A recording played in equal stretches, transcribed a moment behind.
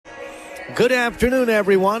Good afternoon,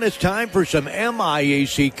 everyone. It's time for some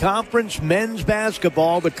MIAC Conference men's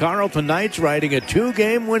basketball. The Carleton Knights riding a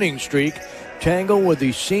 2-game winning streak, tangle with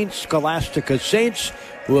the St. Scholastica Saints,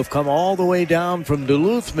 who have come all the way down from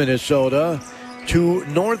Duluth, Minnesota, to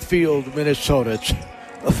Northfield, Minnesota.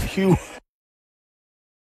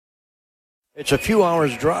 It's a few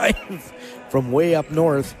hours drive from way up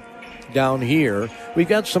north down here. We've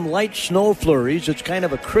got some light snow flurries. It's kind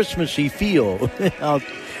of a Christmassy feel out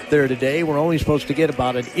there today. We're only supposed to get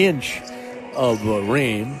about an inch of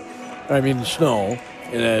snow,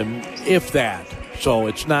 if that. So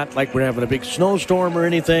it's not like we're having a big snowstorm or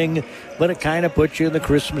anything, but it kind of puts you in the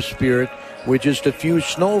Christmas spirit with just a few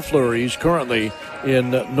snow flurries currently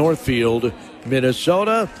in Northfield,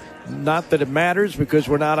 Minnesota. Not that it matters because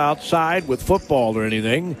we're not outside with football or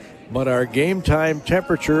anything, but our game time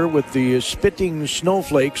temperature with the spitting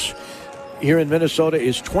snowflakes here in Minnesota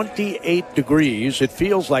is 28 degrees. It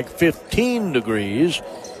feels like 15 degrees.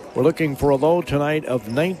 We're looking for a low tonight of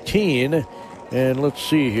 19. And let's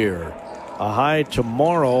see here. A high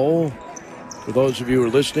tomorrow, for those of you who are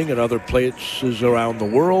listening at other places around the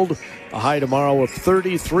world, a high tomorrow of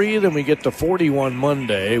 33. Then we get to 41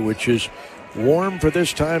 Monday, which is warm for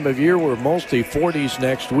this time of year. We're mostly 40s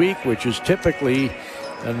next week, which is typically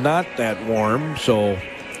not that warm. So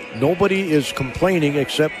nobody is complaining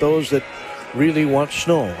except those that really want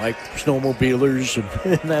snow, like snowmobilers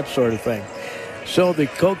and that sort of thing. So the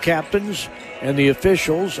co-captains and the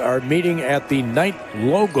officials are meeting at the Knight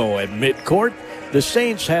logo at midcourt. The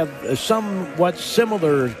Saints have a somewhat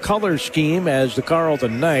similar color scheme as the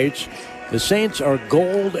Carleton Knights. The Saints are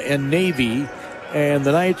gold and navy, and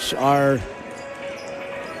the Knights are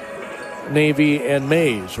navy and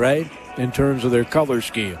maize, right, in terms of their color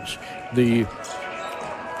schemes. The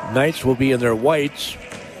Knights will be in their whites,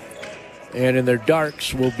 and in their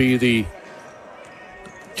darks will be the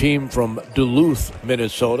team from Duluth,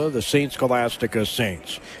 Minnesota, the St. Scholastica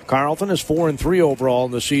Saints. Carleton is 4-3 overall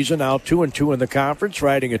in the season, now 2-2 in the conference,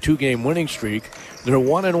 riding a 2-game winning streak. They're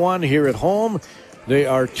 1-1 here at home. They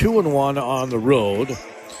are 2-1 on the road.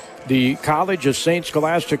 The College of St.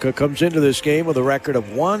 Scholastica comes into this game with a record of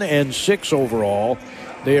 1-6 overall.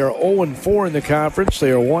 They are 0-4 in the conference.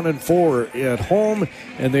 They are 1-4 at home,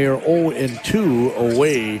 and they are 0-2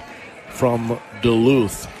 away from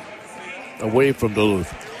Duluth.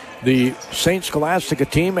 The St. Scholastica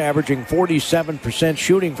team, averaging 47%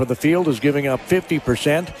 shooting for the field, is giving up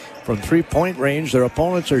 50% from three-point range. Their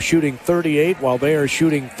opponents are shooting 38 while they are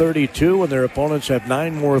shooting 32, and their opponents have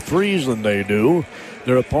 9 more threes than they do.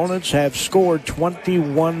 Their opponents have scored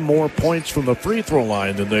 21 more points from the free throw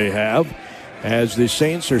line than they have, as the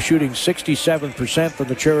Saints are shooting 67% from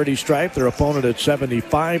the charity stripe, their opponent at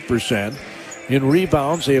 75%. In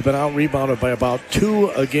rebounds, they have been out-rebounded by about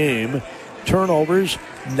 2 a game. Turnovers,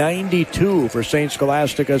 92 for St.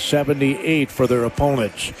 Scholastica, 78 for their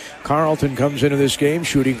opponents. Carleton comes into this game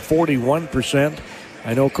shooting 41%.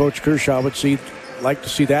 I know Coach Kershaw would like to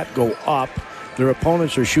see that go up. Their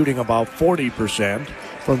opponents are shooting about 40%.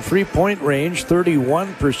 From three-point range,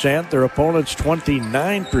 31%. Their opponents,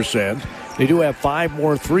 29%. They do have 5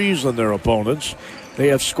 more threes than their opponents. They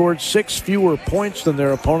have scored 6 fewer points than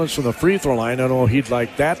their opponents from the free throw line. I know he'd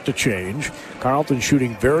like that to change. Carleton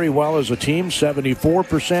shooting very well as a team,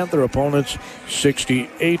 74%. Their opponents,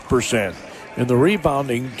 68%. In the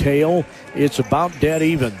rebounding tale, it's about dead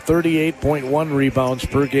even. 38.1 rebounds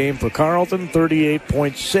per game for Carleton,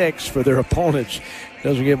 38.6 for their opponents.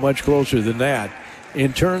 Doesn't get much closer than that.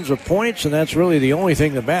 In terms of points, and that's really the only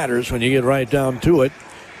thing that matters when you get right down to it,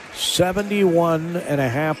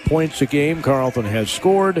 71.5 points a game Carleton has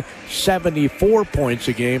scored, 74 points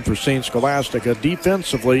a game for St. Scholastica.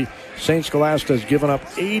 Defensively, St. Scholastica has given up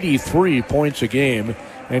 83 points a game,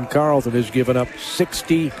 and Carleton has given up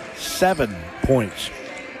 67 points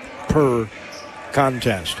per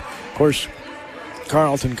contest. Of course,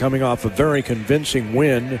 Carleton coming off a very convincing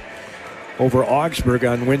win over Augsburg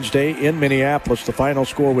on Wednesday in Minneapolis. The final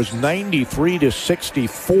score was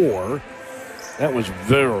 93-64. That was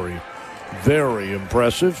very, very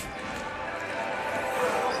impressive.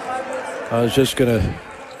 I was just going to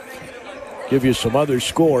give you some other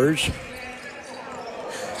scores.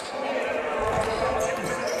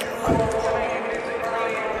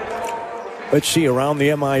 Let's see, around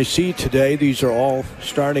the MIC today, these are all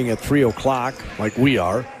starting at 3 o'clock, like we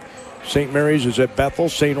are. St. Mary's is at Bethel.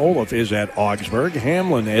 St. Olaf is at Augsburg.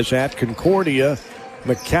 Hamlin is at Concordia.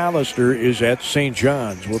 McAllister is at St.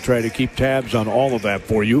 John's. We'll try to keep tabs on all of that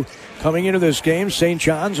for you. Coming into this game, St.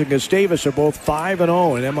 John's and Gustavus are both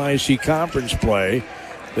 5-0 in MIC conference play.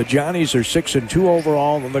 The Johnnies are 6-2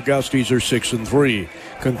 overall, and the Gusties are 6-3.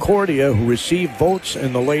 Concordia, who received votes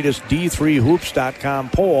in the latest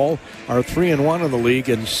D3Hoops.com poll, are 3-1 in the league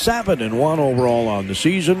and 7-1 overall on the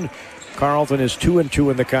season. Carleton is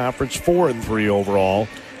 2-2 in the conference, 4-3 overall.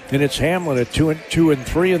 Then it's Hamlin at 2-2 and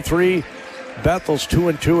 3-3. Bethel's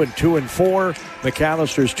 2-2 and 2-4.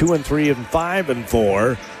 McAllister's 2-3 and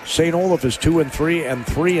 5-4. St. Olaf is 2-3 and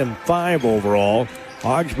 3-5 overall.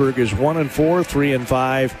 Augsburg is 1-4,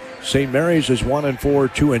 3-5. St. Mary's is 1-4,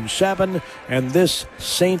 2-7. And this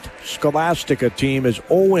St. Scholastica team is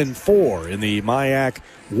 0-4 in the MIAC,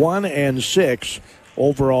 1-6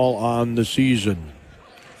 overall on the season.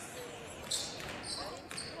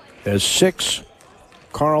 As 6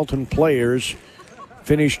 Carleton players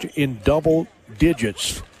finished in double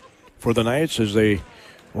digits for the Knights as they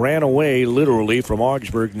ran away literally from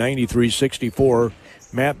Augsburg, 93-64.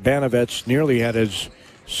 Matt Banovets nearly had his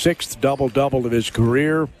 6th double-double of his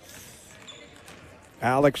career.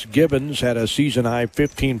 Alex Gibbons had a season-high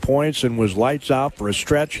 15 points and was lights out for a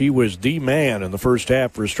stretch. He was the man in the first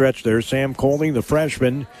half for a stretch there. Sam Coling, the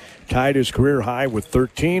freshman, tied his career high with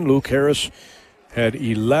 13. Luke Harris had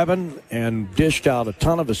 11 and dished out a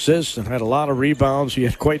ton of assists and had a lot of rebounds. He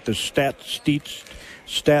had quite the stat sheet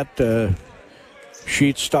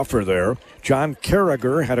stuffer there. John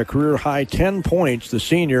Carragher had a career-high 10 points, the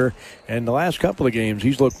senior, and the last couple of games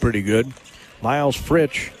he's looked pretty good. Miles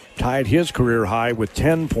Fritsch tied his career high with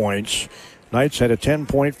 10 points. Knights had a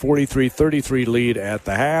 10-point, 43-33 lead at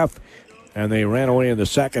the half, and they ran away in the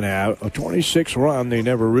second half. A 26 run, they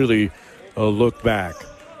never really looked back.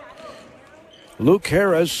 Luke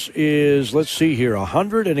Harris is,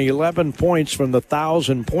 111 points from the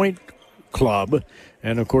 1,000-point club.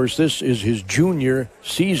 And, of course, this is his junior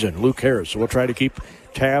season, Luke Harris. So we'll try to keep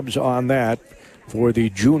tabs on that for the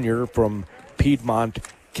junior from Piedmont,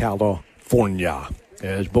 California.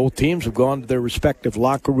 As both teams have gone to their respective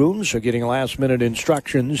locker rooms, so getting last-minute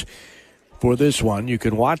instructions for this one. You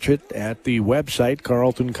can watch it at the website,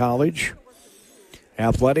 Carleton College,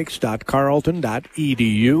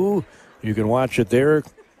 athletics.carleton.edu. You can watch it there,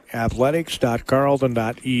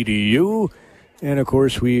 athletics.carleton.edu. And, of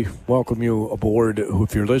course, we welcome you aboard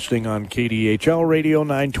if you're listening on KDHL Radio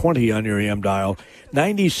 920 on your AM dial,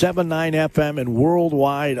 97.9 FM, and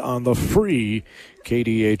worldwide on the free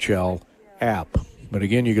KDHL app. But,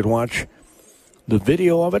 again, you can watch the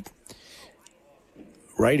video of it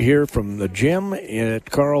right here from the gym at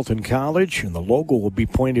Carleton College, and the logo will be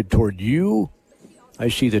pointed toward you. I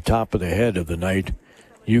see the top of the head of the Knight.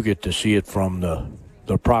 You get to see it from the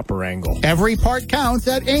proper angle. Every part counts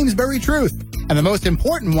at Amesbury Truth, and the most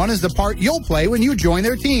important one is the part you'll play when you join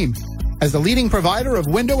their team. As the leading provider of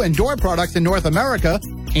window and door products in North America,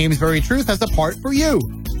 Amesbury Truth has a part for you.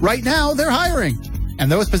 Right now, they're hiring,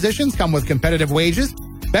 and those positions come with competitive wages,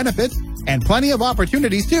 benefits, and plenty of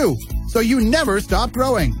opportunities too, so you never stop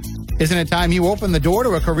growing. Isn't it time you open the door to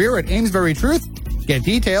a career at Amesbury Truth? Get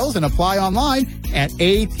details and apply online at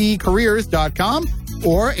atcareers.com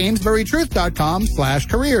or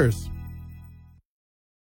amesburytruth.com/careers.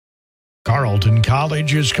 Carleton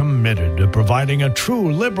College is committed to providing a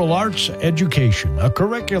true liberal arts education, a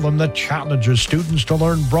curriculum that challenges students to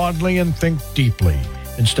learn broadly and think deeply.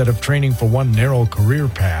 Instead of training for one narrow career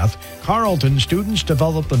path, Carleton students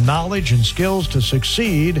develop the knowledge and skills to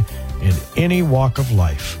succeed in any walk of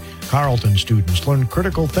life. Carleton students learn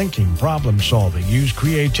critical thinking, problem solving, use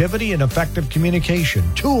creativity and effective communication,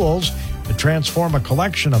 tools to transform a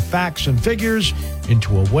collection of facts and figures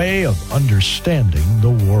into a way of understanding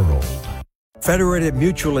the world. Federated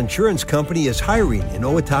Mutual Insurance Company is hiring in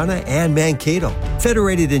Owatonna and Mankato.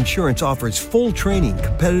 Federated Insurance offers full training,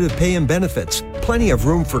 competitive pay and benefits, plenty of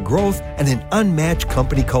room for growth, and an unmatched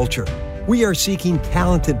company culture. We are seeking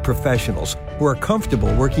talented professionals who are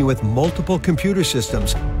comfortable working with multiple computer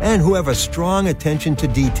systems and who have a strong attention to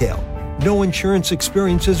detail. No insurance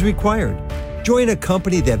experience is required. Join a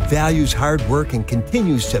company that values hard work and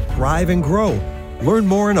continues to thrive and grow. Learn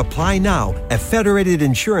more and apply now at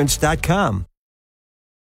federatedinsurance.com.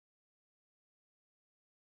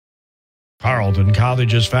 Carleton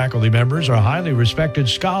College's faculty members are highly respected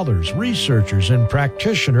scholars, researchers, and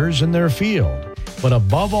practitioners in their field. But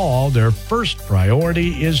above all, their first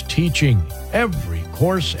priority is teaching. Every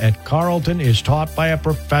course at Carleton is taught by a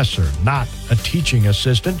professor, not a teaching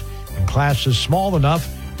assistant, and class is small enough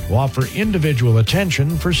to offer individual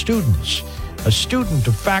attention for students. A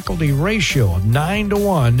student-to-faculty ratio of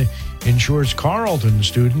 9-to-1 ensures Carleton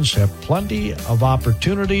students have plenty of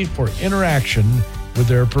opportunity for interaction with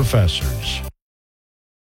their professors.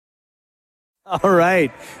 All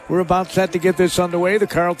right, we're about set to get this underway. The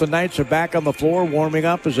Carleton Knights are back on the floor warming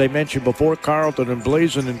up. As I mentioned before, Carleton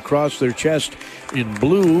emblazoned across their chest in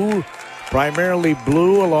blue, primarily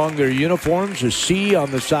blue along their uniforms, a C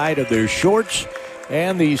on the side of their shorts.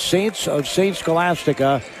 And the Saints of St.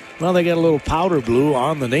 Scholastica, well, they get a little powder blue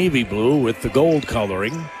on the navy blue with the gold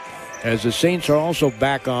coloring, as the Saints are also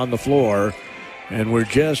back on the floor. And we're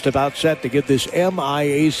just about set to get this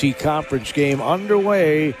MIAC conference game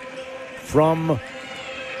underway from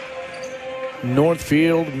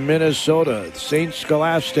Northfield, Minnesota. St.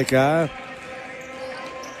 Scholastica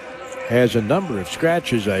has a number of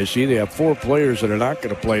scratches, I see. They have 4 players that are not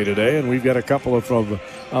going to play today, and we've got a couple of them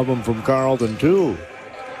from Carleton, too.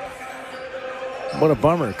 What a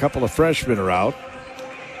bummer. A couple of freshmen are out.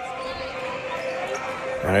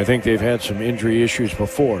 And I think they've had some injury issues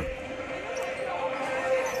before.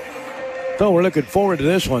 So we're looking forward to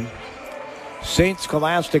this one. St.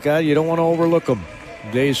 Scholastica, you don't want to overlook them.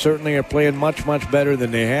 They certainly are playing much, much better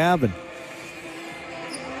than they have. And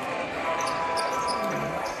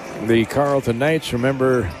the Carleton Knights,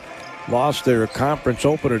 remember, lost their conference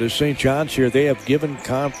opener to St. John's here. They have given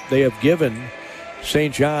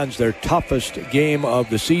St. John's their toughest game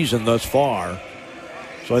of the season thus far.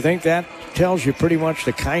 So I think that tells you pretty much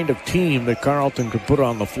the kind of team that Carleton could put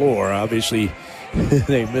on the floor. Obviously,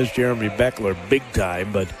 they missed Jeremy Beckler big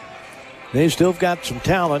time, but they still got some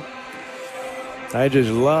talent. I just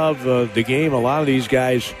love the game a lot of these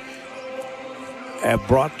guys have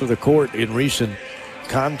brought to the court in recent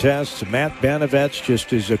contests. Matt Banavets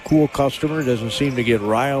just is a cool customer, doesn't seem to get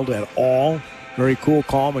riled at all. Very cool,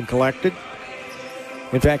 calm, and collected.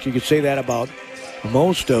 In fact, you could say that about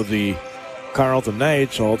most of the Carleton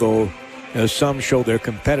Knights, although some show their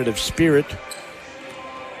competitive spirit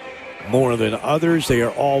more than others. They are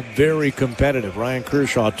all very competitive. Ryan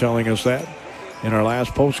Kershaw telling us that in our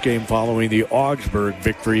last postgame following the Augsburg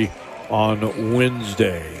victory on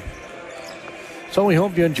Wednesday. So we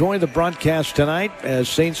hope you enjoy the broadcast tonight as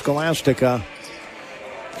St. Scholastica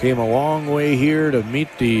came a long way here to meet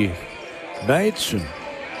the Knights, and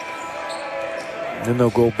then they'll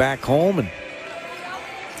go back home, and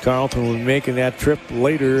Carleton will be making that trip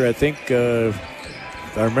later, I think,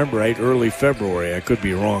 if I remember right, early February. I could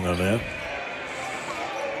be wrong on that.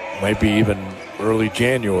 Might be even early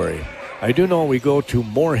January. I do know we go to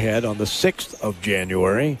Moorhead on the 6th of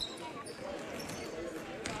January.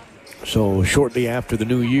 So shortly after the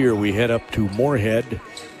new year, we head up to Moorhead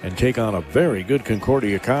and take on a very good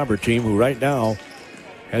Concordia Cobber team who right now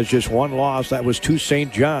has just one loss. That was to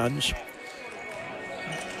St. John's.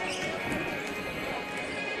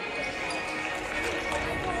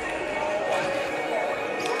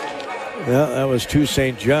 Yeah, that was to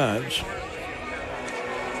St. John's.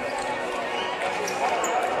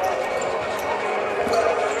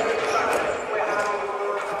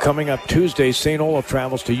 Coming up Tuesday, St. Olaf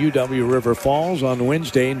travels to UW River Falls. On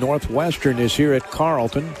Wednesday, Northwestern is here at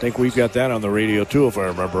Carleton. I think we've got that on the radio, too, if I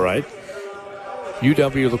remember right.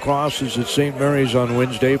 UW Lacrosse is at St. Mary's on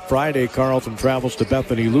Wednesday. Friday, Carleton travels to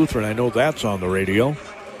Bethany Lutheran. I know that's on the radio.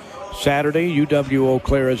 Saturday, UW Eau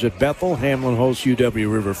Claire is at Bethel. Hamlin hosts UW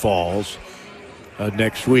River Falls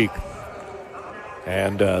next week.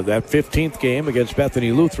 And that 15th game against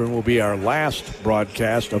Bethany Lutheran will be our last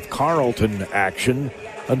broadcast of Carleton action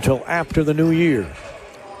until after the new year.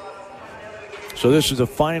 So this is the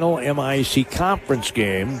final MIAC conference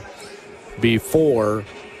game before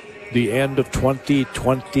the end of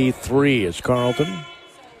 2023 as Carleton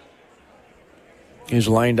is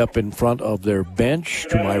lined up in front of their bench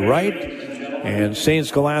to my right, and St.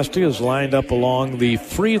 Scholastica is lined up along the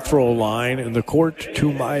free throw line in the court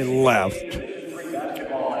to my left. Take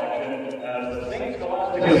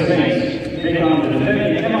on the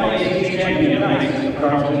MIAC champion Knights of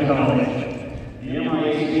Carleton College. The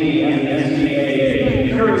MIAC and the NCAA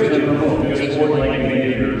encourage and promote good sport-like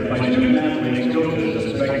behavior by student athletes, coaches,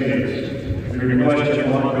 and spectators. We request your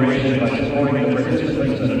cooperation by supporting the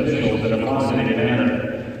participants and officials in a positive manner.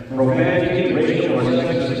 Profanity, racial, or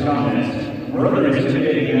sexist comments, or other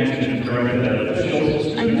intimidating actions directed at officials,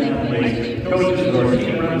 student athletes, coaches, or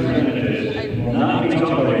team representatives will not be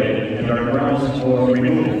tolerated and are grounds for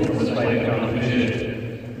removal from the site of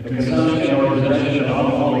competition. The consumption or possession of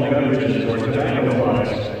alcoholic beverages or tobacco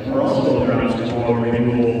products are also grounds for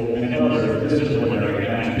removal and other disciplinary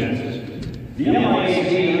actions. The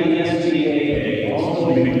MIAC and the NCAA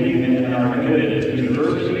also believe in and are committed to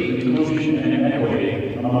diversity, inclusion, and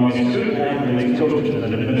equity among student athletes, coaches,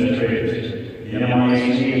 and administrators. The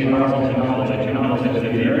MIAC and Carleton College acknowledge that the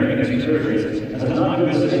American experience has not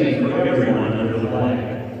been the same for everyone under the flag.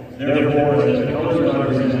 Therefore, as the colors are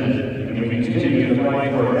represented, and we continue to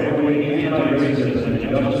fight for equity and diversity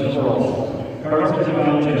justice for all. Carleton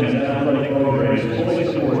College and its athletic programs fully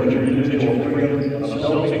support your individual freedom of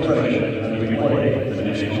self-expression as we play the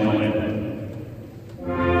national anthem.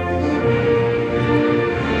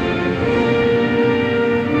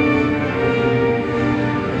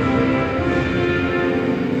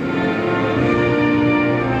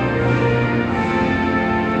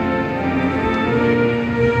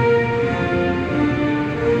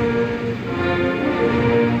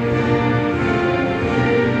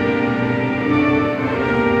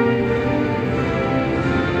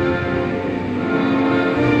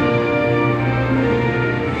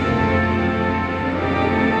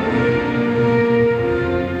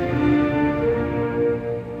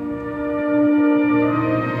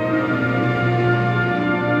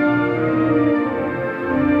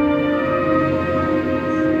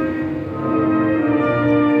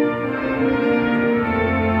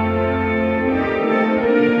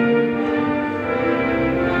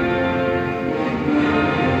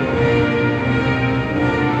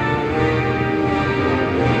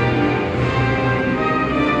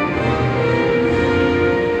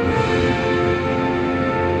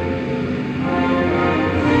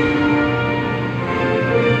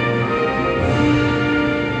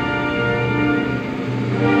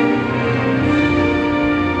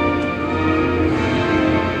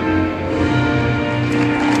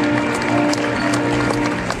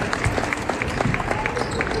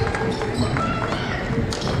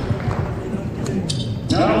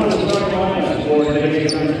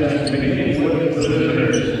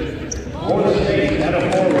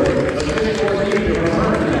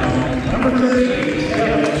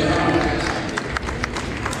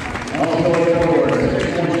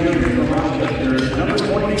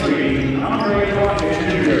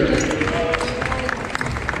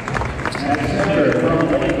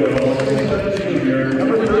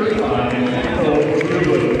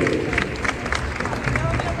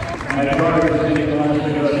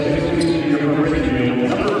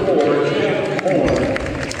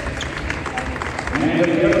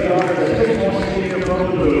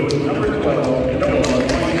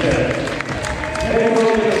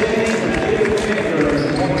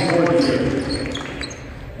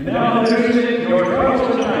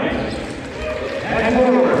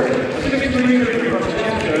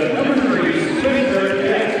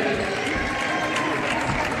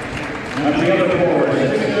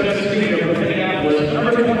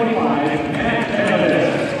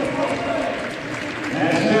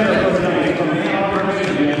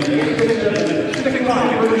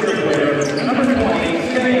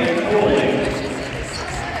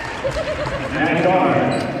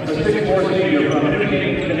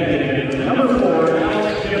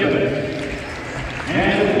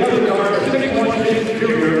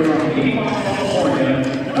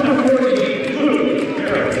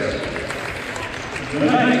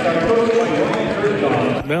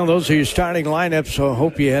 Well, those are your starting lineups, so I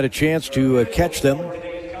hope you had a chance to catch them.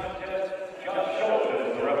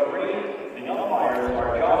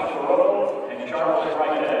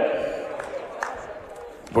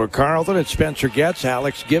 For Carleton, it's Spencer Getz,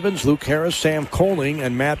 Alex Gibbons, Luke Harris, Sam Coling,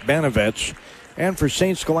 and Matt Banovets. And for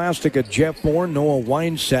St. Scholastica, Jeff Moore, Noah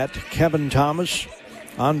Weinset, Kevin Thomas,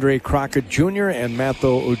 Andre Crockett Jr., and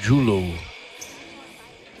Matho Ojulu.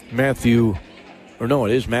 Matho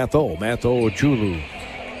Ojulu.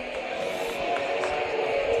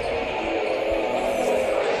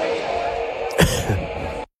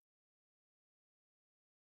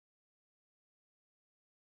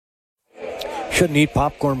 Shouldn't eat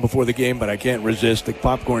popcorn before the game, but I can't resist. The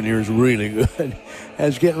popcorn here is really good.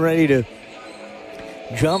 As getting ready to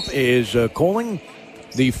jump is Coling,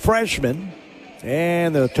 the freshman,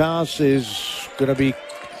 and the toss is going to be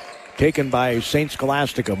taken by St.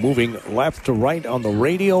 Scholastica, moving left to right on the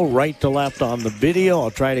radio, right to left on the video. I'll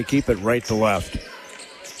try to keep it right to left.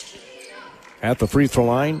 At the free throw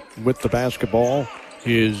line with the basketball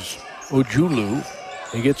is Ojulu.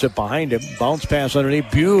 He gets it behind him. Bounce pass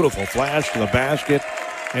underneath. Beautiful flash to the basket.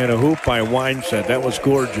 And a hoop by Weinstead. That was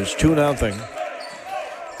gorgeous. 2-0.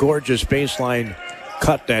 Gorgeous baseline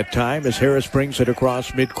cut that time as Harris brings it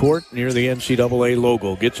across midcourt near the NCAA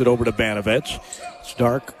logo. Gets it over to Banovets. It's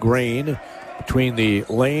dark grain between the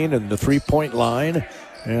lane and the three-point line.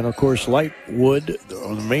 And, of course, light wood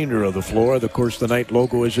on the remainder of the floor. Of course, the Knight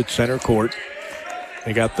logo is at center court.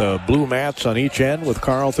 They got the blue mats on each end with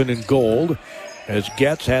Carleton in gold. As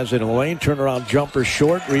Getz has it in the lane, turnaround jumper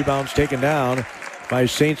short. Rebounds taken down by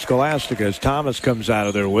St. Scholastica as Thomas comes out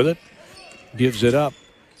of there with it. Gives it up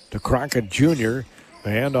to Crockett Jr. The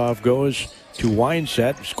handoff goes to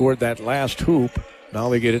Weinset, scored that last hoop. Now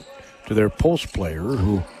they get it to their post player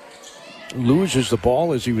who loses the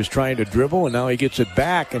ball as he was trying to dribble, and now he gets it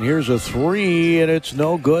back, and here's a three, and it's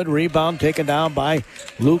no good. Rebound taken down by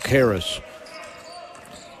Luke Harris.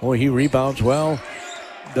 Boy, he rebounds well,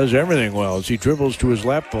 does everything well as he dribbles to his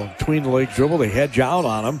left, between the legs dribble. They hedge out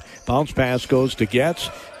on him. Bounce pass goes to Gibbons.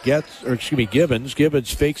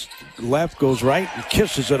 Gibbons fakes left, goes right, and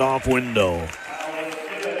kisses it off window.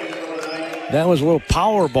 That was a little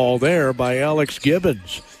power ball there by Alex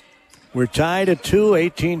Gibbons. We're tied at 2,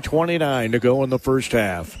 18:29 to go in the first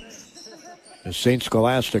half. As St.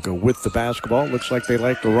 Scholastica with the basketball. Looks like they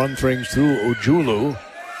like to run things through Ojulu.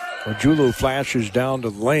 Ojulu flashes down to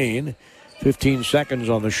the lane. 15 seconds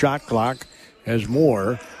on the shot clock as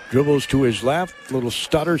Moore dribbles to his left. Little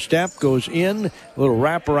stutter step goes in. A little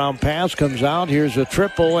wraparound pass comes out. Here's a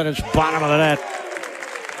triple, and it's bottom of the net.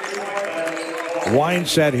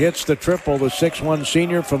 Weinset hits the triple, the 6'1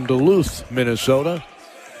 senior from Duluth, Minnesota.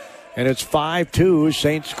 And it's 5-2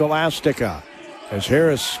 St. Scholastica. As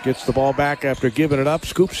Harris gets the ball back after giving it up,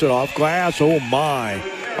 scoops it off glass. Oh, my.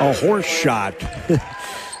 A horse shot.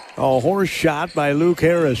 A horse shot by Luke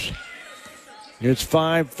Harris. It's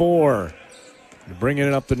 5-4. Bringing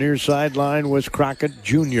it up the near sideline was Crockett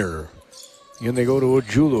Jr. Then they go to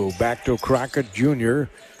Ojulu. Back to Crockett Jr.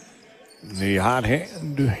 The hot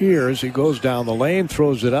hand here as he goes down the lane,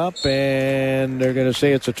 throws it up, and they're going to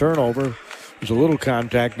say it's a turnover. There's a little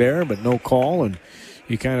contact there, but no call, and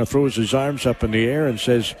he kind of throws his arms up in the air and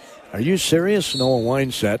says, "Are you serious?" Noah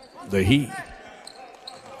Weinset, the Heat.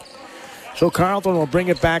 So Carleton will bring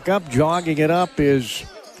it back up. Jogging it up is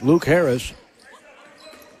Luke Harris.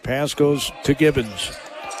 Pass goes to Gibbons.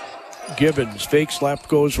 Gibbons fakes left,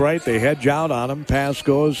 goes right. They hedge out on him. Pass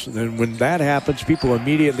goes. And then when that happens, people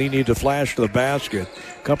immediately need to flash to the basket.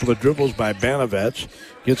 A couple of dribbles by Banovets.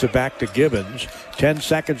 Gets it back to Gibbons. 10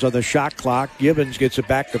 seconds on the shot clock. Gibbons gets it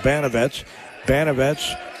back to Banovets.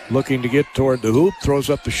 Banovets looking to get toward the hoop. Throws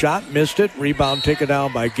up the shot. Missed it. Rebound taken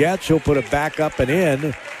down by Getz. He'll put it back up and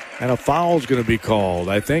in. And a foul's going to be called,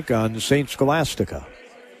 I think, on St. Scholastica.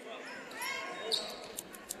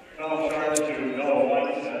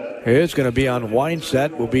 It's going to be on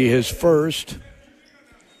Weinset. Will be his first.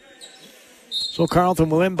 So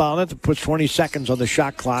Carleton will inbound it. Puts 20 seconds on the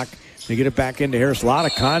shot clock. They get it back into Harris. A lot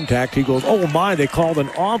of contact. He goes, oh my, they called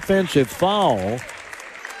an offensive foul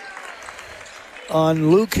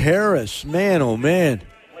on Luke Harris. Man, oh man.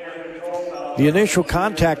 The initial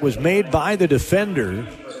contact was made by the defender.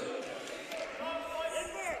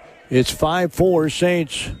 It's 5-4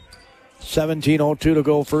 Saints. 17:02 to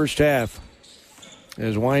go first half.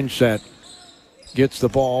 As Weinset gets the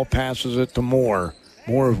ball, passes it to Moore.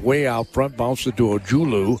 Moore way out front, bounces it to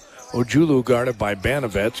Ojulu. Ojulu guarded by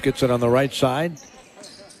Banovets, gets it on the right side.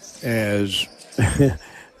 As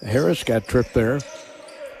Harris got tripped there.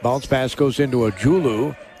 Bounce pass goes into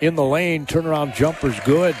Ojulu. In the lane, turnaround jumper's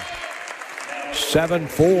good.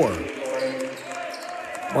 7-4.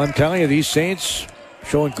 Well, I'm telling you, these Saints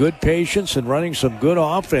showing good patience and running some good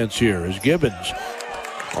offense here as Gibbons.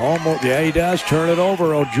 Almost, yeah, he does. Turn it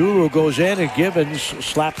over. Ojulu goes in, and Gibbons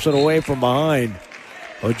slaps it away from behind.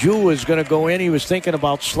 Ojulu was going to go in. He was thinking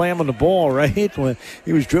about slamming the ball, right? When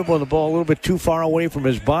he was dribbling the ball a little bit too far away from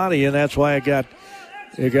his body, and that's why it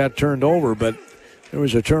got turned over. But there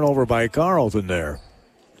was a turnover by Carleton there.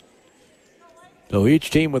 So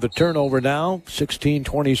each team with a turnover now.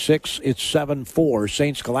 16-26. It's 7-4.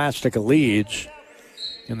 St. Scholastica leads,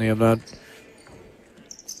 and they have not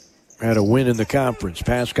had a win in the conference.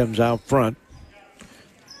 Pass comes out front.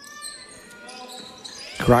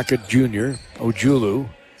 Crockett Jr., Ojulu,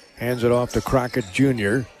 hands it off to Crockett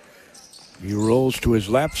Jr. He rolls to his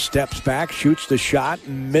left, steps back, shoots the shot,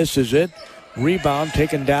 and misses it. Rebound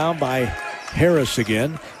taken down by Harris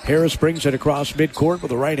again. Harris brings it across midcourt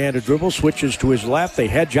with a right-handed dribble, switches to his left. They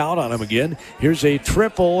hedge out on him again. Here's a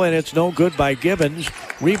triple, and it's no good by Gibbons.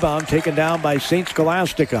 Rebound taken down by St.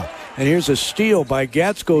 Scholastica. And here's a steal by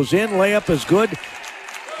Getz. Goes in. Layup is good.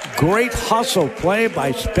 Great hustle play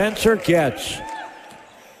by Spencer Getz.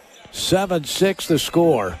 7-6 the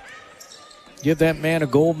score. Give that man a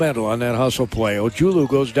gold medal on that hustle play. Ojulu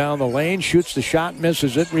goes down the lane, shoots the shot,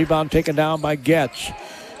 misses it. Rebound taken down by Getz.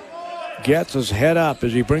 Getz is head up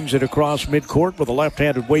as he brings it across midcourt with a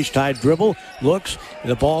left-handed waist-high dribble. Looks,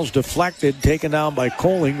 and the ball's deflected, taken down by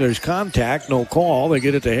Coling. There's contact, no call. They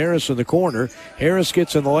get it to Harris in the corner. Harris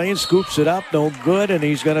gets in the lane, scoops it up, no good, and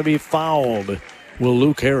he's going to be fouled. Will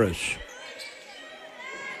Luke Harris.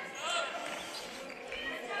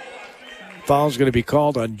 Foul's going to be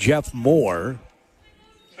called on Jeff Moore.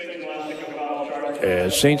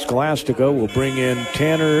 As St. Scholastica will bring in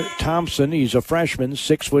Tanner Thompson. He's a freshman,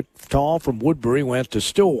 6 foot tall from Woodbury, went to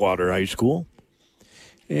Stillwater High School.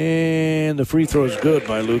 And the free throw is good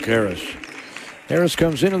by Luke Harris. Harris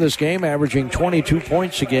comes into this game averaging 22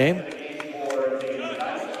 points a game.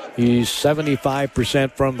 He's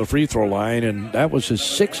 75% from the free throw line, and that was his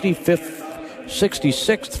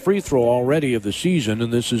 66th free throw already of the season,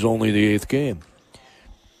 and this is only the 8th game.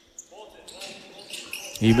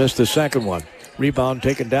 He missed the second one. Rebound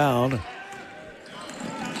taken down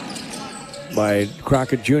by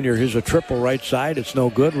Crockett Jr. Here's a triple right side. It's no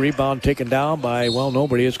good. Rebound taken down by,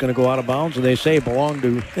 nobody. It's going to go out of bounds, and they say it belonged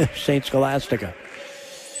to St. Scholastica.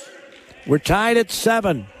 We're tied at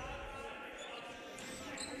 7.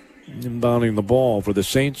 Inbounding the ball for the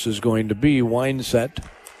Saints is going to be Weinset.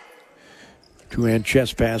 Two-hand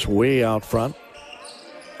chest pass way out front.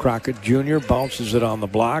 Crockett Jr. bounces it on the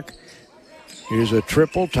block. Here's a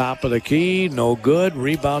triple, top of the key, no good.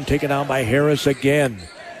 Rebound taken down by Harris again.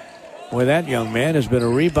 Boy, that young man has been a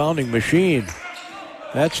rebounding machine.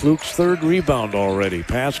 That's Luke's 3rd rebound already.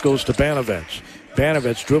 Pass goes to Banovets.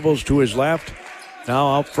 Banovets dribbles to his left.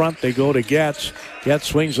 Now out front they go to Getz. Getz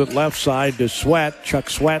swings it left side to Sweat. Chuck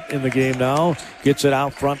Sweat in the game now. Gets it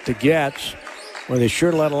out front to Getz. Well, they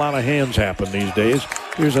sure let a lot of hands happen these days.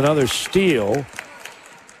 Here's another steal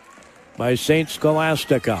by St.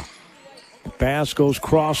 Scholastica. Pass goes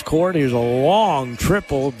cross court. Here's a long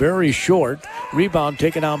triple, very short. Rebound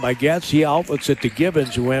taken down by Getz. He outlets it to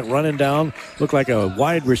Gibbons, who went running down. Looked like a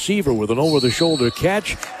wide receiver with an over-the-shoulder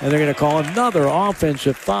catch. And they're going to call another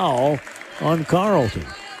offensive foul on Carleton.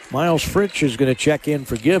 Miles Fritsch is going to check in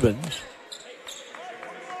for Gibbons.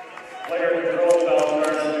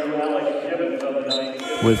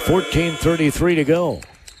 With 14:33 to go.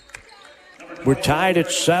 We're tied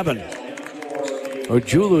at 7.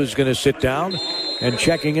 Ojulu is going to sit down, and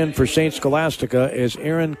checking in for St. Scholastica is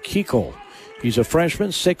Aaron Kiekel. He's a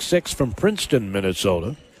freshman, 6'6", from Princeton,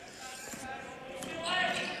 Minnesota.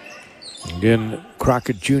 Again,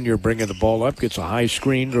 Crockett Jr. bringing the ball up, gets a high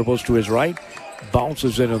screen, dribbles to his right,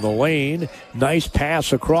 bounces into the lane. Nice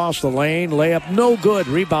pass across the lane, layup no good.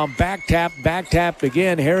 Rebound back tapped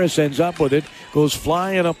again. Harris ends up with it, goes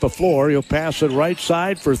flying up the floor. He'll pass it right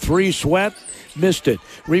side for 3. Sweat missed it.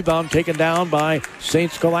 Rebound taken down by St.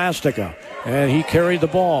 Scholastica, and he carried the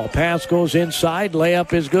ball. Pass goes inside,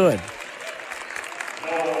 layup is good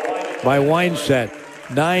by Weinset.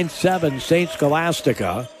 9-7 St.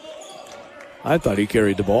 Scholastica. I thought he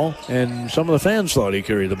carried the ball, and some of the fans thought he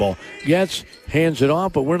carried the ball. Getz hands it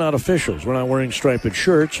off, but we're not officials. We're not wearing striped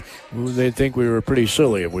shirts. They'd think we were pretty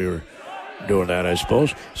silly if we were doing that, I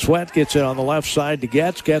suppose. Sweat gets it on the left side to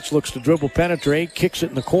Getz. Getz looks to dribble, penetrate, kicks it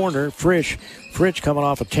in the corner. Fritsch coming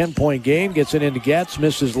off a 10-point game, gets it into Getz,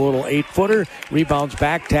 misses a little 8-footer, rebounds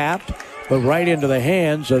back tapped, but right into the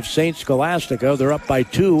hands of St. Scholastica. They're up by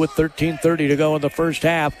 2 with 13:30 to go in the first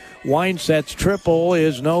half. Weinset's triple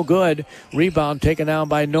is no good. Rebound taken down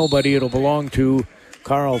by nobody. It'll belong to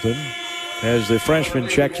Carleton as the freshman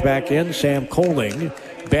checks back in. Sam Koling.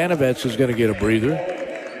 Banovets is going to get a breather.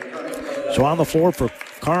 So on the floor for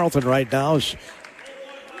Carleton right now is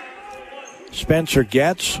Spencer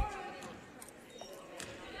Getz,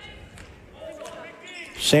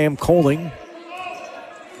 Sam Koling,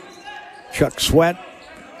 Chuck Sweat,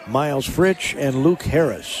 Miles Fritsch, and Luke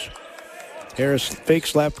Harris. Harris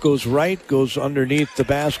fakes left, goes right, goes underneath the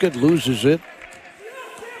basket, loses it.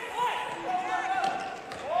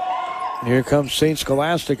 Here comes St.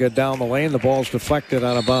 Scholastica down the lane. The ball's deflected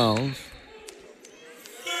out of bounds.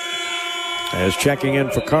 As checking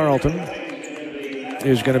in for Carleton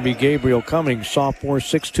is going to be Gabriel Cummings, sophomore,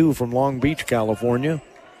 6'2", from Long Beach, California.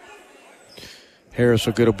 Harris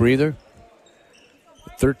will get a breather.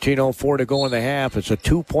 13:04 to go in the half. It's a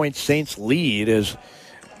 2-point Saints lead as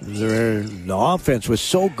the offense was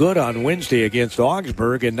so good on Wednesday against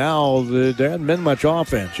Augsburg, and now there hasn't been much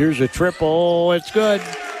offense. Here's a triple. It's good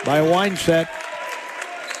by Weinset.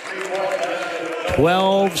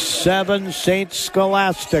 12-7 St.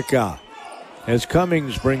 Scholastica as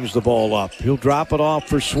Cummings brings the ball up. He'll drop it off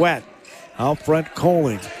for Sweat. Out front,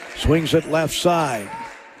 Koling swings it left side.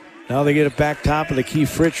 Now they get it back top of the key.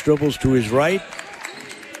 Fritsch dribbles to his right.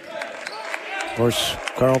 Of course,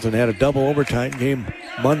 Carleton had a double overtime game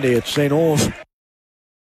Monday at St. Olaf.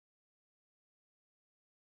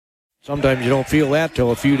 Sometimes you don't feel that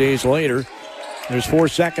till a few days later. There's 4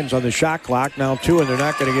 seconds on the shot clock. Now 2, and they're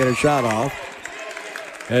not going to get a shot off.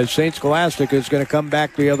 As St. Scholastica is going to come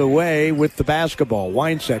back the other way with the basketball.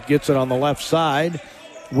 Weinset gets it on the left side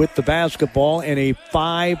with the basketball, and a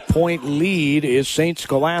 5-point lead is St.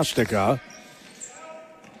 Scholastica.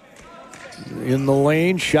 In the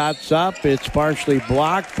lane, shots up. It's partially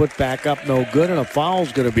blocked, put back up, no good, and a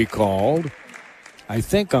foul's going to be called, I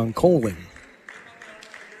think, on Koling.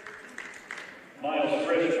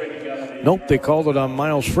 Nope, they called it on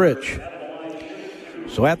Miles Fritsch.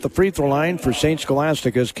 So at the free throw line for St.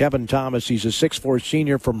 Scholastica's Kevin Thomas. He's a 6'4"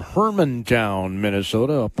 senior from Hermantown,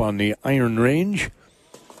 Minnesota, up on the Iron Range.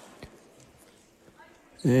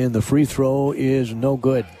 And the free throw is no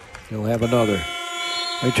good. He'll have another.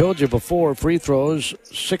 I told you before, free throws,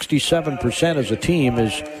 67% as a team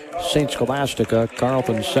is St. Scholastica.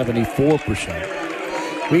 Carleton,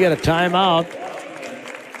 74%. We got a timeout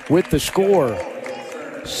with the score.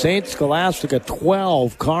 St. Scholastica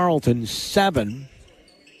 12, Carleton 7.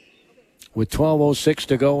 With 12:06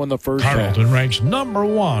 to go in the first half. Carleton ranks number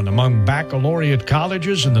 1 among baccalaureate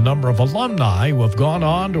colleges in the number of alumni who have gone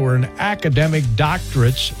on to earn academic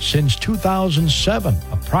doctorates since 2007.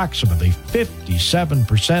 Approximately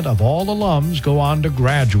 57% of all alums go on to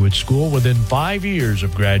graduate school within 5 years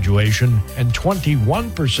of graduation, and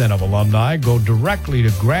 21% of alumni go directly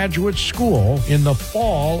to graduate school in the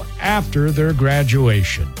fall after their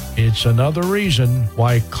graduation. It's another reason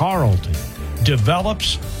why Carleton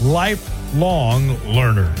develops lifelong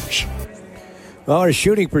learners. Well, our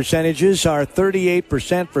shooting percentages are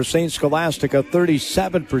 38% for St. Scholastica,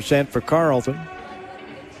 37% for Carleton.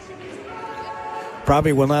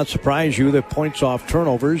 Probably will not surprise you that points off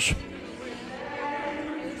turnovers.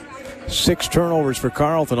 6 turnovers for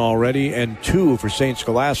Carleton already and 2 for St.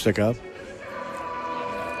 Scholastica.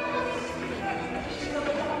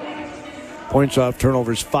 Points off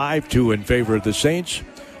turnovers 5-2 in favor of the Saints.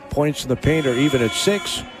 Points in the paint are even at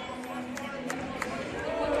 6.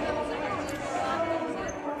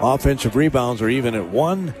 Offensive rebounds are even at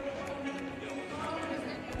 1.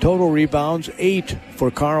 Total rebounds 8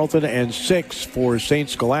 for Carleton and 6 for St.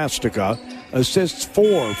 Scholastica. Assists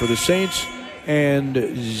 4 for the Saints and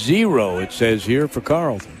 0, it says here, for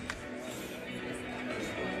Carleton.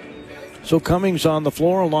 So Cummings on the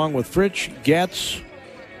floor along with Fritsch, Getz,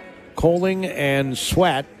 Coling, and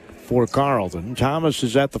Sweat for Carleton. Thomas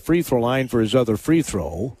is at the free throw line for his other free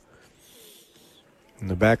throw. In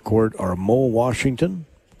the backcourt are Mo Washington,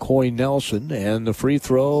 Coy Nelson, and the free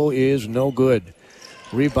throw is no good.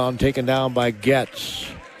 Rebound taken down by Getz.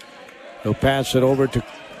 He'll pass it over to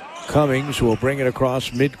Cummings, who will bring it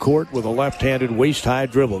across midcourt with a left-handed waist-high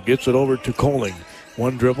dribble. Gets it over to Coling.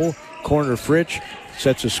 One dribble, corner Fritsch,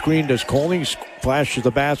 sets a screen to Coling, flashes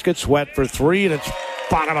the basket, Sweat for 3, and it's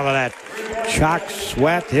bottom of the net. Chalk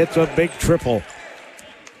Sweat hits a big triple.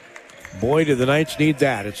 Boy, do the Knights need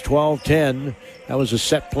that. It's 12-10. That was a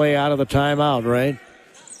set play out of the timeout, right?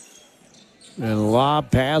 And a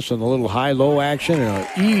lob pass and a little high-low action and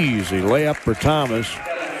an easy layup for Thomas.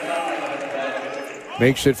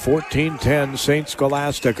 Makes it 14-10, St.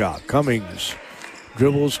 Scholastica. Cummings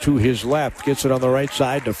dribbles to his left, gets it on the right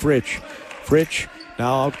side to Fritsch. Fritsch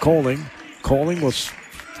now out Coling. Coling will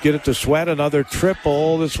get it to Sweat. Another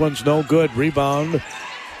triple. This one's no good. Rebound.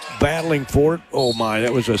 Battling for it. Oh, my.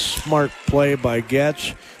 That was a smart play by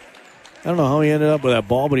Getz. I don't know how he ended up with that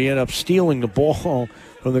ball, but he ended up stealing the ball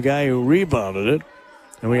from the guy who rebounded it.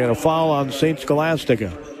 And we had a foul on St.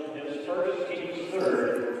 Scholastica.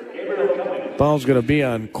 Foul's going to be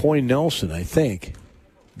on Coy Nelson, I think.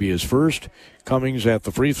 Be his first. Cummings at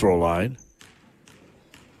the free throw line.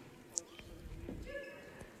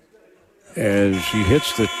 As he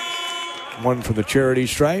hits the one for the charity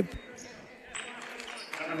stripe.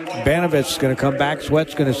 Banovitz is going to come back.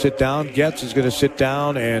 Sweat's going to sit down. Getz is going to sit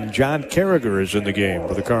down. And John Carragher is in the game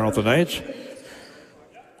for the Carleton Knights.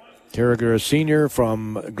 Carragher, a senior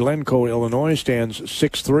from Glencoe, Illinois, stands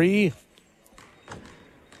 6'3".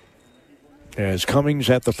 As Cummings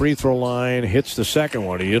at the free throw line hits the second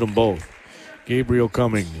one. He hit them both. Gabriel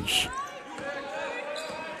Cummings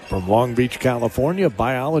from Long Beach, California,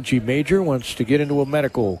 biology major, wants to get into a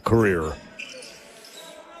medical career.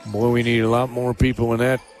 Boy, we need a lot more people in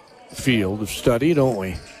that field of study, don't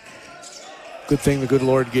we? Good thing the good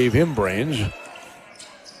Lord gave him brains.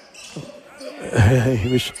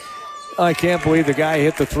 I can't believe the guy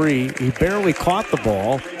hit the 3. He barely caught the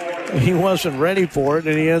ball. He wasn't ready for it,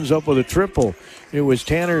 and he ends up with a triple. It was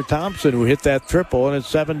Tanner Thompson who hit that triple, and it's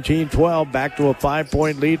 17-12, back to a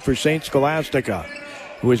 5-point lead for St. Scholastica,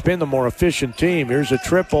 who has been the more efficient team. Here's a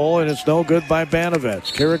triple, and it's no good by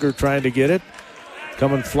Banovitz. Carragher trying to get it,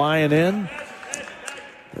 coming flying in,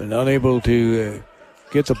 and unable to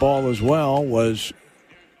get the ball as well was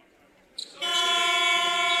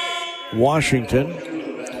Washington.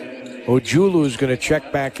 Ojulu is going to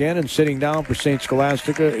check back in, and sitting down for St.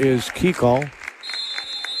 Scholastica is Kekal.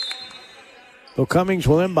 So Cummings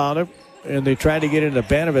will inbound it, and they tried to get into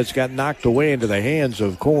Banovitz, got knocked away into the hands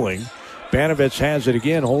of Coling. Banovitz has it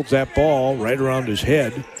again, holds that ball right around his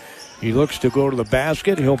head. He looks to go to the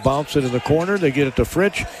basket. He'll bounce it in the corner. They get it to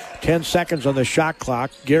Fritsch. 10 seconds on the shot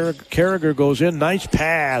clock. Carragher goes in. Nice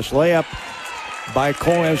pass. Layup by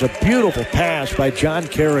Cole. Has a beautiful pass by John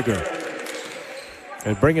Carragher.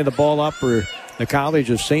 And bringing the ball up for the College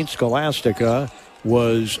of St. Scholastica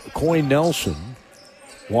was Coy Nelson.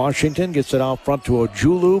 Washington gets it out front to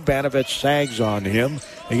Ojulu. Banovich sags on him.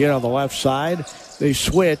 They get on the left side. They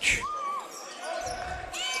switch.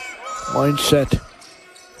 Mindset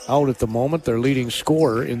out at the moment. Their leading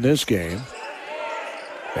scorer in this game.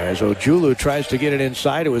 As Ojulu tries to get it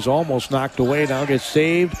inside, it was almost knocked away. Now gets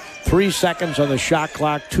saved. 3 seconds on the shot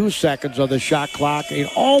clock. 2 seconds on the shot clock. He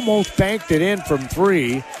almost banked it in from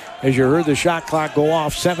 3. As you heard the shot clock go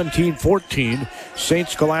off, 17-14. St.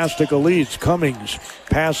 Scholastica leads. Cummings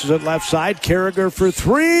passes it left side. Carragher for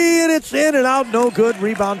 3, and it's in and out. No good.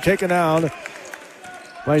 Rebound taken down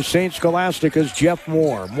by St. Scholastica's Jeff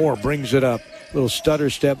Moore. Moore brings it up. Little stutter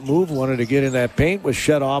step move. Wanted to get in that paint. Was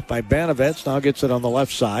shut off by Banovets. Now gets it on the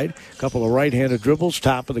left side. Couple of right-handed dribbles.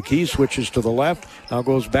 Top of the key. Switches to the left. Now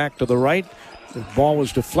goes back to the right. The ball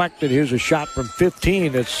was deflected. Here's a shot from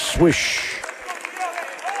 15. It's swish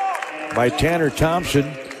by Tanner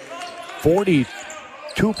Thompson.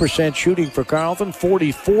 42% shooting for Carleton.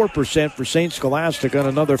 44% for St. Scholastica. And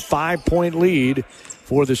another 5-point lead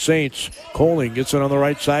for the Saints. Coling gets it on the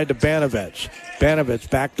right side to Banovets. Banovets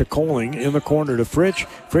back to Coling in the corner to Fritsch.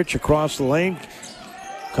 Fritsch across the lane.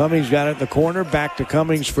 Cummings got it in the corner. Back to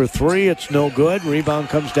Cummings for 3. It's no good. Rebound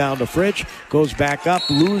comes down to Fritsch. Goes back up.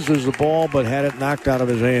 Loses the ball, but had it knocked out of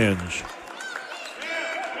his hands.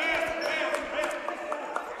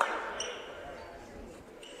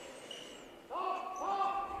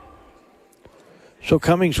 So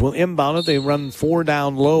Cummings will inbound it. They run 4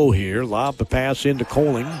 down low here. Lob the pass into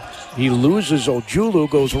Coling. He loses Ojulu,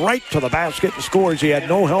 goes right to the basket and scores. He had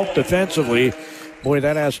no help defensively. Boy,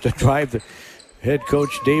 that has to drive the head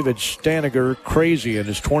coach David Staniger crazy in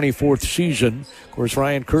his 24th season. Of course,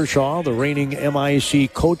 Ryan Kershaw, the reigning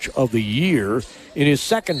MIAC Coach of the Year, in his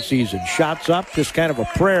second season. Shots up, just kind of a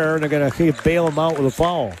prayer, and they're going to bail him out with a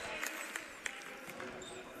foul.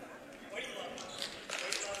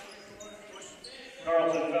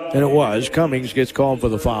 And it was. Cummings gets called for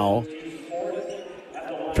the foul.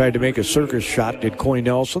 Tried to make a circus shot, did Coy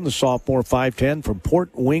Nelson, the sophomore 5'10" from Port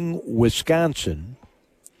Wing, Wisconsin.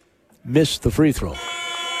 Missed the free throw.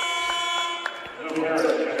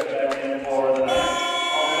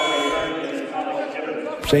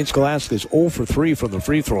 St. Scholastica is 0 for 3 from the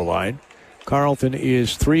free throw line. Carleton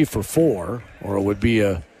is 3 for 4, or it would be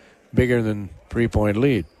a bigger than 3-point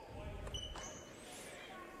lead.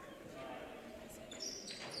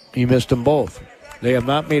 He missed them both. They have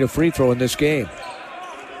not made a free throw in this game.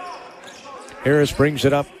 Harris brings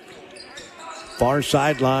it up. Far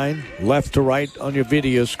sideline, left to right on your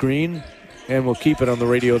video screen. And we'll keep it on the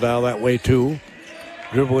radio dial that way too.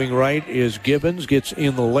 Dribbling right is Gibbons. Gets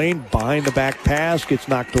in the lane, behind the back pass. Gets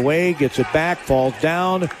knocked away, gets it back, falls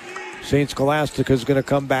down. St. Scholastica is going to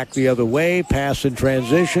come back the other way. Pass in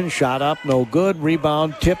transition, shot up, no good.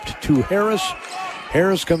 Rebound tipped to Harris.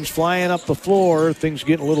 Harris comes flying up the floor. Things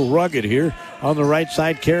getting a little rugged here. On the right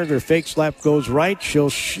side, Carragher fakes left, goes right. He'll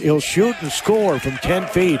shoot and score from 10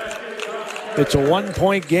 feet. It's a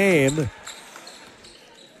 1-point game.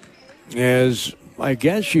 As I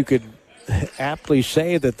guess you could aptly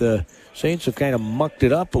say that the Saints have kind of mucked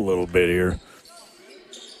it up a little bit here.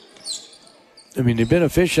 I mean, they've been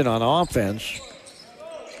efficient on offense.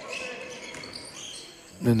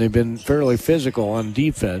 And they've been fairly physical on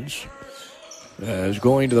defense. Is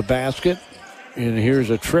going to the basket, and here's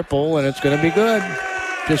a triple, and it's going to be good.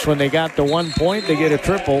 Just when they got to 1 point, they get a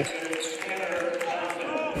triple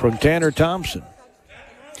from Tanner Thompson.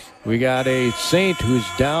 We got a Saint who's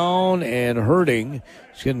down and hurting.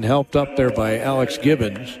 He's getting helped up there by Alex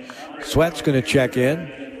Gibbons. Sweat's going to check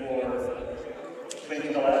in.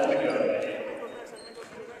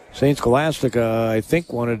 St. Scholastica, I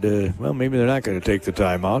think, wanted to, well, maybe they're not going to take the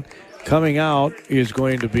timeout. Coming out is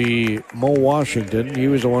going to be Mo Washington. He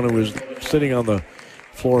was the one who was sitting on the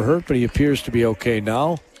floor hurt, but he appears to be okay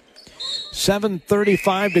now.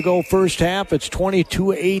 7:35 to go first half. It's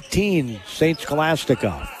 22-18. St.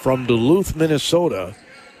 Scholastica from Duluth, Minnesota,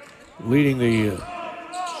 leading the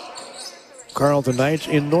Carleton Knights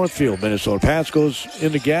in Northfield, Minnesota. Pass goes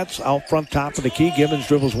into Getz, out front, top of the key. Gibbons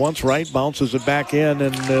dribbles once right, bounces it back in,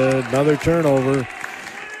 and another turnover.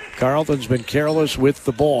 Carleton's been careless with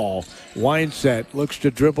the ball. Weinset looks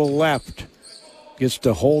to dribble left. Gets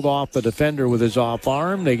to hold off the defender with his off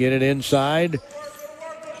arm. They get it inside.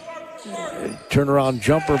 Turnaround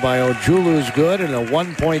jumper by Ojulu is good, and a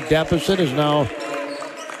 1-point deficit is now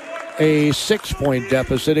a 6-point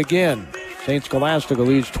deficit again. St. Scholastica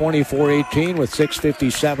leads 24-18 with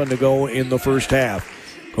 6:57 to go in the first half.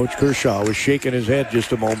 Coach Kershaw was shaking his head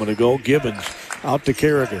just a moment ago. Gibbons out to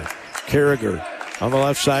Carragher. Carragher on the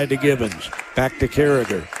left side to Gibbons. Back to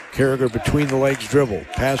Carragher. Carragher between the legs dribble.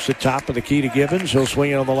 Pass the top of the key to Gibbons. He'll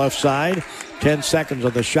swing it on the left side. 10 seconds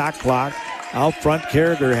on the shot clock. Out front,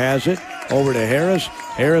 Carragher has it. Over to Harris.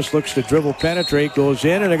 Harris looks to dribble penetrate. Goes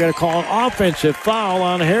in, and they're going to call an offensive foul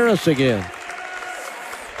on Harris again.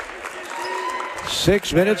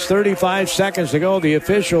 6 minutes, 35 seconds to go. The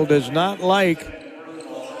official does not like...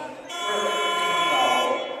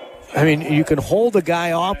 I mean, you can hold the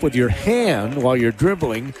guy off with your hand while you're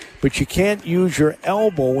dribbling, but you can't use your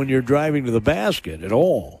elbow when you're driving to the basket at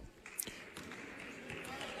all.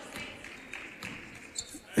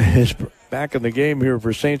 Back in the game here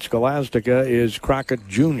for St. Scholastica is Crockett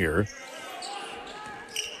Jr.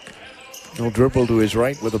 He'll dribble to his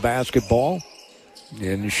right with a basketball.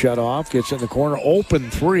 And shut off, gets in the corner. Open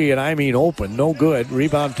three, and I mean open. No good.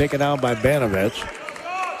 Rebound taken down by Banovets.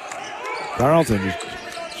 Carleton,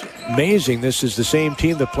 amazing. This is the same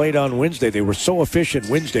team that played on Wednesday. They were so efficient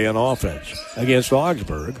Wednesday on offense against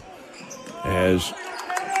Augsburg. As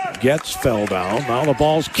Getz fell down. Now the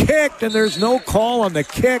ball's kicked, and there's no call on the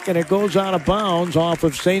kick, and it goes out of bounds off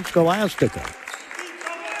of St. Scholastica.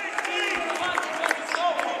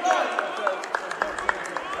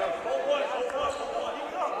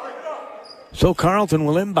 So Carleton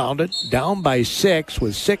will inbound it, down by 6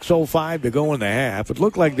 with 6:05 to go in the half. It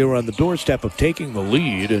looked like they were on the doorstep of taking the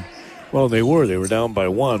lead. And, well, they were down by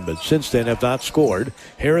 1, but since then have not scored.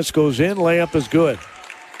 Harris goes in, layup is good.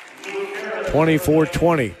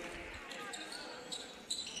 24-20.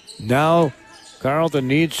 Now Carleton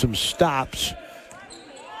needs some stops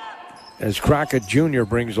as Crockett Jr.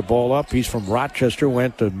 brings the ball up. He's from Rochester,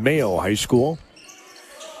 went to Mayo High School.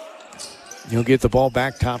 He'll get the ball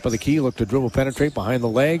back top of the key. Look to dribble penetrate behind the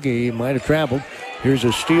leg. He might have traveled. Here's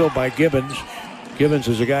a steal by Gibbons. Gibbons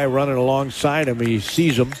is a guy running alongside him. He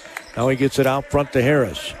sees him. Now he gets it out front to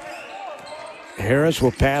Harris. Harris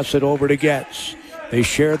will pass it over to Getz. They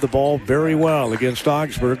shared the ball very well against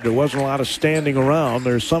Augsburg. There wasn't a lot of standing around.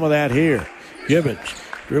 There's some of that here. Gibbons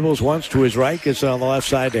dribbles once to his right. Gets it on the left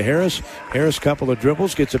side to Harris. Harris, couple of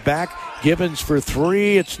dribbles. Gets it back. Gibbons for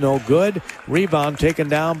three. It's no good. Rebound taken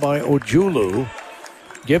down by Ojulu.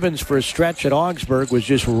 Gibbons for a stretch at Augsburg was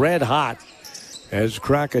just red hot as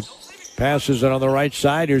Crockett passes it on the right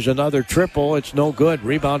side. Here's another triple. It's no good.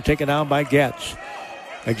 Rebound taken down by Getz.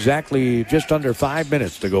 Exactly just under 5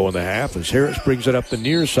 minutes to go in the half as Harris brings it up the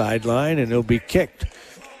near sideline, and it'll be kicked.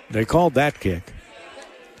 They called that kick.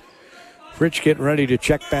 Fritsch getting ready to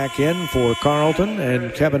check back in for Carleton,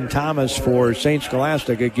 and Kevin Thomas for St.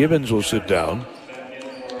 Scholastica. Gibbons will sit down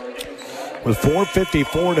with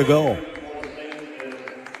 4:54 to go.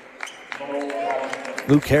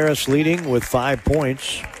 Luke Harris leading with 5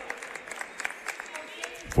 points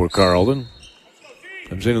for Carleton.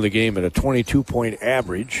 Comes into the game at a 22-point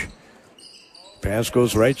average. Pass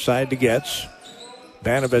goes right side to Getz.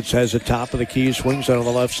 Banovets has the top of the key, swings it on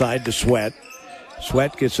the left side to Sweat.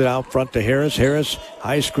 Sweat gets it out front to Harris. Harris,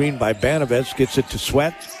 high screen by Banovets, gets it to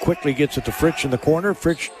Sweat. Quickly gets it to Fritsch in the corner.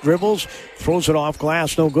 Fritsch dribbles, throws it off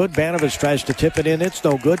glass, no good. Banovets tries to tip it in, it's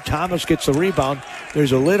no good. Thomas gets the rebound.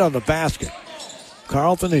 There's a lid on the basket.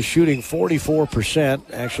 Carleton is shooting 44%,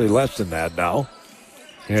 actually less than that now,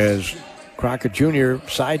 as Crockett Jr.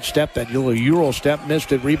 sidestepped that little Euro step,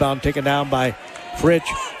 missed it. Rebound taken down by Fritsch.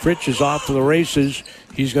 Fritsch is off to the races.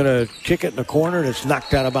 He's going to kick it in the corner, and it's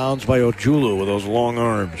knocked out of bounds by Ojulu with those long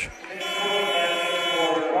arms.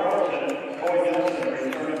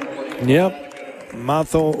 Yep.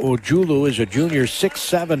 Matho Ojulu is a junior,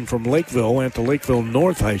 6'7" from Lakeville. Went to Lakeville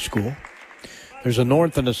North High School. There's a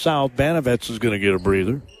north and a south. Banovets is going to get a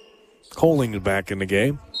breather. Coling is back in the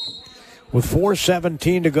game. With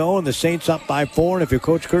 4:17 to go, and the Saints up by 4. And if you're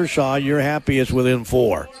Coach Kershaw, you're happy it's within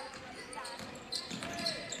 4.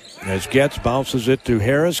 As Getz bounces it to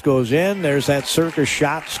Harris, goes in. There's that circus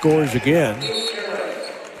shot, scores again.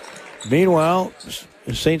 Meanwhile,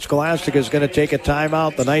 St. Scholastica is going to take a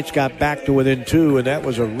timeout. The Knights got back to within 2, and that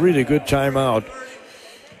was a really good timeout,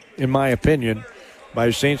 in my opinion,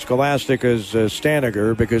 by St. Scholastica's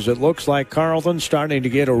Staniger, because it looks like Carleton's starting to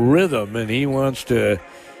get a rhythm, and he wants to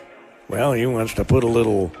put a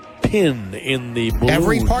little pin in the balloon.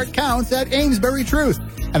 Every part counts at Amesbury Truth,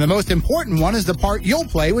 and the most important one is the part you'll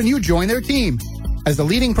play when you join their team. As the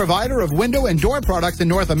leading provider of window and door products in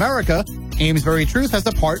North America, Amesbury Truth has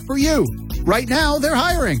a part for you. Right now, they're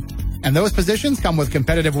hiring, and those positions come with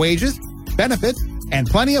competitive wages, benefits, and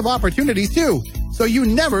plenty of opportunities too, so you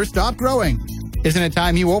never stop growing. Isn't it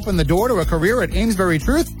time you open the door to a career at Amesbury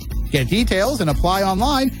Truth? Get details and apply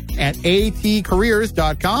online at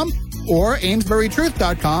atcareers.com or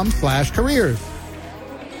amesburytruth.com/careers.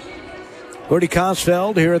 Gordy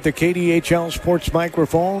Kosfeld here at the KDHL Sports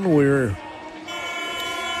Microphone. We're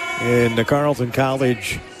in the Carleton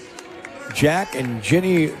College Jack and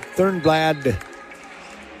Jenny Thurnblad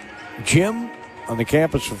Gym on the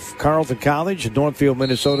campus of Carleton College in Northfield,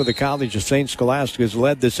 Minnesota. The College of St. Scholastica has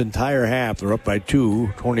led this entire half. They're up by 2,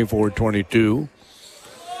 24-22,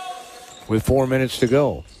 with 4 minutes to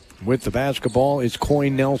go. With the basketball, it's Coy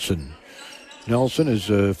Nelson. Nelson is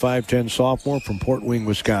a 5'10 sophomore from Port Wing,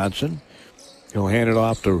 Wisconsin. He'll hand it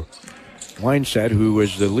off to Weinstedt, who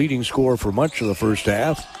was the leading scorer for much of the first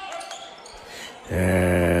half.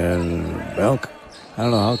 And, well, I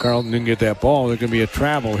don't know how Carleton didn't get that ball. There's going to be a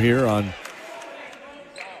travel here on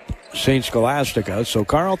St. Scholastica. So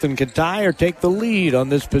Carleton can tie or take the lead on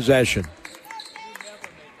this possession.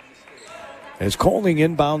 As Coling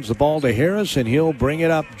inbounds the ball to Harris, and he'll bring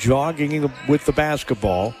it up jogging with the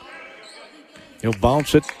basketball. He'll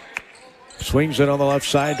bounce it. Swings it on the left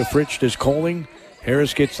side to Fritsch as Coling.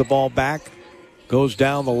 Harris gets the ball back. Goes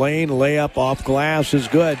down the lane. Layup off glass is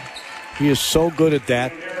good. He is so good at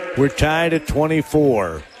that. We're tied at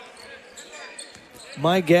 24.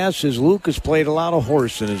 My guess is Luke has played a lot of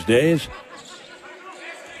horse in his days.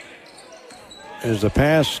 As the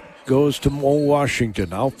pass goes to Mo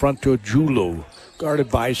Washington. Out front to Ojulu. Guarded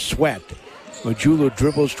by Sweat. Ojulu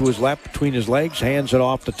dribbles to his left between his legs, hands it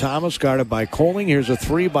off to Thomas, guarded by Coling. Here's a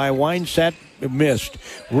three by Weinstedt, missed.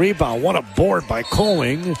 Rebound, what a board by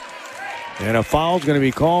Coling. And a foul's going to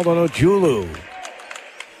be called on Ojulu,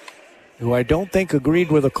 who I don't think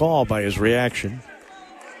agreed with the call by his reaction.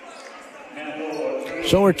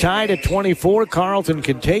 So we're tied at 24. Carleton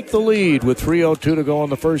can take the lead with 3:02 to go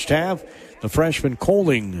in the first half. The freshman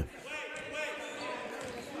Coling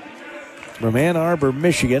from Ann Arbor,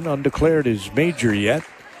 Michigan, undeclared his major yet,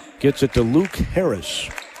 gets it to Luke Harris.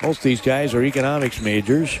 Most of these guys are economics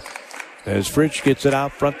majors. As Fritsch gets it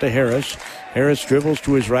out front to Harris. Harris dribbles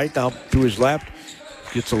to his right, now to his left.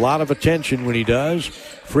 Gets a lot of attention when he does.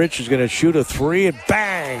 Fritsch is going to shoot a three, and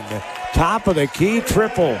bang! Top of the key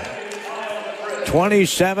triple.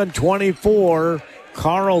 27-24,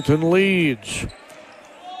 Carleton leads.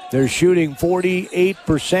 They're shooting 48%,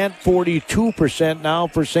 42% now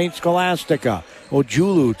for St. Scholastica.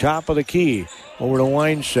 Ojulu, top of the key, over to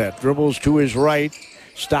Weinstedt. Dribbles to his right,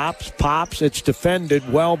 stops, pops. It's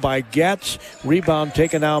defended well by Getz. Rebound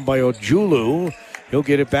taken down by Ojulu. He'll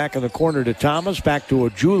get it back in the corner to Thomas. Back to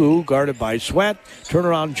Ojulu, guarded by Sweat.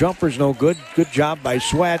 Turnaround jumper's no good. Good job by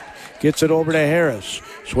Sweat. Gets it over to Harris.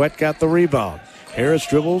 Sweat got the rebound. Harris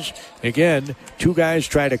dribbles. Again, two guys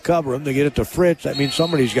try to cover him. They get it to Fritz. That means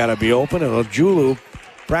somebody's got to be open. And Ojulu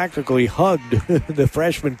practically hugged the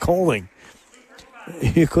freshman Coling.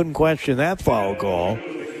 You couldn't question that foul call.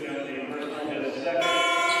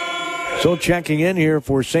 So checking in here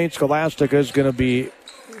for St. Scholastica is going to be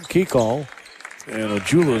Kikal. And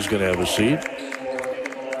Ojulu is going to have a seat.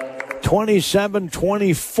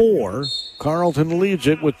 27-24. Carleton leads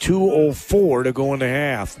it with 2:04 to go in the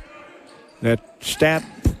half. That stat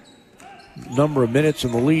number of minutes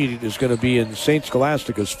in the lead is going to be in St.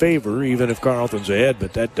 Scholastica's favor, even if Carleton's ahead,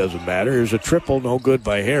 but that doesn't matter. Here's a triple, no good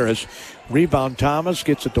by Harris. Rebound Thomas,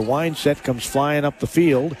 gets it to Weinstedt, comes flying up the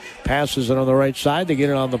field, passes it on the right side. They get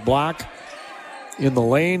it on the block in the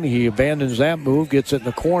lane. He abandons that move, gets it in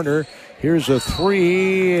the corner. Here's a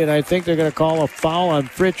three, and I think they're going to call a foul on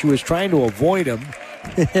Fritsch, who was trying to avoid him,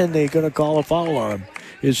 and they're going to call a foul on him.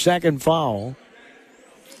 His second foul.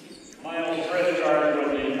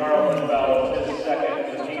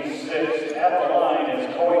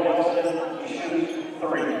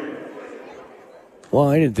 Well,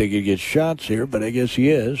 I didn't think he'd get shots here, but I guess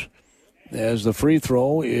he is. As the free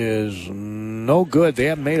throw is no good. They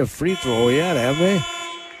haven't made a free throw yet, have they?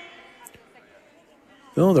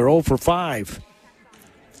 No, they're 0 for 5.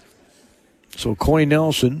 So Coy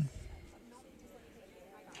Nelson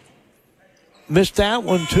missed that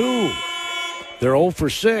one too. They're 0 for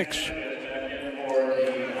 6.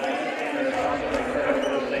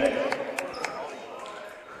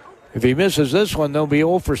 If he misses this one, they'll be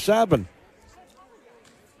 0 for 7.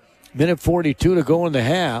 Minute 42 to go in the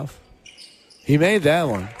half. He made that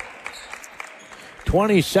one.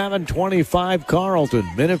 27-25 Carleton.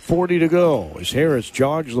 Minute 40 to go as Harris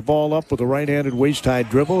jogs the ball up with a right-handed waist-high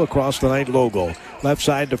dribble across the night logo. Left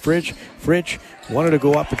side to Fritsch. Fritsch wanted to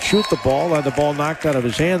go up and shoot the ball. Had the ball knocked out of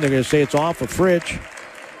his hand. They're going to say it's off of Fritsch,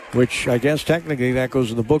 which I guess technically that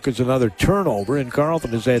goes in the book as another turnover. And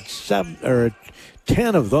Carleton has had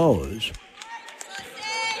 10 of those.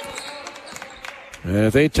 And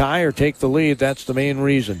if they tie or take the lead, that's the main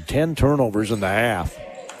reason. 10 turnovers in the half.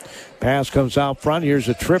 Pass comes out front. Here's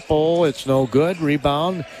a triple. It's no good.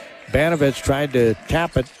 Rebound. Banovets tried to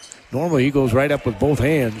tap it. Normally he goes right up with both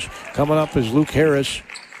hands. Coming up is Luke Harris.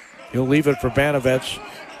 He'll leave it for Banovets.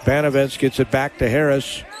 Banovets gets it back to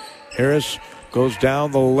Harris. Harris goes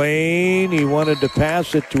down the lane. He wanted to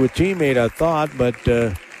pass it to a teammate, I thought, but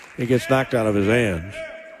it gets knocked out of his hands.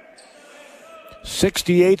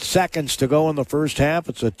 68 seconds to go in the first half.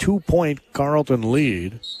 It's a 2-point Carleton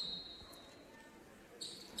lead.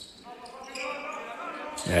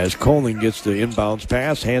 As Coling gets the inbounds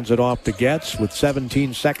pass, hands it off to Getz with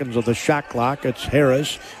 17 seconds of the shot clock. It's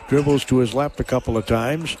Harris. Dribbles to his left a couple of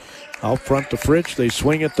times. Out front to Fritz. They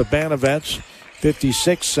swing it to Banovets.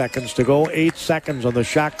 56 seconds to go. 8 seconds on the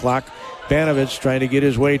shot clock. Banovets trying to get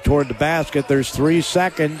his way toward the basket. There's 3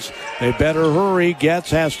 seconds. They better hurry.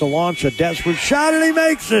 Getz has to launch a desperate shot, and he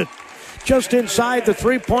makes it. Just inside the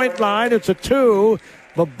 3-point line. It's a 2.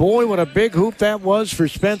 But boy, what a big hoop that was for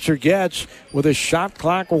Spencer Getz with a shot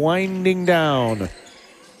clock winding down.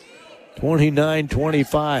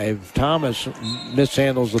 29-25. Thomas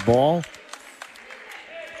mishandles the ball.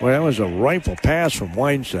 Well, that was a rifle pass from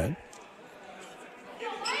Weinstedt.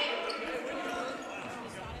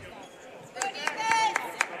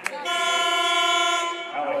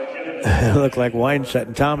 It looked like Weinstedt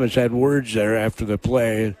and Thomas had words there after the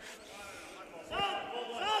play.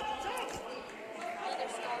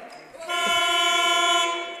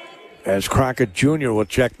 As Crockett Jr. will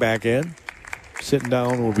check back in. Sitting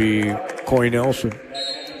down will be Corey Nelson.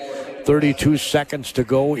 32 seconds to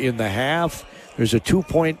go in the half. There's a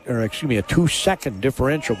 2-second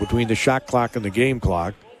differential between the shot clock and the game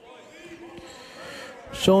clock.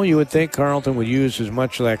 So you would think Carleton would use as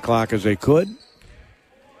much of that clock as they could.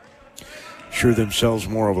 Ensure themselves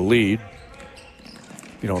more of a lead.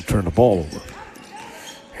 You don't turn the ball over.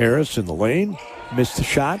 Harris in the lane. Missed the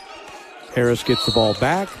shot. Harris gets the ball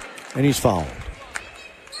back, and he's fouled.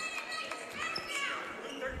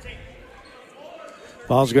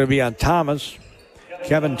 Foul's going to be on Thomas.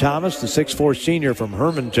 Kevin Thomas, the 6'4 senior from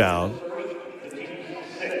Hermantown.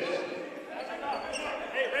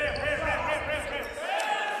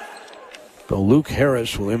 So Luke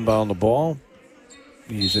Harris will inbound the ball.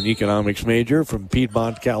 He's an economics major from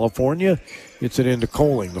Piedmont, California. Gets it into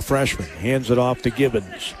Coling, the freshman. Hands it off to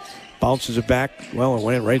Gibbons. Bounces it back. Well, it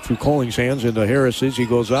went right through Coling's hands into Harris's. He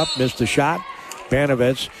goes up, missed the shot.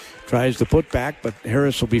 Banovets tries to put back, but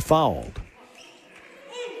Harris will be fouled.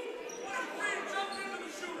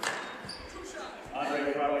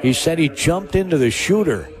 He said he jumped into the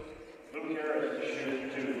shooter.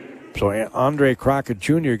 So Andre Crockett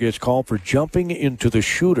Jr. gets called for jumping into the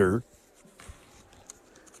shooter.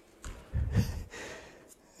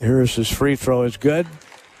 Harris's free throw is good.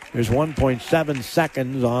 There's 1.7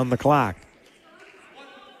 seconds on the clock.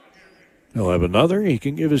 He'll have another. He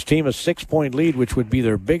can give his team a 6-point lead, which would be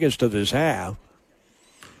their biggest of this half.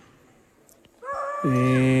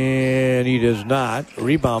 And he does not.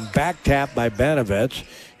 Rebound back tap by Banovets.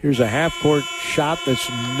 Here's a half-court shot that's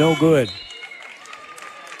no good.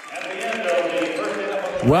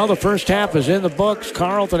 Well, the first half is in the books.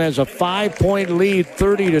 Carleton has a 5-point lead,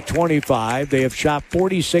 30-25. They have shot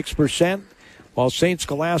 46%, while St.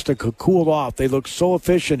 Scholastica cooled off. They looked so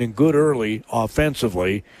efficient and good early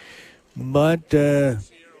offensively, but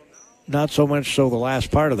not so much so the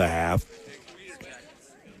last part of the half.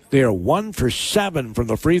 They are 1 for 7 from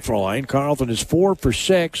the free throw line. Carleton is 4 for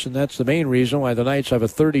 6, and that's the main reason why the Knights have a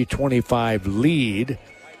 30-25 lead.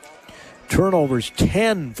 Turnovers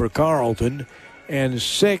 10 for Carleton and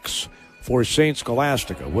 6 for St.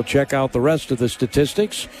 Scholastica. We'll check out the rest of the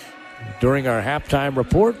statistics during our halftime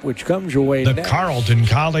report, which comes your way next. The next. Carleton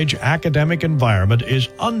College academic environment is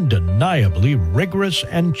undeniably rigorous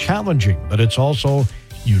and challenging, but it's also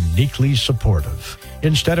uniquely supportive.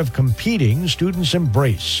 Instead of competing, students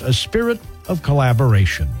embrace a spirit of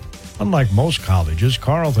collaboration. Unlike most colleges,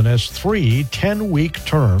 Carleton has 3 10-week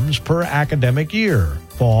terms per academic year: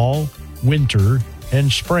 fall, winter,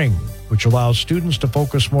 and spring, which allows students to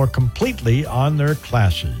focus more completely on their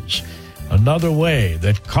classes. Another way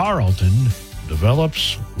that Carleton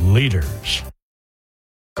develops leaders.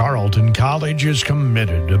 Carleton College is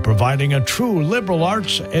committed to providing a true liberal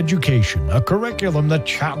arts education, a curriculum that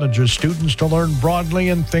challenges students to learn broadly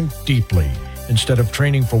and think deeply. Instead of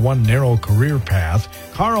training for one narrow career path,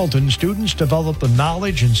 Carleton students develop the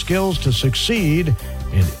knowledge and skills to succeed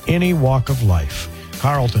in any walk of life.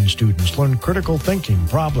 Carleton students learn critical thinking,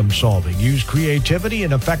 problem solving, use creativity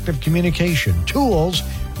and effective communication, tools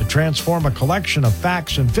to transform a collection of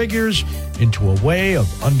facts and figures into a way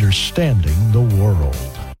of understanding the world.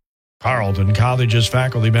 Carleton College's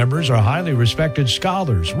faculty members are highly respected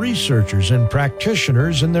scholars, researchers, and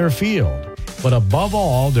practitioners in their field. But above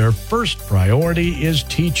all, their first priority is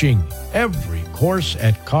teaching. Every course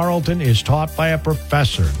at Carleton is taught by a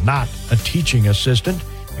professor, not a teaching assistant,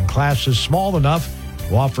 and classes small enough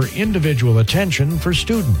to offer individual attention for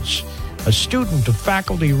students. A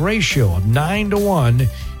student-to-faculty ratio of 9-to-1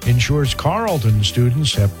 ensures Carleton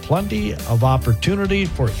students have plenty of opportunity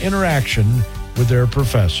for interaction with their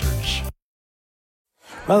professors.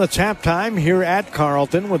 Well, it's halftime here at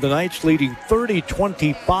Carleton with the Knights leading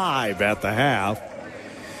 30-25 at the half.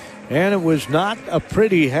 And it was not a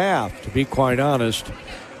pretty half, to be quite honest.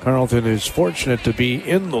 Carleton is fortunate to be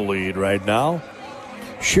in the lead right now.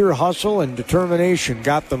 Sheer hustle and determination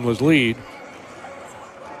got them the lead.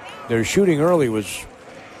 Their shooting early was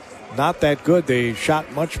not that good. They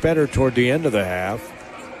shot much better toward the end of the half.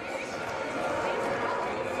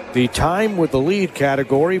 The time with the lead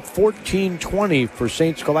category, 14:20 for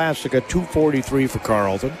St. Scholastica, 2:43 for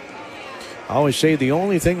Carleton. I always say the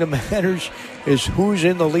only thing that matters is who's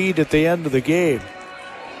in the lead at the end of the game.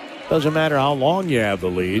 Doesn't matter how long you have the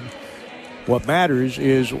lead. What matters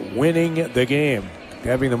is winning the game,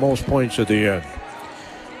 having the most points at the end.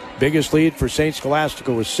 Biggest lead for St.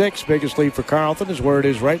 Scholastica was 6. Biggest lead for Carleton is where it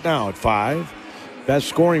is right now at 5. Best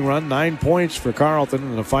scoring run, 9 points for Carleton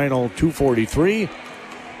in the final 2:43.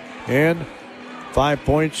 And 5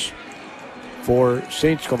 points for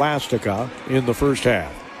St. Scholastica in the first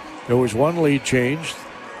half. There was one lead change.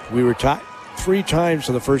 We were 3 times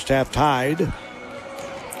in the first half tied.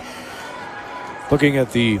 Looking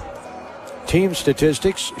at the team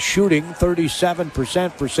statistics, shooting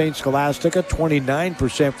 37% for St. Scholastica,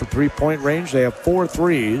 29% for three-point range. They have 4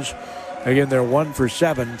 threes. Again, they're 1 for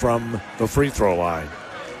 7 from the free throw line.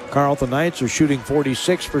 Carleton Knights are shooting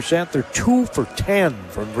 46%. They're 2 for 10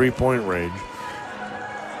 from three-point range.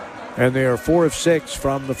 And they are 4 of 6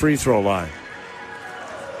 from the free throw line.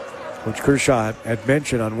 Which Kershaw had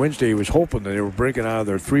mentioned on Wednesday. He was hoping that they were breaking out of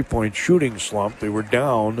their three-point shooting slump. They were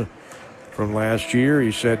down from last year.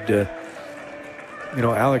 He said,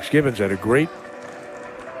 Alex Gibbons had a great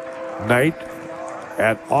night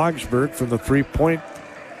at Augsburg from the three-point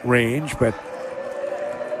range, but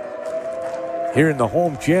here in the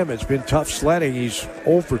home gym, it's been tough sledding. He's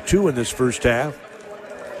 0 for 2 in this first half.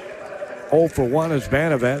 0 for 1 is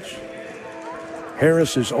Banovets.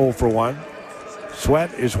 Harris is 0 for 1.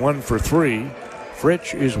 Sweat is 1 for 3.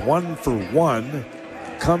 Fritsch is 1 for 1.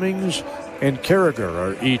 Cummings and Carragher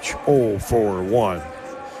are each 0 for 1.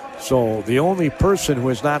 So the only person who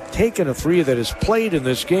has not taken a 3 that has played in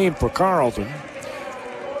this game for Carleton,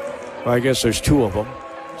 well, I guess there's 2 of them,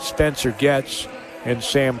 Spencer Getz and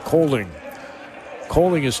Sam Coling.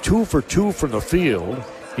 Coling is 2 for 2 from the field.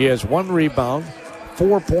 He has 1 rebound,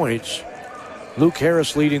 4 points. Luke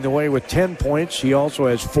Harris leading the way with 10 points. He also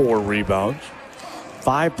has 4 rebounds.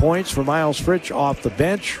 5 points for Miles Fritsch off the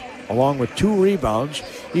bench, along with 2 rebounds.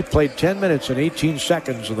 He played 10 minutes and 18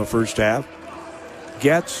 seconds in the first half.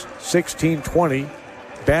 Getz, 16-20.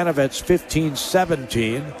 Banovets,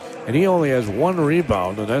 15-17. And he only has 1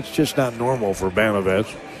 rebound, and that's just not normal for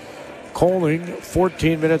Banovets. Coling,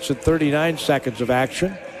 14 minutes and 39 seconds of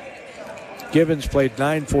action. Gibbons played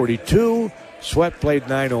 9:42. Sweat played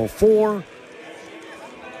 9:04.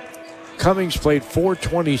 Cummings played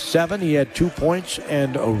 4:27. He had 2 points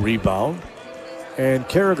and a rebound. And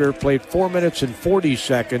Carragher played 4 minutes and 40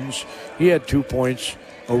 seconds. He had 2 points,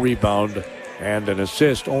 a rebound, and an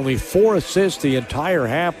assist. Only 4 assists the entire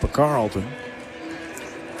half for Carleton.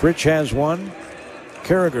 Fritsch has 1.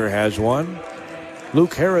 Carragher has 1.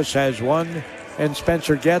 Luke Harris has 1, and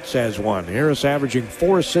Spencer Getz has 1. Harris averaging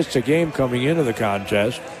 4 assists a game coming into the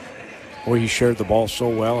contest. Boy, he shared the ball so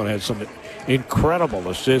well and had some incredible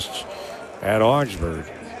assists at Augsburg.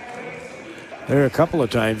 There are a couple of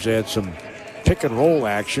times they had some pick and roll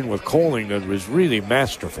action with Coling that was really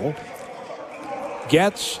masterful.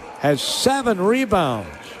 Getz has 7 rebounds.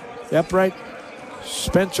 Yep, right.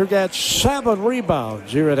 Spencer Getz, 7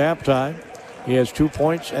 rebounds here at halftime. He has 2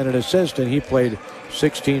 points and an assist, and he played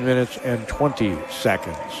 16 minutes and 20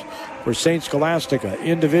 seconds. For St. Scholastica,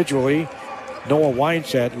 individually, Noah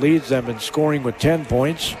Weinstedt leads them in scoring with 10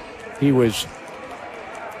 points. He was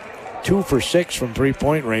 2 for 6 from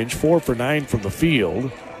three-point range, 4 for 9 from the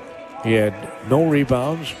field. He had no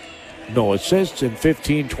rebounds, no assists in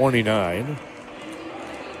 15-29.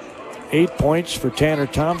 8 points for Tanner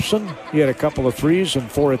Thompson. He had a couple of threes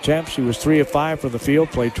and 4 attempts. He was 3 of 5 from the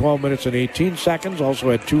field, played 12 minutes and 18 seconds.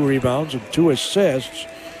 Also had 2 rebounds and 2 assists.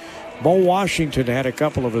 Mo Washington had a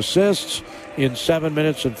couple of assists in 7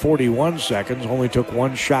 minutes and 41 seconds. Only took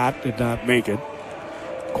 1 shot, did not make it.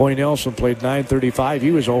 Coy Nelson played .935.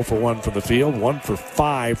 He was 0 for 1 from the field, 1 for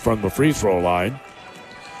 5 from the free throw line.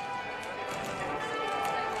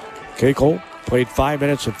 Keiko played 5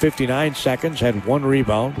 minutes and 59 seconds, had 1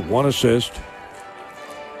 rebound, 1 assist.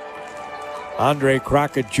 Andre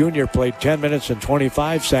Crockett Jr. played 10 minutes and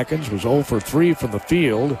 25 seconds, was 0 for 3 from the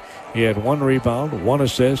field. He had 1 rebound, 1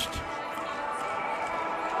 assist.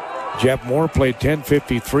 Jeff Moore played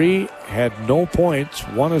 10:53, had no points,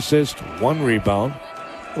 1 assist, 1 rebound.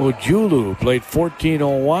 Ojulu played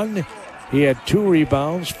 14:01. He had 2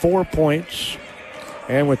 rebounds, 4 points.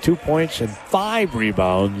 And with 2 points and 5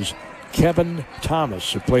 rebounds, Kevin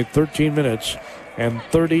Thomas, who played 13 minutes and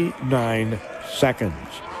 39 seconds.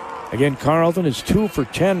 Again, Carleton is 2 for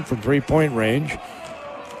 10 from three-point range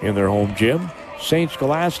in their home gym. St.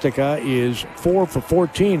 Scholastica is 4 for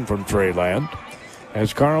 14 from Treyland,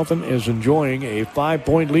 as Carleton is enjoying a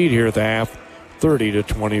 5-point lead here at the half,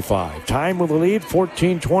 30-25. Time with the lead,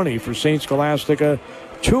 14:20 for St. Scholastica,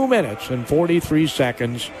 2 minutes and 43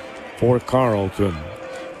 seconds for Carleton.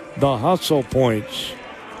 The hustle points,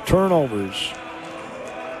 turnovers.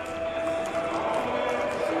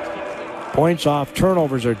 Points off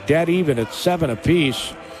turnovers are dead even at 7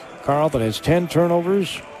 apiece. Carleton has 10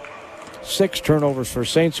 turnovers, 6 turnovers for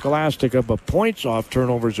St. Scholastica, but points off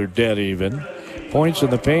turnovers are dead even. Points in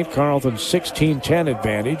the paint, Carleton 16-10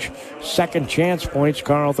 advantage. Second chance points,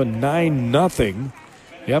 Carleton 9-0.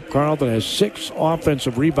 Yep, Carleton has 6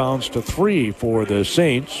 offensive rebounds to 3 for the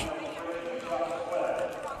Saints.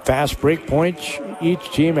 Fast break points,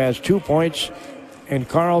 each team has 2 points. And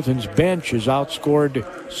Carleton's bench has outscored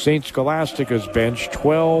St. Scholastica's bench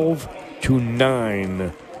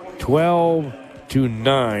 12-9.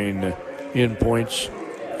 12-9 in points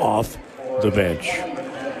off the bench.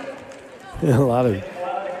 A lot of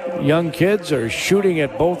young kids are shooting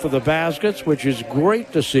at both of the baskets, which is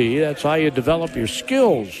great to see. That's how you develop your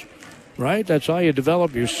skills, right? That's how you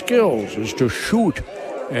develop your skills, is to shoot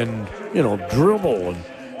and, dribble and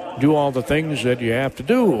do all the things that you have to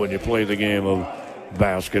do when you play the game of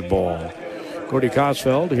basketball. Gordy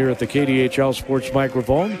Kosfeld here at the KDHL Sports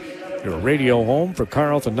Microphone. Your radio home for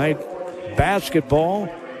Carleton Night basketball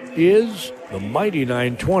is the mighty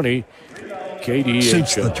 920 KDHL.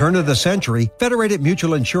 Since the turn of the century, Federated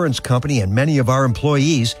Mutual Insurance Company and many of our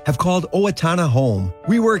employees have called Owatonna home.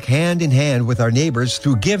 We work hand in hand with our neighbors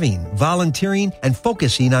through giving, volunteering, and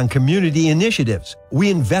focusing on community initiatives.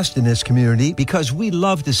 We invest in this community because we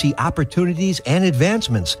love to see opportunities and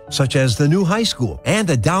advancements, such as the new high school and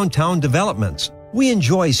the downtown developments. We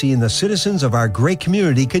enjoy seeing the citizens of our great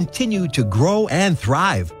community continue to grow and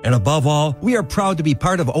thrive. And above all, we are proud to be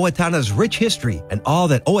part of Owatonna's rich history and all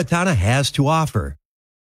that Owatonna has to offer.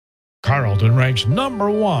 Carleton ranks number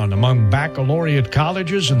 1 among baccalaureate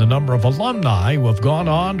colleges in the number of alumni who have gone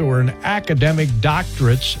on to earn academic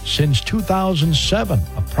doctorates since 2007.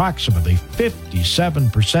 Approximately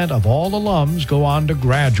 57% of all alums go on to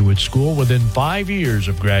graduate school within 5 years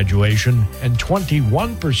of graduation, and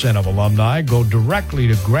 21% of alumni go directly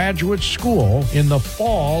to graduate school in the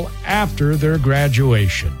fall after their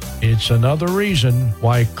graduation. It's another reason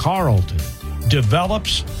why Carleton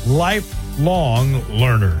develops lifelong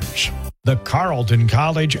learners. The Carleton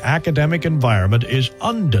College academic environment is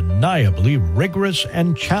undeniably rigorous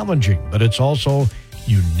and challenging, but it's also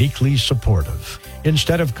uniquely supportive.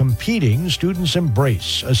 Instead of competing, students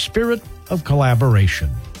embrace a spirit of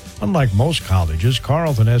collaboration. Unlike most colleges,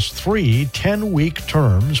 Carleton has 3 10-week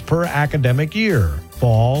terms per academic year: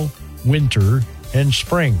 fall, winter, and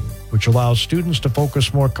spring, which allows students to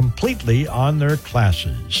focus more completely on their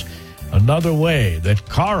classes. Another way that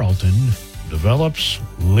Carleton develops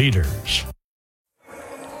leaders.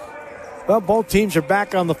 Well, both teams are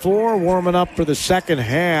back on the floor, warming up for the second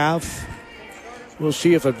half. We'll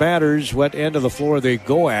see if it matters what end of the floor they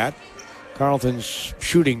go at. Carleton's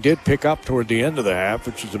shooting did pick up toward the end of the half,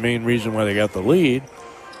 which is the main reason why they got the lead,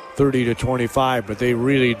 30-25, but they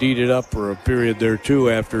really deeded up for a period there too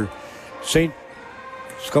after St.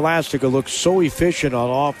 Scholastica looked so efficient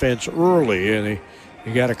on offense early, and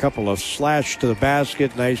he got a couple of slash to the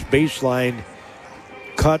basket, nice baseline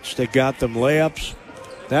cuts that got them layups.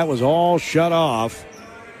 That was all shut off.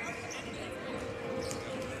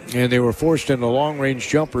 And they were forced into long-range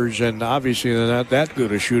jumpers, and obviously they're not that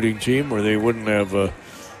good a shooting team where they wouldn't have a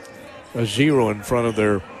 0 in front of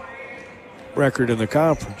their record in the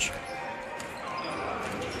conference.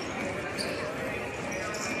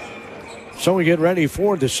 So we get ready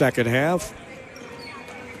for the second half.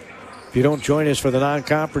 If you don't join us for the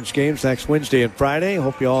non-conference games next Wednesday and Friday,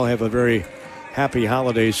 hope you all have a very happy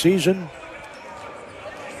holiday season.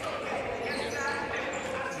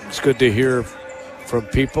 It's good to hear from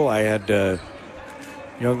people. I had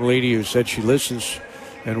young lady who said she listens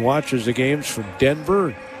and watches the games from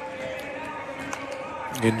Denver.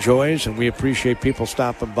 Enjoys, and we appreciate people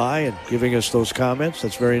stopping by and giving us those comments.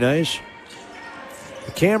 That's very nice.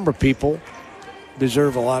 The Canberra people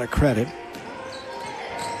deserve a lot of credit.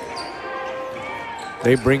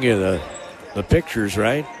 They bring you the pictures,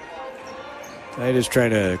 right? I just try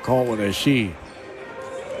to call what I see.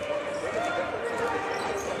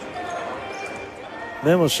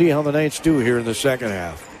 Then we'll see how the Knights do here in the second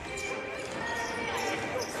half.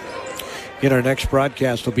 Again, our next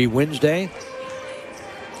broadcast will be Wednesday.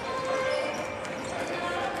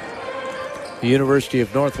 The University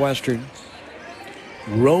of Northwestern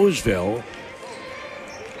Roseville.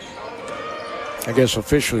 I guess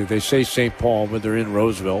officially they say St. Paul, but they're in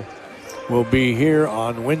Roseville. Will be here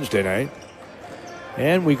on Wednesday night.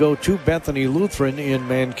 And we go to Bethany Lutheran in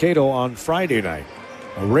Mankato on Friday night.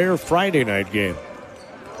 A rare Friday night game.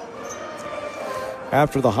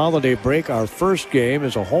 After the holiday break, our first game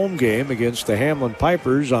is a home game against the Hamlin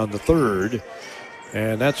Pipers on the 3rd.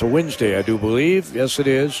 And that's a Wednesday, I do believe. Yes, it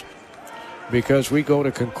is. Because we go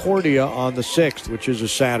to Concordia on the 6th, which is a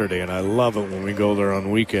Saturday. And I love it when we go there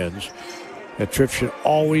on weekends. That trip should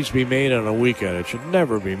always be made on a weekend. It should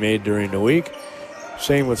never be made during the week.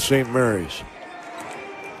 Same with St. Mary's.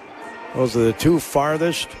 Those are the two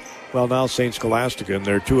farthest. Well, now St. Scholastica in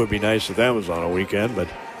there, too. It would be nice if that was on a weekend, but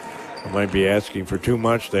I might be asking for too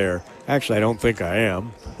much there. Actually, I don't think I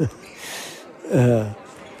am. The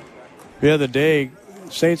other day,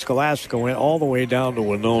 St. Scholastica went all the way down to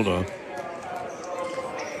Winona.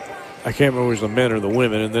 I can't remember if it was the men or the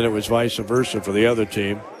women, and then it was vice versa for the other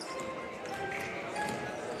team.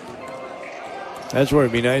 That's where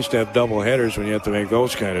it'd be nice to have double headers when you have to make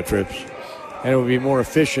those kind of trips. And it would be more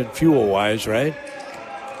efficient fuel-wise, right?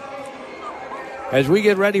 As we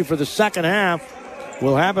get ready for the second half,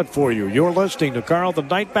 we'll have it for you. You're listening to Carleton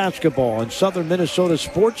Night Basketball on Southern Minnesota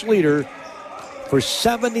Sports Leader for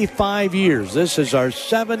 75 years. This is our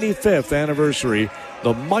 75th anniversary.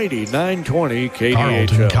 The mighty 920 KDHL.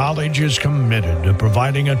 Carleton College is committed to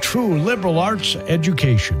providing a true liberal arts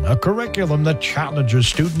education, a curriculum that challenges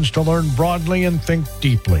students to learn broadly and think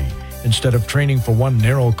deeply. Instead of training for one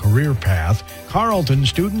narrow career path, Carleton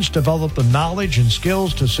students develop the knowledge and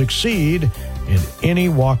skills to succeed in any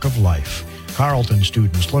walk of life. Carleton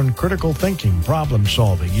students learn critical thinking, problem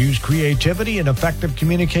solving, use creativity and effective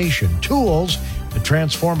communication, tools that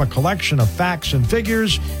transform a collection of facts and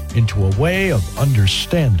figures into a way of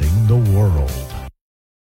understanding the world.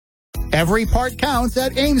 Every part counts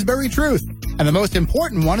at Amesbury Truth, and the most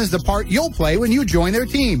important one is the part you'll play when you join their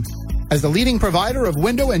team. As the leading provider of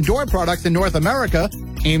window and door products in North America,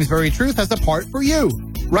 Amesbury Truth has a part for you.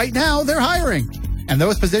 Right now, they're hiring, and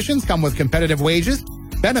those positions come with competitive wages,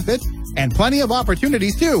 benefits, and plenty of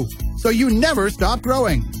opportunities too, so you never stop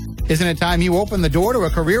growing. Isn't it time you open the door to a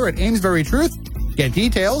career at Amesbury Truth? Get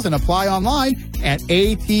details and apply online at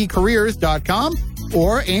atcareers.com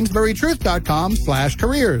or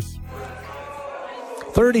amesburytruth.com/careers.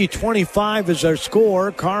 30-25 is our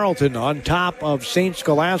score. Carleton on top of St.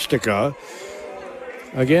 Scholastica.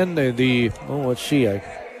 Again, let's see. Let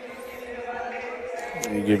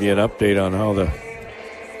me give you an update on how the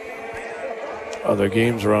other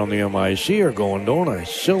games around the MIC are going, don't I?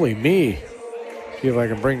 Silly me. See if I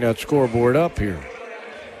can bring that scoreboard up here.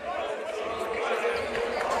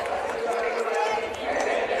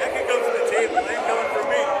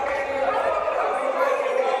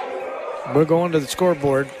 We're going to the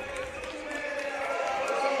scoreboard.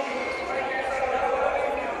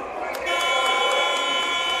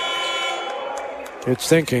 It's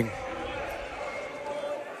thinking.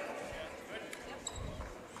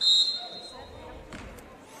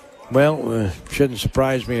 Well, shouldn't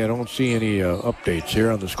surprise me. I don't see any updates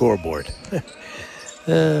here on the scoreboard.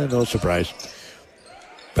 No surprise.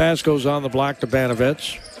 Pass goes on the block to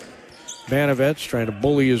Banovets. Banovets trying to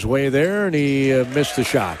bully his way there, and he missed the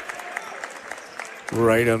shot.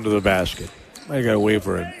 Right under the basket. I got to wait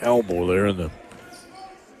for an elbow there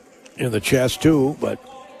in the chest too, but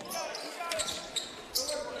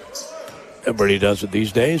everybody does it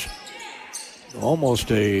these days. Almost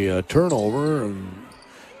a turnover, and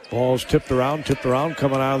ball's tipped around,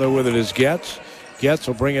 coming out of there with it is Getz. Getz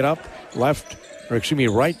will bring it up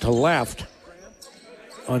right to left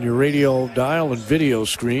on your radio dial and video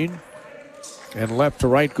screen, and left to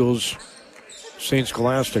right goes St.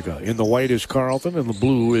 Scholastica. In the white is Carleton, and the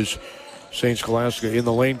blue is St. Scholastica. In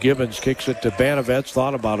the lane, Gibbons kicks it to Banovets.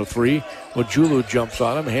 Thought about a three. Ojulu jumps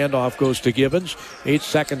on him. Handoff goes to Gibbons. 8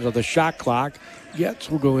 seconds of the shot clock. Getz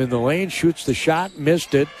will go in the lane, shoots the shot,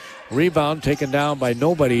 missed it. Rebound taken down by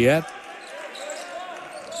nobody yet.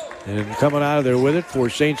 And coming out of there with it for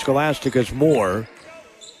St. Scholastica's Moore,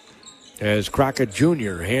 as Crockett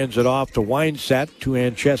Jr. hands it off to Weinset.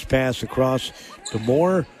 Two-hand chest pass across to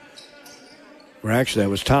Moore. Or actually, that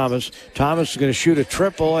was Thomas. Thomas is going to shoot a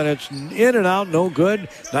triple, and it's in and out, no good.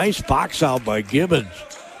 Nice box out by Gibbons.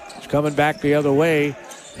 It's coming back the other way.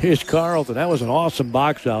 Here's Carleton. That was an awesome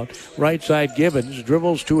box out. Right side Gibbons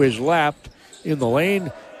dribbles to his left in the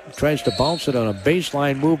lane. Tries to bounce it on a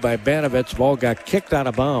baseline move by Banovets. Ball got kicked out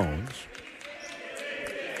of bounds.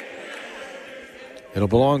 It'll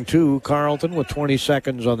belong to Carleton with 20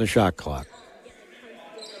 seconds on the shot clock.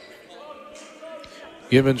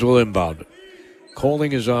 Gibbons will inbound it.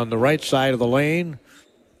 Coling is on the right side of the lane,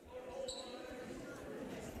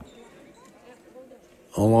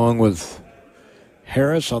 along with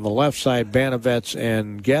Harris on the left side, Banovets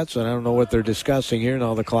and Getz. And I don't know what they're discussing here.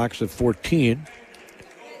 Now the clock's at 14.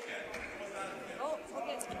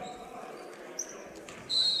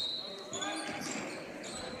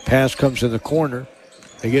 Pass comes in the corner.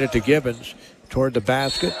 They get it to Gibbons toward the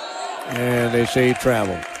basket, and they say he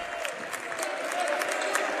traveled.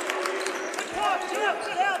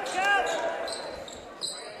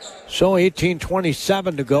 So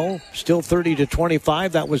 18:27 to go. Still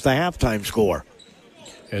 30-25. That was the halftime score.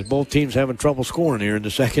 As both teams having trouble scoring here in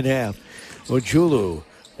the second half. Ojulu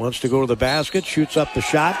wants to go to the basket, shoots up the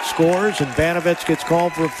shot, scores, and Banovets gets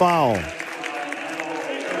called for a foul.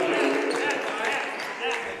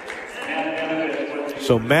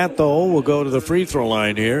 So Matho will go to the free throw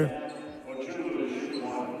line here.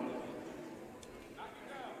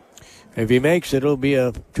 If he makes it, it'll be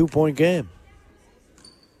a 2-point game.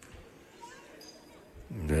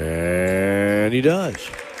 And he does.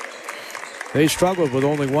 They struggled with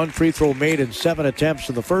only one free throw made in 7 attempts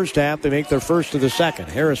in the first half. They make their first of the second.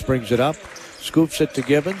 Harris brings it up, scoops it to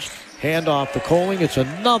Gibbons, hand off to Coling. It's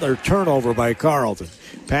another turnover by Carleton.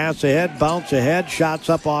 Pass ahead, bounce ahead, shots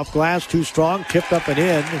up off glass, too strong, tipped up and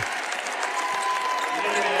in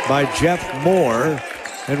by Jeff Moore.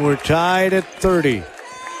 And we're tied at 30.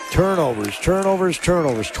 Turnovers.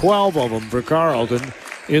 12 of them for Carleton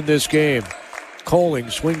in this game. Coling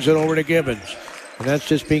swings it over to Gibbons. And that's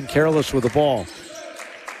just being careless with the ball.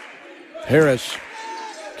 Harris,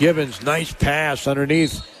 Gibbons, nice pass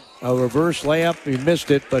underneath. A reverse layup. He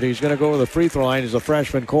missed it, but he's going to go to the free throw line as a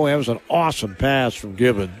freshman. Coling, that was an awesome pass from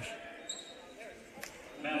Gibbons.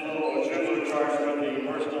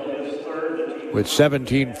 With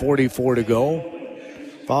 17:44 to go.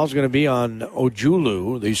 Foul's going to be on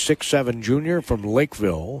Ojulu, the 6'7 junior from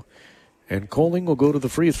Lakeville. And Coling will go to the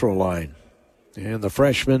free throw line. And the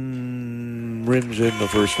freshman rims in the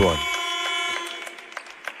first one.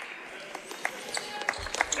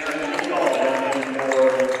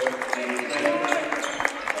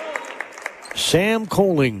 Sam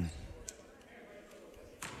Coling.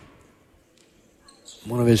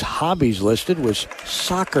 One of his hobbies listed was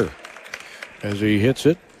soccer. As he hits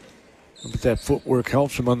it, but that footwork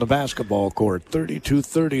helps him on the basketball court.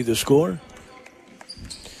 32-30 the score.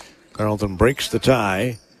 Carleton breaks the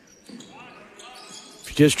tie. If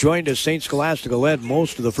you just joined us, St. Scholastica led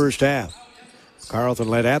most of the first half. Carleton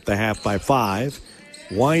led at the half by 5.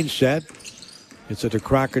 Weinset gets it to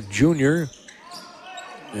Crockett Jr.,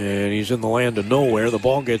 and he's in the land of nowhere. The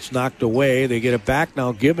ball gets knocked away. They get it back.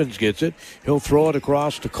 Now Gibbons gets it. He'll throw it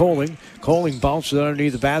across to Coling. Coling bounces it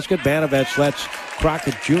underneath the basket. Banovets lets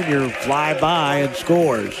Crockett Jr. fly by and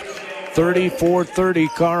scores. 34-30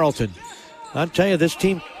 Carleton. I'll tell you, this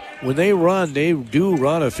team, when they run, they do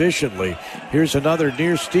run efficiently. Here's another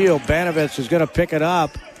near steal. Banovets is going to pick it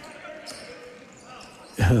up.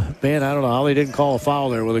 Man, I don't know how they didn't call a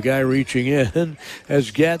foul there with a guy reaching in.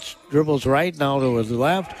 As Getz dribbles right now to his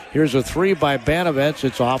left. Here's a three by Banovets.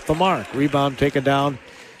 It's off the mark. Rebound taken down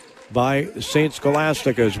by St.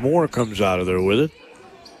 Scholastica as Moore comes out of there with it.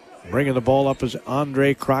 Bringing the ball up is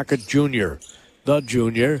Andre Crockett Jr., the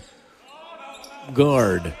junior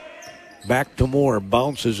guard. Back to Moore.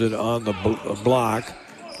 Bounces it on the block.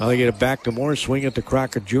 Now they get it back to Moore. Swing it to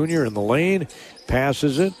Crockett Jr. in the lane.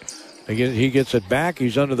 Passes it. He gets it back.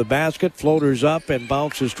 He's under the basket. Floaters up and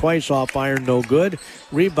bounces twice off iron. No good.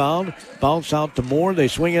 Rebound. Bounce out to Moore. They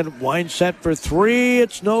swing it. Weinset for three.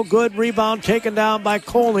 It's no good. Rebound taken down by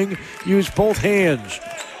Coling. Use both hands.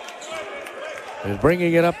 And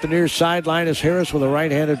bringing it up the near sideline is Harris with a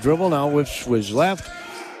right-handed dribble. Now whips with his left.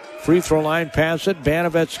 Free throw line pass it.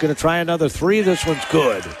 Banovets going to try another three. This one's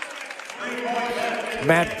good.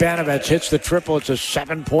 Matt Banovets hits the triple. It's a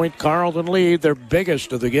 7-point Carleton lead, their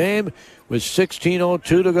biggest of the game, with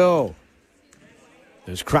 16:02 to go.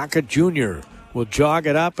 As Crockett Jr. will jog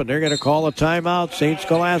it up, and they're going to call a timeout, St.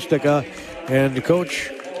 Scholastica. And Coach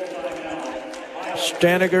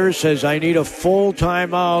Staniger says, I need a full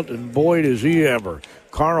timeout, and boy, does he ever.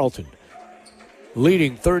 Carleton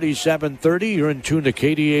leading 37-30. You're in tune to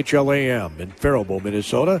KDHL AM in Faribault,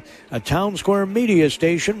 Minnesota, a Town Square media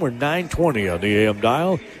station. We're 920 on the AM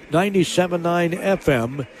dial, 97.9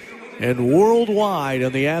 FM, and worldwide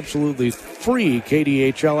on the absolutely free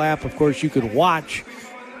KDHL app. Of course, you can watch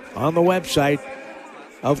on the website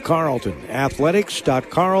of Carleton,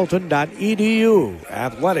 athletics.carleton.edu,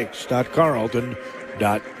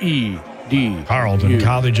 athletics.carleton.edu. Carleton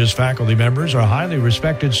College's faculty members are highly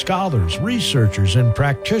respected scholars, researchers, and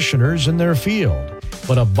practitioners in their field.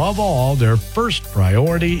 But above all, their first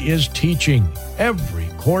priority is teaching. Every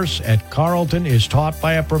course at Carleton is taught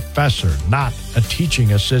by a professor, not a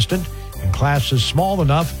teaching assistant, and classes small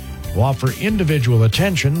enough to offer individual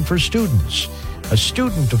attention for students. A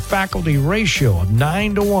student-to-faculty ratio of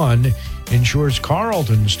 9-to-1 ensures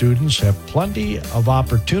Carleton students have plenty of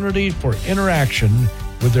opportunity for interaction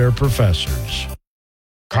with their professors.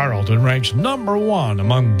 Carleton ranks number 1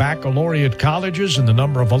 among baccalaureate colleges in the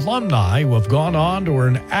number of alumni who have gone on to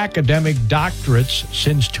earn academic doctorates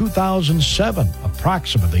since 2007.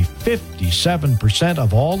 Approximately 57%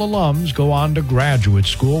 of all alums go on to graduate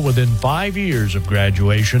school within 5 years of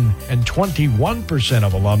graduation, and 21%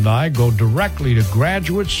 of alumni go directly to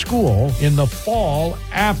graduate school in the fall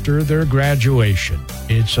after their graduation.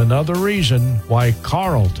 It's another reason why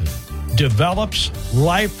Carleton develops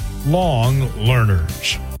lifelong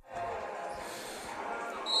learners.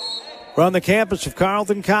 We're on the campus of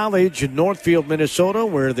Carleton College in Northfield, Minnesota,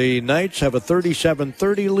 where the Knights have a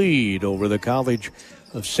 37-30 lead over the College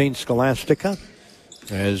of St. Scholastica.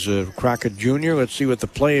 As Crockett Jr., let's see what the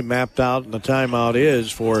play mapped out and the timeout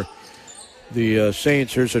is for the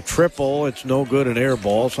Saints. Here's a triple. It's no good, an air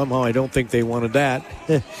ball. Somehow I don't think they wanted that.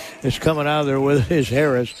 It's coming out of there with his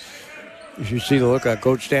Harris. You should see the look on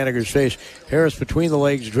Coach Staniger's face. Harris between the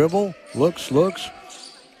legs dribble. Looks.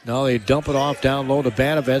 Now they dump it off down low to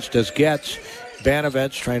Banovets.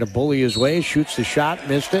 Banovets trying to bully his way. Shoots the shot.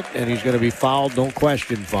 Missed it. And he's going to be fouled. No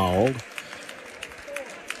question fouled.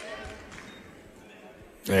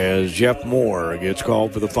 As Jeff Moore gets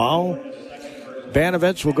called for the foul.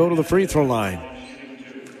 Banovets will go to the free throw line.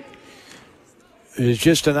 It is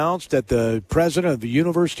just announced that the president of the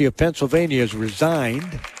University of Pennsylvania has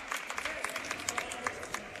resigned.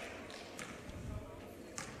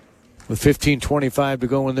 With 15:25 to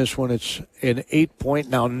go in this one, it's an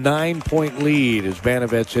 9-point lead as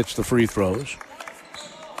Banovets hits the free throws.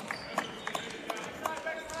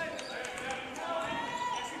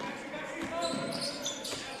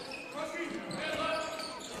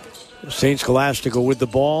 St. Scholastica with the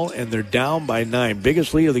ball, and they're down by 9.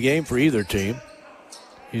 Biggest lead of the game for either team.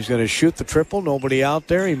 He's going to shoot the triple. Nobody out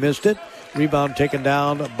there. He missed it. Rebound taken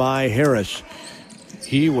down by Harris.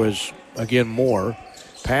 He was, again, Moore.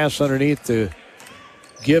 Pass underneath to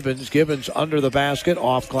Gibbons. Gibbons under the basket,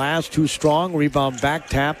 off glass, too strong. Rebound back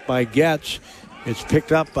tap by Getz. It's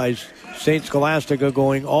picked up by St. Scholastica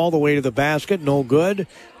going all the way to the basket. No good.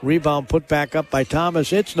 Rebound put back up by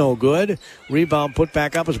Thomas. It's no good. Rebound put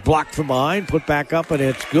back up is blocked from behind. Put back up and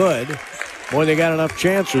it's good. Boy, they got enough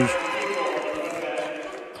chances.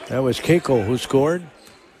 That was Keiko who scored.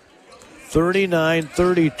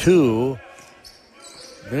 39-32.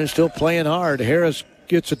 They're still playing hard. Harris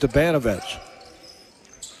gets it to Banovets.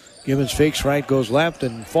 Gibbons fakes right, goes left,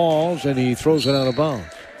 and falls, and he throws it out of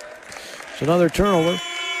bounds. It's another turnover.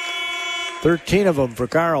 13 of them for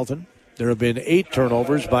Carleton. There have been 8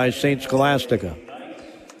 turnovers by St. Scholastica.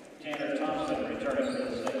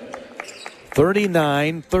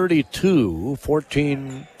 39-32,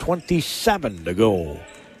 14:27 to go.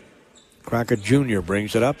 Crockett Jr.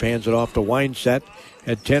 brings it up, hands it off to Weinset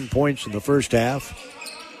at 10 points in the first half.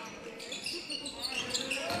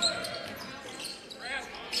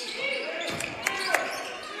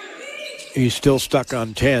 He's still stuck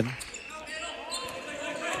on 10.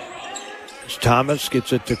 As Thomas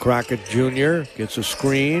gets it to Crockett Jr., gets a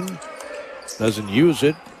screen, doesn't use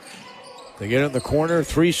it. They get it in the corner,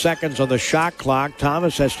 3 seconds on the shot clock.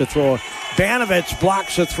 Thomas has to throw. Banovets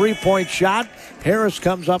blocks a three-point shot. Harris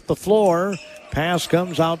comes up the floor. Pass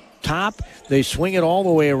comes out top. They swing it all the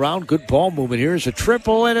way around. Good ball movement. Here's a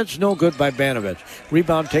triple, and it's no good by Banovets.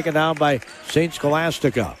 Rebound taken down by St.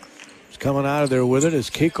 Scholastica. It's coming out of there with it is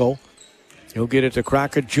Keiko. He'll get it to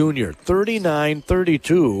Crockett Jr.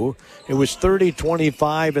 39-32. It was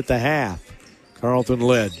 30-25 at the half. Carleton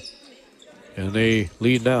led. And they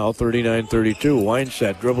lead now 39-32.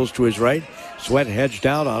 Weinset dribbles to his right. Sweat hedged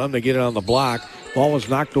out on him. They get it on the block. Ball was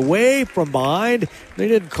knocked away from behind. They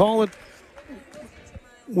didn't call it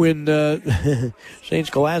when St.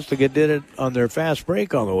 Scholastica did it on their fast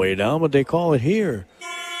break on the way down, but they call it here.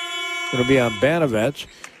 It's going to be on Banovets.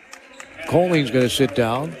 Coling's going to sit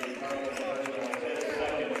down.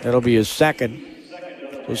 That'll be his second.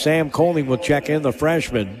 So Sam Coling will check in, the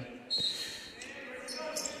freshman.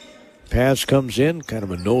 Pass comes in, kind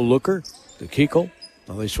of a no-looker to Keichel.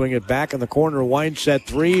 Now they swing it back in the corner. Wine set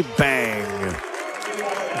three. Bang.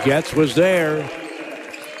 Getz was there.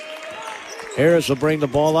 Harris will bring the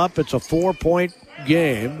ball up. It's a 4-point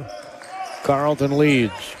game. Carleton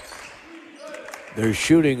leads. Their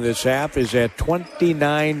shooting this half is at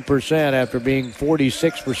 29% after being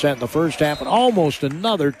 46% in the first half, and almost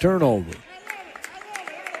another turnover.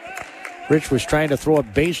 Rich was trying to throw a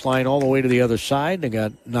baseline all the way to the other side and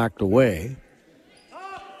got knocked away.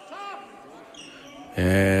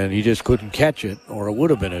 And he just couldn't catch it, or it would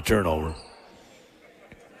have been a turnover.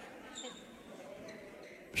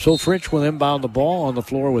 So Fritsch will inbound the ball on the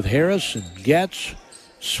floor with Harris and Getz.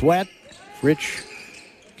 Sweat. Fritsch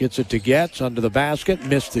gets it to Getz under the basket.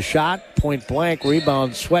 Missed the shot. Point blank.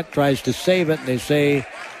 Rebound. Sweat tries to save it, and they say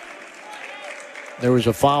there was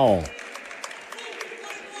a foul.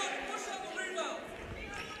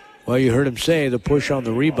 Well, you heard him say the push on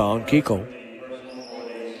the rebound. Keichel.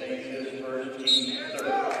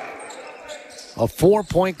 A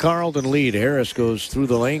 4-point Carleton lead. Harris goes through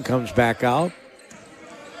the lane, comes back out.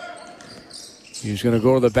 He's going to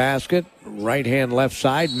go to the basket. Right hand, left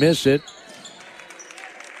side. Miss it.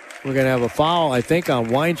 We're going to have a foul, I think, on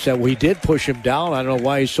Weinstedt. We did push him down. I don't know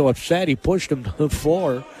why he's so upset. He pushed him to the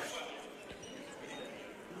floor.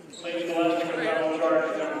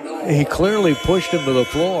 He clearly pushed him to the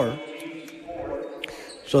floor.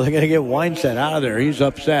 So they're going to get Weinstedt out of there. He's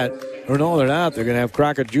upset. Or no, they're not. They're going to have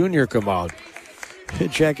Crockett Jr. come out.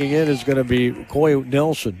 Checking in is going to be Coy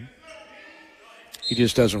Nelson. He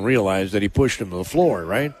just doesn't realize that he pushed him to the floor,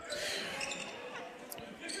 right?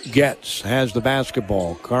 Getz has the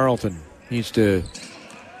basketball. Carleton needs to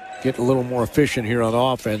get a little more efficient here on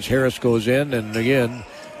offense. Harris goes in and again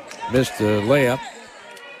missed the layup.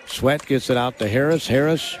 Sweat gets it out to Harris.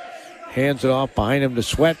 Harris hands it off behind him to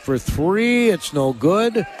Sweat for three. It's no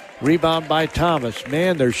good. Rebound by Thomas.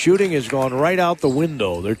 Man, their shooting has gone right out the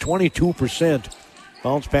window. They're 22%.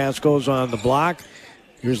 Bounce pass goes on the block.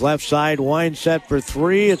 Here's left side. Wine set for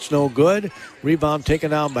three. It's no good. Rebound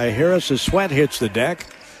taken down by Harris as Sweat hits the deck.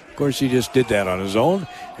 Of course, he just did that on his own.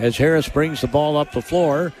 As Harris brings the ball up the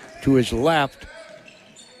floor to his left.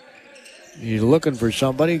 He's looking for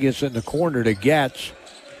somebody. Gets it in the corner to Getz.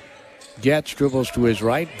 Getz dribbles to his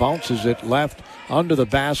right. Bounces it left under the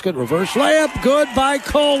basket. Reverse layup. Good by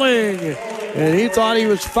Coling. And he thought he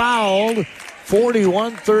was fouled.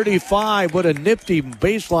 41-35. What a nifty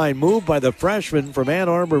baseline move by the freshman from Ann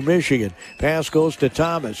Arbor, Michigan. Pass goes to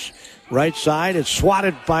Thomas. Right side. It's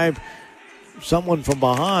swatted by someone from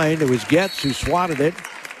behind. It was Getz who swatted it.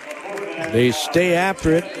 They stay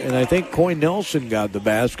after it, and I think Coy Nelson got the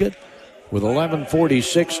basket with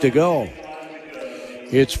 11:46 to go.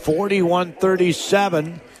 It's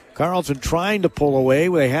 41-37. Carleton trying to pull away.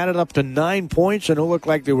 They had it up to 9 points, and it looked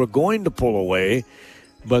like they were going to pull away.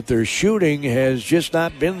 But their shooting has just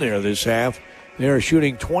not been there this half. They are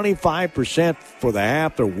shooting 25% for the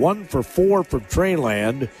half. They're 1 for 4 from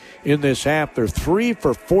Trainland in this half. They're 3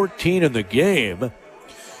 for 14 in the game.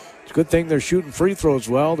 It's a good thing they're shooting free throws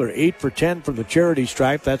well. They're 8 for 10 from the charity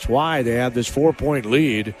stripe. That's why they have this 4-point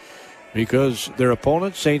lead, because their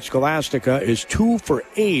opponent, St. Scholastica, is 2 for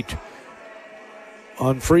 8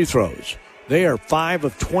 on free throws. They are 5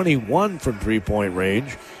 of 21 from three-point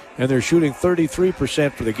range, and they're shooting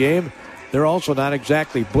 33% for the game. They're also not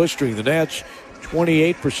exactly blistering the nets.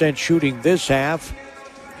 28% shooting this half,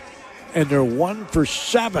 and they're 1 for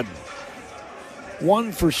 7.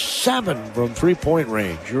 1 for 7 from three-point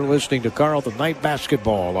range. You're listening to Carleton Night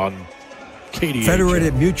Basketball on KDHL.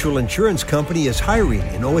 Federated Mutual Insurance Company is hiring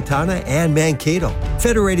in Owatonna and Mankato.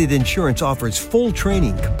 Federated Insurance offers full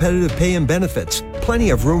training, competitive pay and benefits, plenty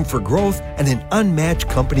of room for growth, and an unmatched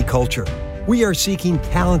company culture. We are seeking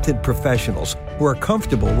talented professionals who are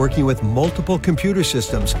comfortable working with multiple computer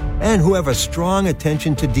systems and who have a strong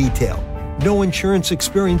attention to detail. No insurance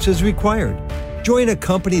experience is required. Join a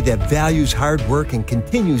company that values hard work and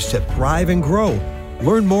continues to thrive and grow.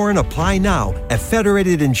 Learn more and apply now at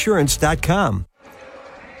federatedinsurance.com.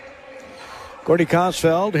 Gordy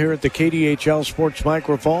Kosfeld here at the KDHL Sports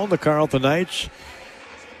Microphone. The Carleton Knights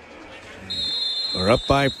are up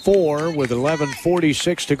by 4 with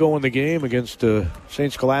 11:46 to go in the game against a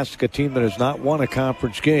St. Scholastica team that has not won a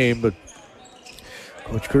conference game. But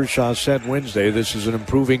Coach Kershaw said Wednesday this is an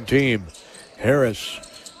improving team. Harris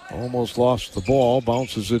almost lost the ball,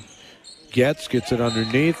 bounces it Gets it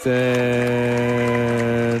underneath,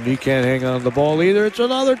 and he can't hang on to the ball either. It's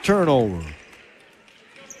another turnover.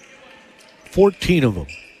 14 of them.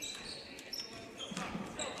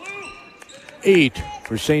 8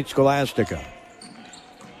 for St. Scholastica.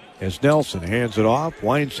 As Nelson hands it off,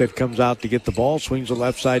 Weinstedt comes out to get the ball, swings the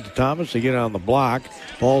left side to Thomas. They get it on the block.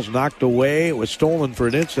 Ball's knocked away. It was stolen for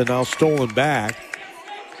an instant, now stolen back.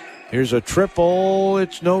 Here's a triple.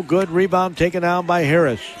 It's no good. Rebound taken down by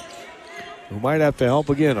Harris, who might have to help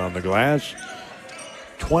again on the glass.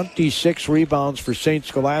 26 rebounds for St.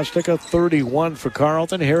 Scholastica, 31 for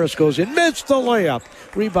Carleton. Harris goes in, missed the layup.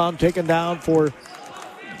 Rebound taken down for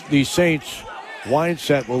the Saints.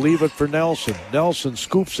 Weinstedt will leave it for Nelson. Nelson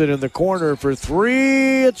scoops it in the corner for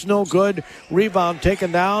 3. It's no good. Rebound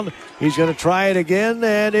taken down. He's going to try it again,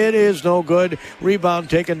 and it is no good. Rebound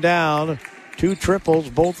taken down. 2 triples,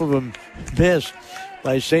 both of them missed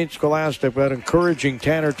by St. Scholastic, but encouraging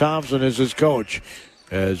Tanner Thompson as his coach.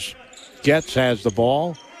 As Getz has the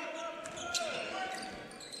ball.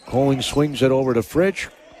 Coling swings it over to Fritsch.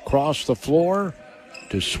 Across the floor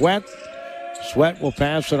to Sweat. Sweat will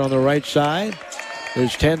pass it on the right side.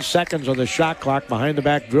 There's 10 seconds on the shot clock. Behind the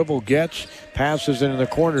back dribble, Getz passes it in the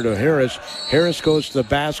corner to Harris. Harris goes to the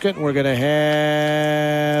basket, and we're going to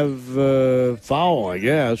have a foul, I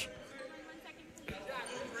guess.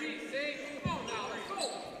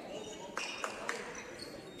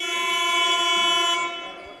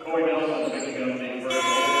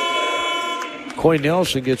 Coy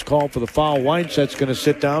Nelson gets called for the foul. Weinstedt's going to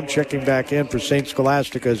sit down. Checking back in for St.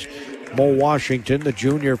 Scholastica's Mo Washington, the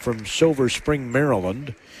junior from Silver Spring,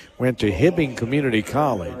 Maryland. Went to Hibbing Community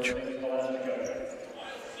College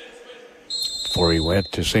before he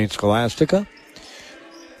went to St. Scholastica.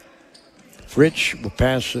 Fritsch will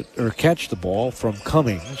pass it or catch the ball from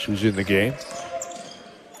Cummings, who's in the game.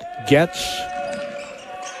 Getz,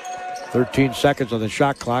 13 seconds on the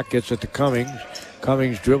shot clock, gets it to Cummings.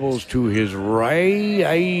 Cummings dribbles to his right,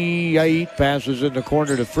 passes in the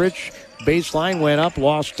corner to Fritsch. Baseline went up,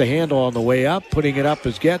 lost the handle on the way up. Putting it up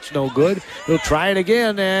as Getz, no good. He'll try it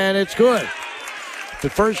again, and it's good. If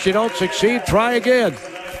at first you don't succeed, try again.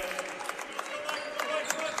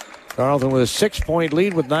 Carleton with a 6-point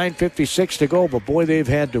lead with 9:56 to go, but boy, they've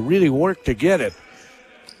had to really work to get it.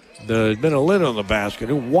 There's been a lid on the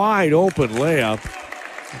basket. A wide open layup.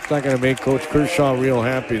 It's not going to make Coach Kershaw real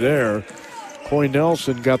happy there. Coy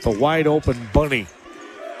Nelson got the wide open bunny.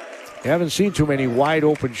 You haven't seen too many wide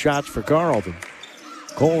open shots for Carleton.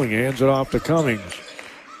 Coling hands it off to Cummings.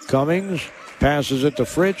 Cummings passes it to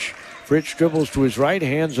Fritsch. Fritsch dribbles to his right,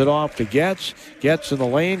 hands it off to Getz. Getz in the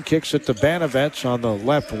lane, kicks it to Banavets on the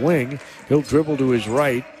left wing. He'll dribble to his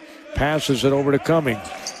right, passes it over to Cummings.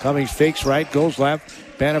 Cummings fakes right, goes left.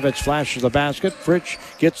 Banavets flashes the basket. Fritsch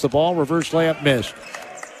gets the ball, reverse layup missed.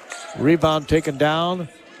 Rebound taken down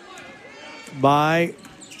by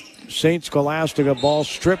St. Scholastica. Ball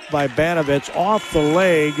stripped by Banavets off the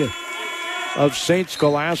leg of St.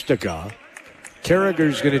 Scholastica.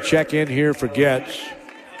 Carragher's going to check in here for Getz.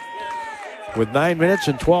 With 9 minutes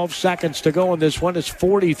and 12 seconds to go in this one, it's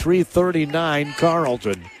 43-39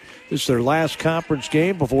 Carleton. This is their last conference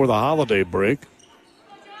game before the holiday break.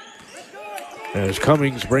 As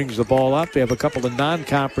Cummings brings the ball up, they have a couple of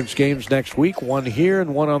non-conference games next week, one here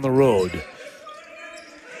and one on the road.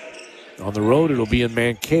 On the road, it'll be in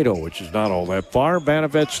Mankato, which is not all that far.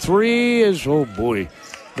 Banavets 3 is, oh boy,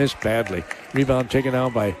 missed badly. Rebound taken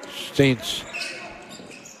out by Saints.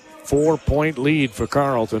 4-point lead for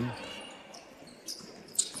Carleton.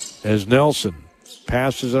 As Nelson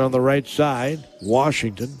passes it on the right side.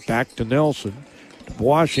 Washington back to Nelson.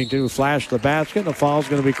 Washington, who flashed the basket, and the foul's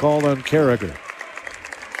going to be called on Carragher.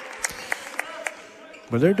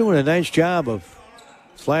 But they're doing a nice job of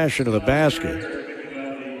flashing to the basket.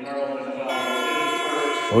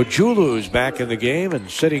 Ojulu is back in the game, and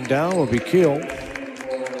sitting down will be Keikel.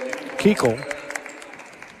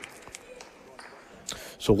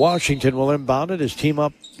 So Washington will inbound it. His team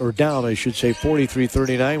up, or down, I should say,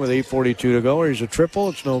 43-39 with 8:42 to go. Here's a triple.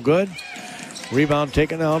 It's no good. Rebound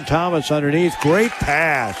taken down. Thomas underneath. Great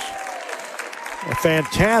pass. A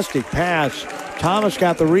fantastic pass. Thomas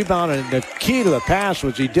got the rebound, and the key to the pass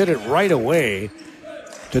was he did it right away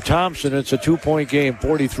to Thompson. It's a 2-point game,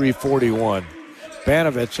 43-41.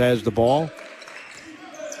 Banavets has the ball.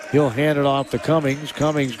 He'll hand it off to Cummings.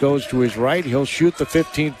 Cummings goes to his right. He'll shoot the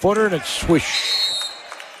 15-footer, and it's swish.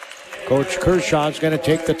 Coach Kershaw's going to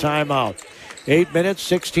take the timeout. 8 minutes,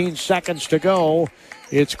 16 seconds to go.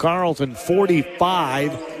 It's Carleton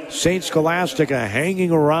 45, St. Scholastica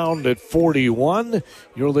hanging around at 41.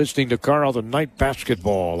 You're listening to Carleton Night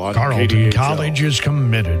Basketball on Carleton KDHL. College is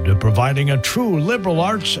committed to providing a true liberal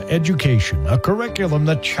arts education, a curriculum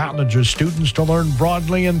that challenges students to learn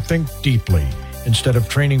broadly and think deeply. Instead of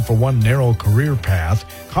training for one narrow career path,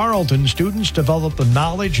 Carleton students develop the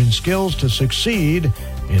knowledge and skills to succeed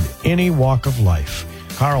in any walk of life.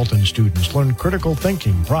 Carleton students learn critical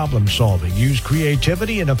thinking, problem solving, use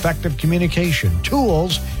creativity and effective communication,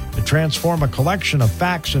 tools to transform a collection of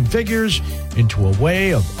facts and figures into a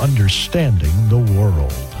way of understanding the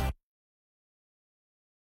world.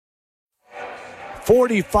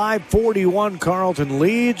 45-41, Carleton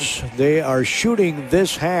leads. They are shooting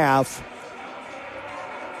this half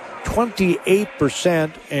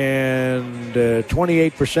 28%, and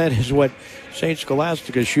 28% is what St.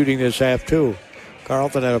 Scholastica is shooting this half too.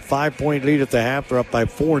 Carleton had a 5-point lead at the half. They're up by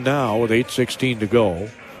 4 now with 8:16 to go.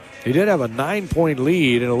 They did have a 9-point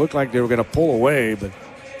lead, and it looked like they were going to pull away, but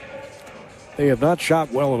they have not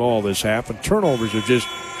shot well at all this half, and turnovers are just,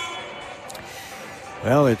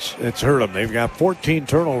 well, it's hurt them. They've got 14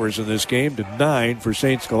 turnovers in this game to 9 for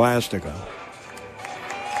St. Scholastica.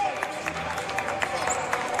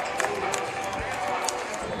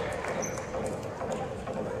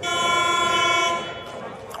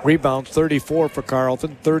 Rebounds 34 for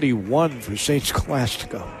Carleton, 31 for St.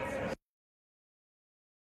 Scholastica.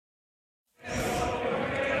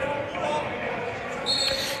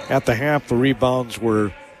 At the half, the rebounds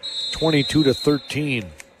were 22-13.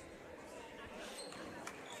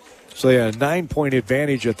 So they had a 9-point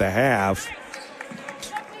advantage at the half.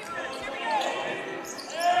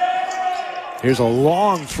 Here's a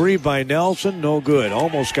long three by Nelson, no good.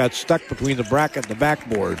 Almost got stuck between the bracket and the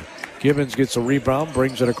backboard. Gibbons gets a rebound,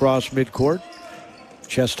 brings it across midcourt.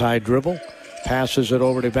 Chest-high dribble. Passes it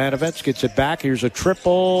over to Banovets, gets it back. Here's a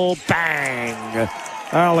triple. Bang!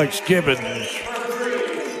 Alex Gibbons.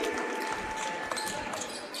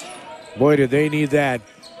 Boy, did they need that.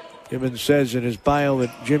 Gibbons says in his bio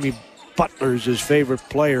that Jimmy Butler is his favorite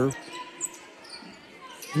player.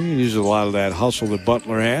 He uses a lot of that hustle that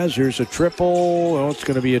Butler has. Here's a triple. Oh, it's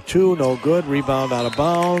going to be a 2. No good. Rebound out of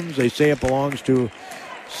bounds. They say it belongs to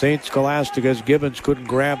St. Scholastica's. Gibbons couldn't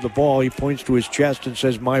grab the ball. He points to his chest and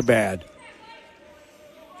says, my bad.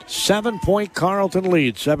 7-point Carleton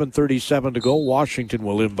lead. 7:37 to go. Washington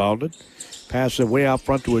will inbound it. Pass it way out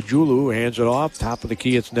front to Ajulu. Hands it off. Top of the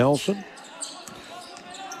key, it's Nelson.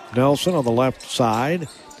 Nelson on the left side.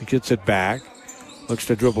 He gets it back. Looks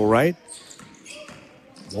to dribble right.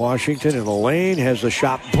 Washington in the lane. Has the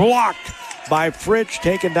shot blocked by Fritsch.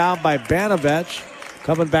 Taken down by Banovets.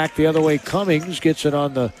 Coming back the other way, Cummings gets it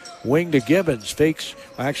on the wing to Gibbons. Fakes,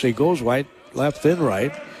 actually goes right, left then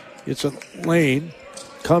right. It's a lane.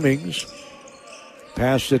 Cummings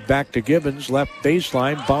passed it back to Gibbons, left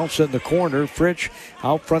baseline, bounce it in the corner. Fritsch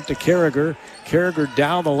out front to Carragher. Carragher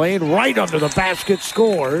down the lane, right under the basket,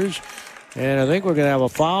 scores. And I think we're going to have a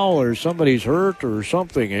foul or somebody's hurt or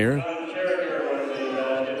something here.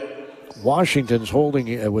 Washington's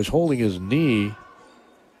was holding his knee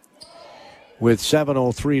with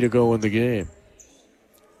 7:03 to go in the game.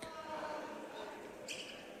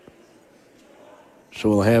 So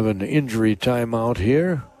we'll have an injury timeout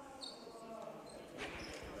here.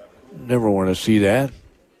 Never want to see that.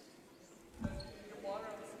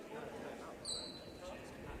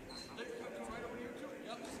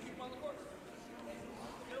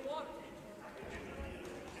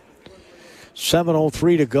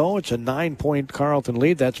 .703 to go. It's a 9-point Carleton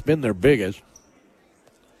lead. That's been their biggest.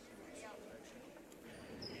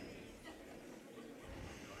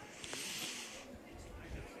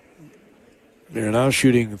 They're now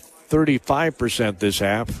shooting 35% this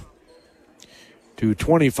half to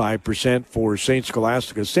 25% for St.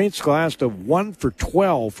 Scholastica. St. Scholastica 1 for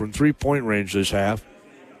 12 from three-point range this half.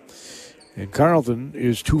 And Carleton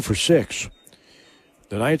is 2 for 6.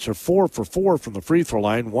 The Knights are 4 for 4 from the free throw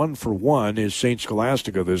line. 1 for 1 is St.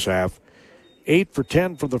 Scholastica this half. 8 for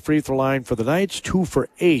 10 from the free throw line for the Knights. 2 for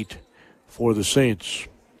 8 for the Saints.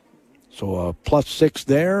 So a +6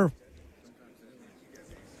 there.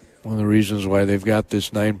 One of the reasons why they've got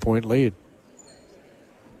this 9-point lead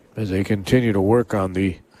as they continue to work on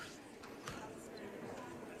the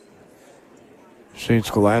St.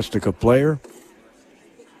 Scholastica player.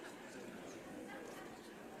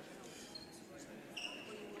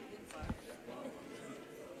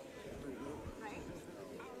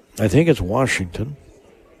 I think it's Washington.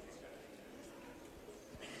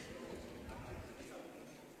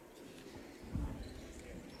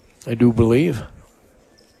 I do believe.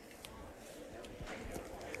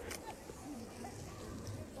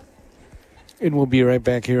 And we'll be right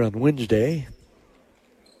back here on Wednesday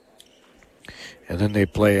And then they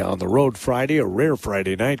play on the road Friday, a rare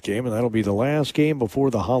Friday night game, and that'll be the last game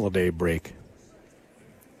before the holiday break.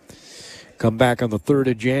 Come back on the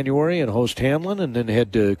 3rd of January and host Hamlin, and then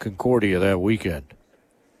head to Concordia that weekend.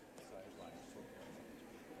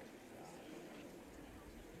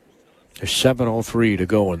 There's 7:03 to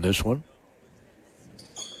go in this one.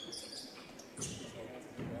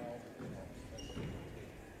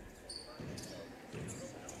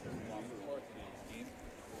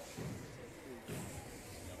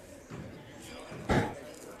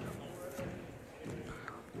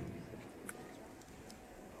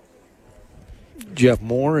 Jeff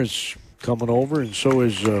Moore is coming over, and so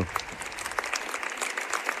is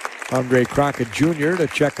Andre Crockett Jr. to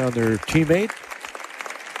check on their teammate.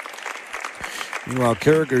 Meanwhile,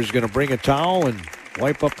 Carragher's going to bring a towel and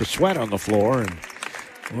wipe up the sweat on the floor, and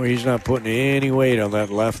boy, he's not putting any weight on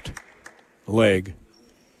that left leg.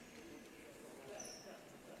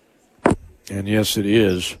 And yes, it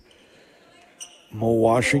is Mo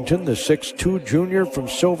Washington, the 6'2 junior from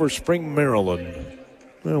Silver Spring, Maryland.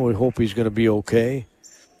 Well, we hope he's going to be okay.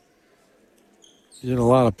 He's in a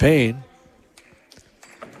lot of pain.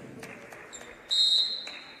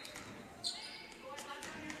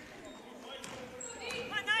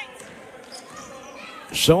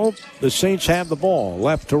 So the Saints have the ball,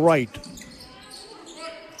 left to right.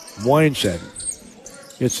 Weinstead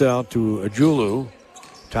gets it out to Ajulu,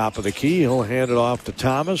 top of the key. He'll hand it off to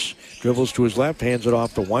Thomas. Dribbles to his left, hands it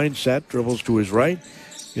off to Weinstead. Dribbles to his right,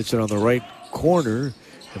 gets it on the right corner.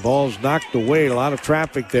 The ball's knocked away. A lot of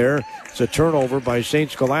traffic there. It's a turnover by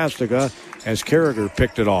St. Scholastica as Carragher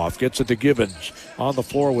picked it off. Gets it to Gibbons. On the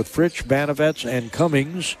floor with Fritsch, Banavets, and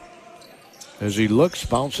Cummings. As he looks,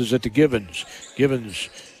 bounces it to Gibbons. Gibbons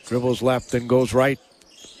dribbles left, then goes right.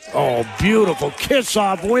 Oh, beautiful kiss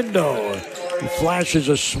off window. He flashes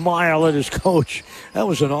a smile at his coach. That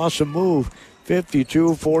was an awesome move.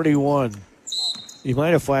 52-41. He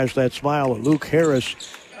might have flashed that smile at Luke Harris.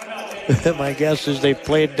 My guess is they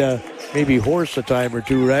played maybe horse a time or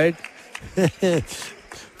two, right?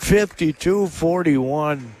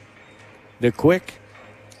 52-41. The quick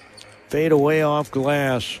fade away off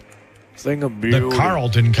glass. Thing of beauty. The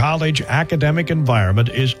Carleton College academic environment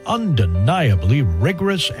is undeniably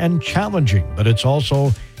rigorous and challenging, but it's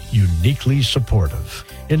also uniquely supportive.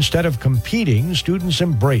 Instead of competing, students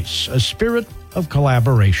embrace a spirit of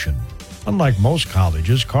collaboration. Unlike most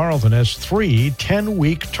colleges, Carleton has 3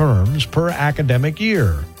 10-week terms per academic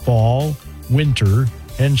year: fall, winter,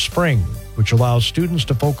 and spring, which allows students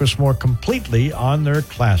to focus more completely on their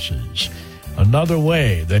classes. Another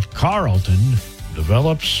way that Carleton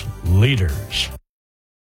develops leaders.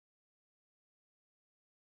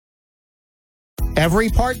 Every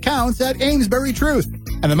part counts at Amesbury Truth,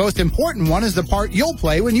 and the most important one is the part you'll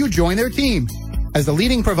play when you join their team. As the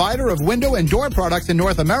leading provider of window and door products in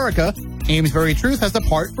North America, Amesbury Truth has a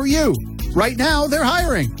part for you. Right now, they're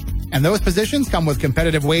hiring, and those positions come with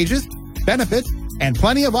competitive wages, benefits, and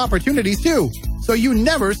plenty of opportunities too, so you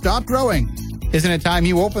never stop growing. Isn't it time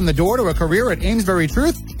you open the door to a career at Amesbury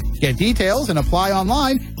Truth? Get details and apply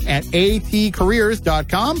online at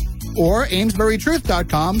atcareers.com or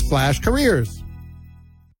amesburytruth.com/careers.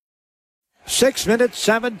 6 minutes,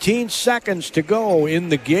 17 seconds to go in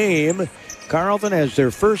the game. Carleton has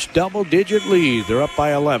their first double-digit lead. They're up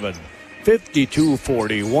by 11,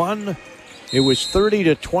 52-41. It was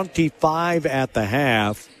 30-25 at the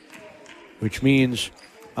half, which means,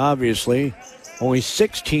 obviously, only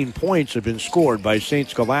 16 points have been scored by St.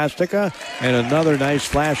 Scholastica, and another nice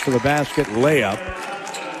flash to the basket layup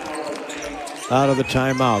out of the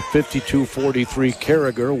timeout. 52-43,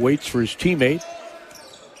 Carragher waits for his teammate,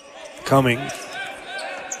 Cummings,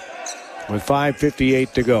 with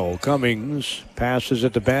 5:58 to go. Cummings passes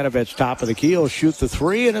it to Banavets, top of the key. He'll shoot the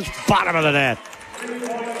three, and it's bottom of the net.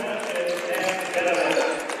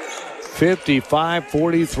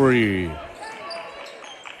 55-43.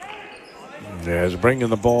 As bringing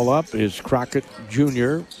the ball up is Crockett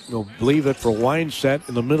Jr. He'll leave it for Weinstead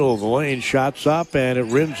in the middle of the lane. Shots up, and it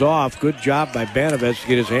rims off. Good job by Banavets to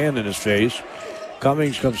get his hand in his face.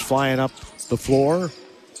 Cummings comes flying up the floor.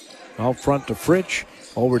 Out front to Fritsch.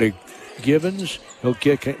 Over to Gibbons. He'll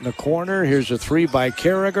kick it in the corner. Here's a three by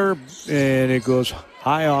Carragher, and it goes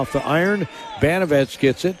high off the iron. Banavets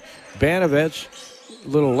gets it. Banavets,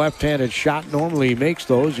 little left-handed shot. Normally he makes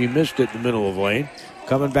those. He missed it in the middle of the lane.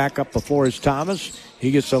 Coming back up the floor is Thomas. He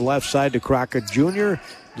gets the left side to Crockett Jr.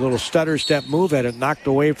 Little stutter step move. Had it knocked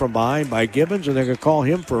away from behind by Gibbons, and they're going to call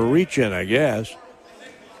him for a reach-in, I guess.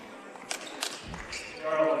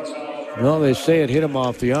 Well, they say it hit him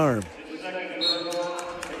off the arm.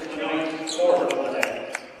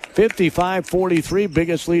 55-43,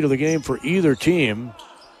 biggest lead of the game for either team.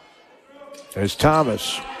 As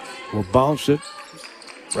Thomas will bounce it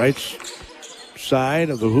right side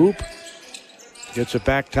of the hoop. Gets it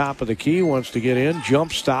back top of the key, wants to get in.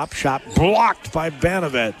 Jump stop, shot blocked by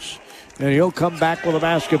Banovets. And he'll come back with a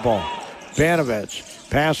basketball. Banovets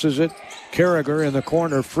passes it. Carragher in the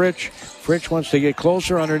corner. Fritsch wants to get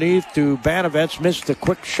closer underneath to Banovets. Missed the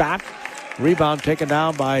quick shot. Rebound taken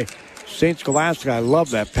down by St. Scholastica. I love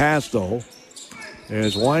that pass, though.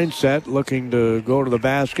 As Weinset looking to go to the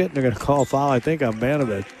basket. And they're going to call a foul, I think, on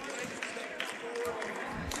Banovets.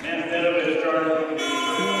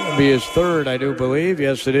 It'll be his third, I do believe.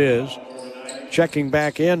 Yes, it is. Checking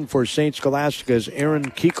back in for St. Scholastica's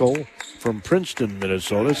Aaron Kiekel from Princeton,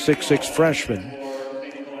 Minnesota. 6'6" freshman.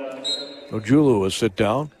 Ojulu will sit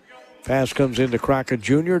down. Pass comes into Crockett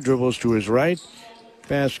Jr. Dribbles to his right.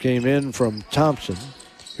 Pass came in from Thompson.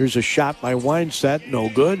 Here's a shot by Weinset. No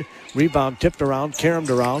good. Rebound tipped around, caromed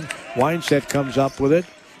around. Weinset comes up with it.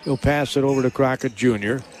 He'll pass it over to Crockett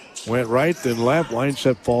Jr. Went right, then left.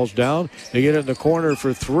 Weinset falls down. They get it in the corner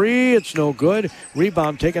for three. It's no good.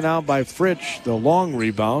 Rebound taken out by Fritsch, the long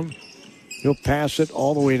rebound. He'll pass it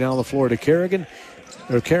all the way down the floor to Carragher.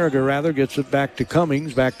 Carragher gets it back to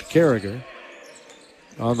Cummings, back to Carragher.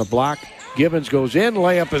 On the block, Gibbons goes in.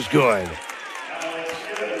 Layup is good.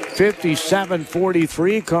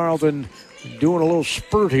 57-43. Carleton doing a little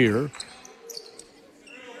spurt here.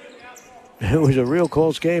 It was a real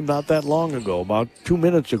close game not that long ago, about 2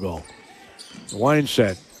 minutes ago.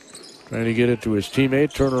 Weinset trying to get it to his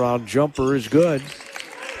teammate. Turnaround jumper is good.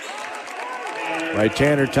 By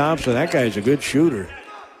Tanner Thompson. That guy's a good shooter.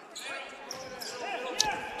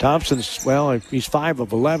 Thompson's, well, he's 5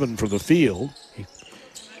 of 11 for the field.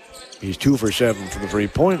 He's 2 for 7 from the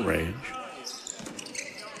three-point range.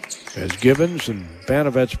 As Gibbons and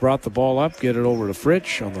Banovets brought the ball up, get it over to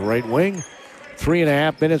Fritsch on the right wing.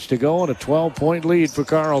 3.5 minutes to go and a 12-point lead for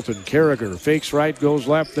Carleton. Carragher fakes right, goes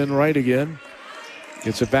left, then right again.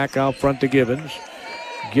 Gets it back out front to Gibbons.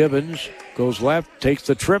 Gibbons goes left, takes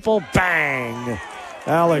the triple, bang!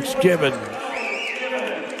 Alex Gibbons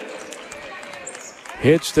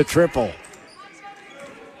hits the triple.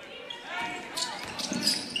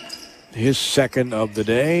 His second of the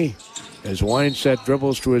day. As Weinset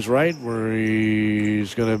dribbles to his right, where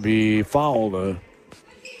he's going to be fouled.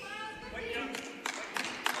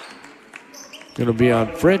 Going to be on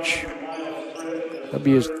Fritsch. That'll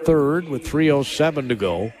be his third with 3:07 to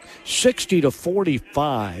go.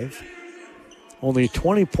 60-45. Only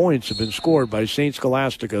 20 points have been scored by St.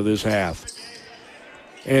 Scholastica this half.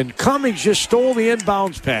 And Cummings just stole the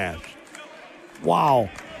inbounds pass.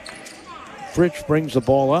 Wow. Fritsch brings the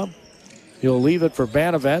ball up. He'll leave it for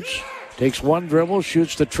Banovets. Takes one dribble,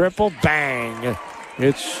 shoots the triple, bang.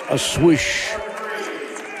 It's a swish.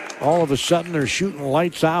 All of a sudden, they're shooting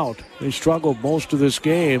lights out. They struggled most of this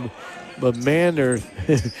game, but man, they're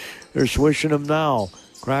swishing them now.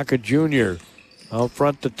 Crockett Jr. out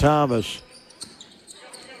front to Thomas.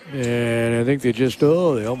 And I think they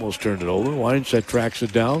almost turned it over. Weinset tracks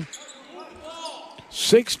it down.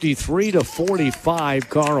 63-45,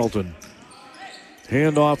 Carleton.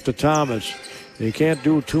 Hand off to Thomas. They can't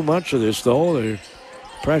do too much of this, though. Their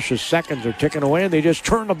precious seconds are ticking away, and they just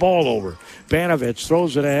turn the ball over. Banovets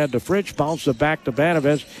throws it ahead to Fritsch, bounces it back to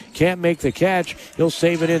Banovets. Can't make the catch. He'll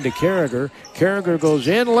save it into Carragher. Carragher goes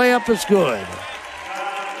in. Layup is good.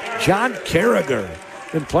 John Carragher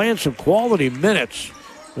been playing some quality minutes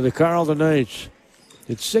for the Carleton Knights.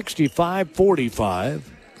 It's 65-45.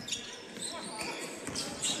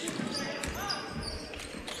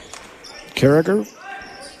 Carragher,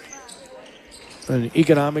 an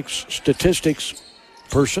economics statistics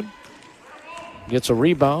person, gets a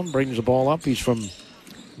rebound, brings the ball up. He's from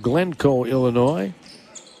Glencoe, Illinois.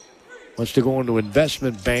 Wants to go into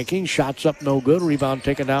investment banking. Shots up, no good. Rebound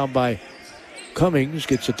taken down by Cummings.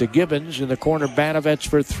 Gets it to Gibbons in the corner. Banovets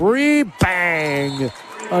for three. Bang!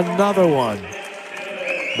 Another one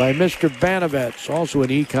by Mr. Banovets, also an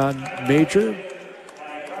econ major.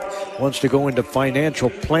 Wants to go into financial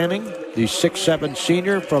planning. The 6'7"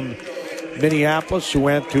 senior from Minneapolis who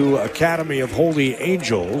went to Academy of Holy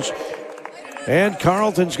Angels. And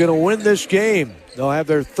Carleton's going to win this game. They'll have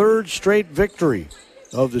their third straight victory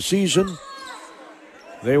of the season.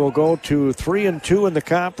 They will go to 3-2 in the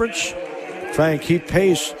conference. Try and keep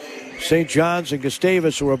pace. St. John's and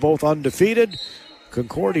Gustavus, who are both undefeated.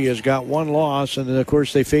 Concordia's got one loss, and then, of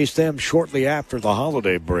course, they face them shortly after the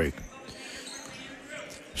holiday break.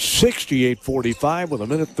 68-45 with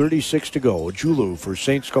 1:36 to go. Julu for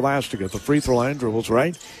St. Scholastica at the free throw line. Dribbles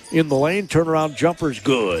right in the lane. Turnaround jumper's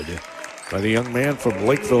good by the young man from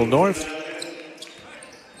Lakeville North.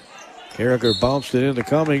 Carriger bounced it into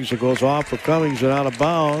Cummings. It goes off for Cummings and out of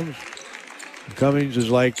bounds. Cummings is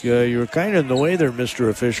like, you're kind of in the way there, Mr.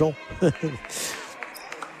 Official.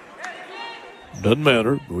 Doesn't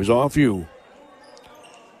matter. It was off you.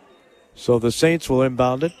 So the Saints will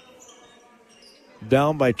inbound it.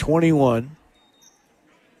 Down by 21.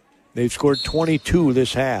 They've scored 22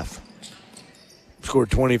 this half.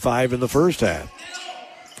 Scored 25 in the first half.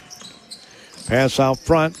 Pass out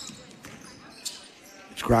front.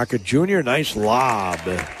 It's Crockett Jr. Nice lob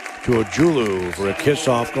to Ojulu for a kiss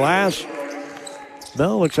off glass.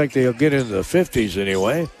 No, looks like they'll get into the 50s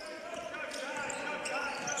anyway.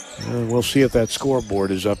 We'll see if that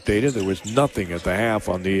scoreboard is updated. There was nothing at the half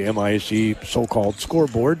on the MISC so-called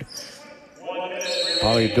scoreboard.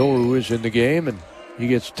 Polidoro is in the game, and he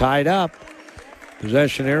gets tied up.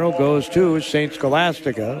 Possession arrow goes to St.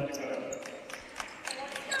 Scholastica.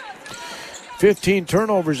 15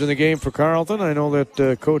 turnovers in the game for Carleton. I know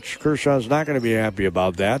that Coach Kershaw is not going to be happy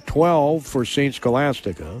about that. 12 for St.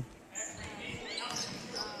 Scholastica.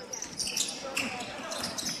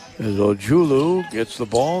 As Ojulu gets the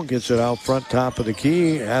ball, gets it out front, top of the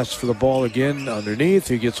key, asks for the ball again underneath.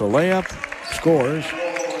 He gets a layup, scores.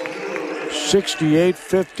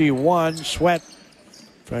 68-51. Sweat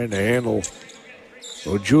trying to handle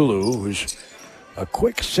Ojulu, who's a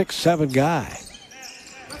quick 6'7" guy.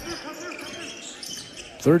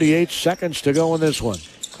 38 seconds to go in this one.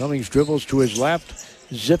 Cummings dribbles to his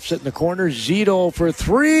left, zips it in the corner. Zito for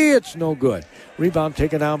three. It's no good. Rebound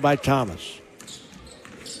taken down by Thomas.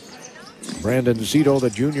 Brandon Zito, the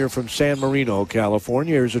junior from San Marino,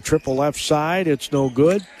 California. Here's a triple left side. It's no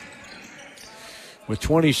good. With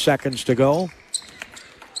 20 seconds to go,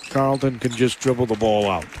 Carleton can just dribble the ball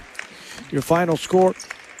out. Your final score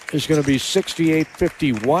is going to be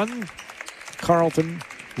 68-51. Carleton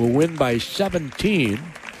will win by 17.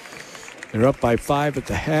 They're up by 5 at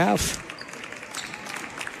the half.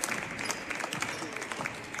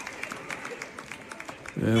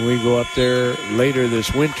 And we go up there later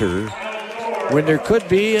this winter when there could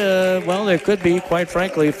be, quite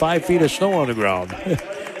frankly, 5 feet of snow on the ground.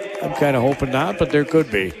 I'm kind of hoping not, but there could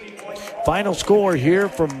be. Final score here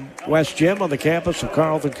from West Gym on the campus of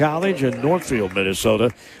Carleton College in Northfield,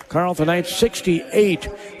 Minnesota. Carleton Knights 68,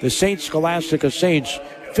 the St. Scholastica Saints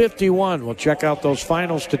 51. We'll check out those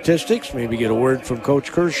final statistics, maybe get a word from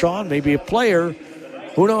Coach Kershaw, maybe a player.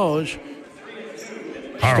 Who knows?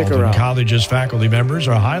 Carleton College's faculty members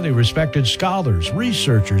are highly respected scholars,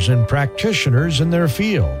 researchers, and practitioners in their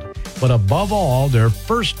field. But above all, their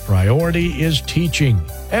first priority is teaching.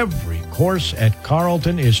 Every course at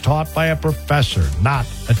Carleton is taught by a professor, not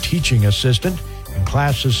a teaching assistant, and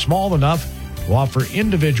classes small enough to offer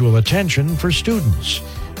individual attention for students.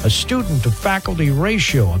 A student-to-faculty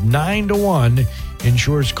ratio of 9-to-1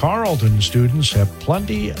 ensures Carleton students have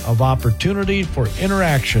plenty of opportunity for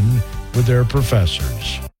interaction with their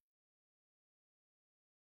professors.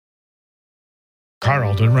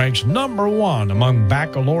 Carleton ranks number 1 among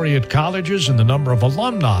baccalaureate colleges in the number of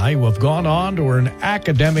alumni who have gone on to earn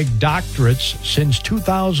academic doctorates since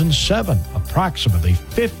 2007. Approximately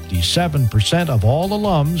 57% of all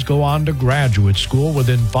alums go on to graduate school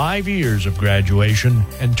within 5 years of graduation,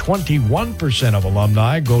 and 21% of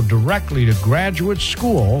alumni go directly to graduate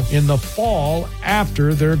school in the fall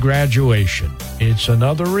after their graduation. It's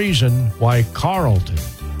another reason why Carleton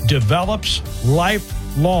develops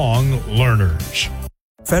lifelong learners.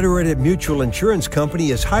 Federated Mutual Insurance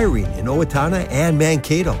Company is hiring in Owatonna and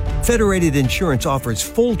Mankato. Federated Insurance offers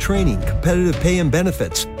full training, competitive pay and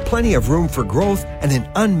benefits, plenty of room for growth, and an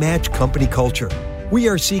unmatched company culture. We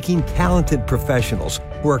are seeking talented professionals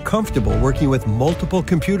who are comfortable working with multiple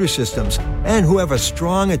computer systems and who have a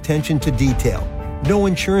strong attention to detail. No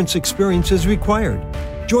insurance experience is required.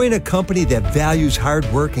 Join a company that values hard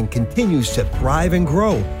work and continues to thrive and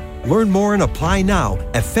grow. Learn more and apply now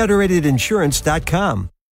at federatedinsurance.com.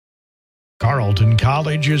 Carleton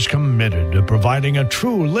College is committed to providing a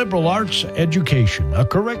true liberal arts education, a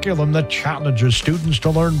curriculum that challenges students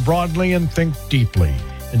to learn broadly and think deeply.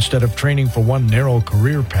 Instead of training for one narrow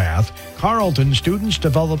career path, Carleton students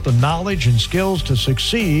develop the knowledge and skills to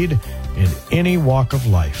succeed in any walk of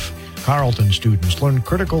life. Carleton students learn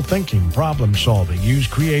critical thinking, problem solving, use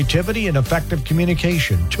creativity and effective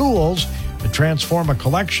communication, tools to transform a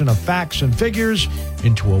collection of facts and figures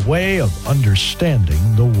into a way of understanding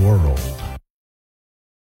the world.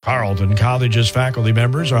 Carleton College's faculty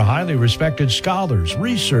members are highly respected scholars,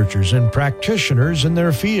 researchers, and practitioners in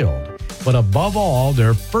their field. But above all,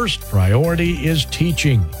 their first priority is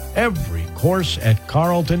teaching. Every course at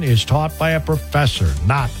Carleton is taught by a professor,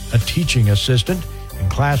 not a teaching assistant, and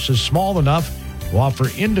classes small enough to offer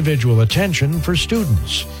individual attention for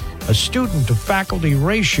students. A student-to-faculty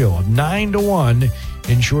ratio of 9-to-1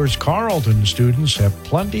 ensures Carleton students have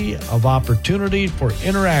plenty of opportunity for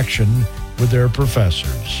interaction with their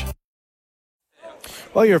professors.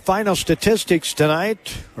 Well, your final statistics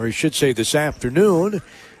tonight, or I should say this afternoon,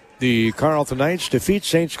 the Carleton Knights defeat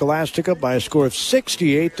St. Scholastica by a score of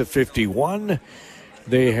 68-51.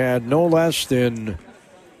 They had no less than,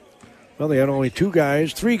 well, they had only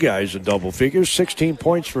three guys in double figures. 16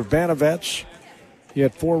 points for Banavets. He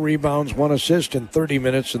had 4 rebounds, 1 assist in 30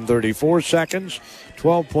 minutes and 34 seconds.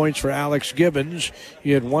 12 points for Alex Gibbons.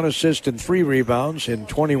 He had 1 assist and 3 rebounds in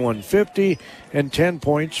 21:50. And 10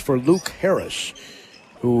 points for Luke Harris,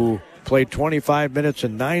 who played 25 minutes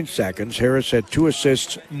and 9 seconds. Harris had 2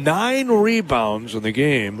 assists, 9 rebounds in the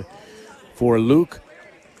game for Luke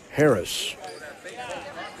Harris.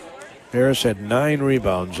 Harris had 9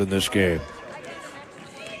 rebounds in this game.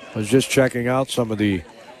 I was just checking out some of the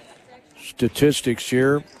statistics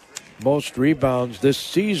here. Most rebounds this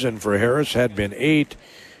season for Harris had been 8.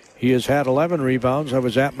 He has had 11 rebounds. I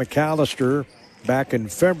was at McAllister back in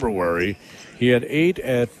February. He had 8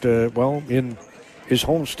 in his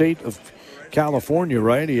home state of California,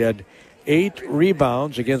 right? He had 8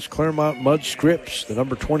 rebounds against Claremont Mud Scripps, the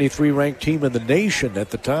number 23 ranked team in the nation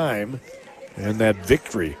at the time, and that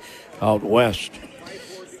victory out west.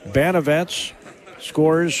 Banavets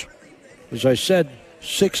scores, as I said,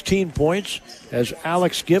 16 points, as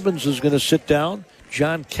Alex Gibbons is going to sit down.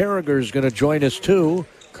 John Carragher is going to join us too.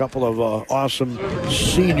 A couple of awesome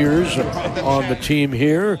seniors on the team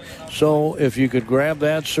here. So if you could grab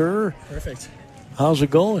that, sir. Perfect. How's it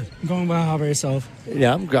going? Going well. How about yourself?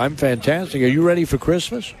 Yeah, I'm fantastic. Are you ready for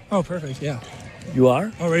Christmas? Oh, perfect. Yeah. You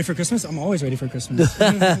are? Oh, ready for Christmas? I'm always ready for Christmas.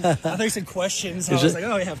 I thought you said questions. I was like,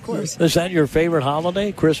 oh, yeah, of course. Is that your favorite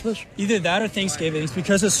holiday, Christmas? Either that or Thanksgiving. It's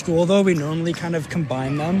because of school, though, we normally kind of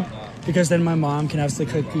combine them, because then my mom can have the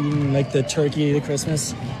cooking, like the turkey, the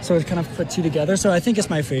Christmas. So it kind of put 2 together. So I think it's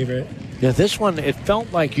my favorite. Yeah, this one, it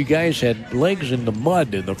felt like you guys had legs in the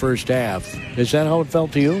mud in the first half. Is that how it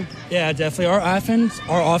felt to you? Yeah, definitely. Our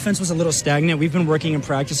offense was a little stagnant. We've been working in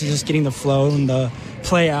practice and just getting the flow and the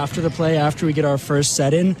play after we get our first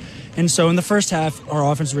set in. And so in the first half, our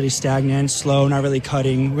offense was really stagnant, slow, not really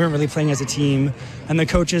cutting. We weren't really playing as a team. And the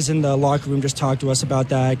coaches in the locker room just talked to us about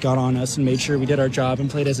that, got on us, and made sure we did our job and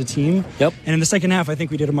played as a team. Yep. And in the second half, I think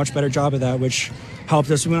we did a much better job of that, which helped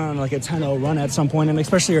us. We went on like a 10-0 run at some point, and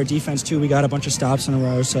especially our defense, too. We got a bunch of stops in a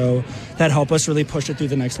row, so that helped us really push it through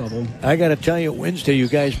the next level. I got to tell you, Wednesday, you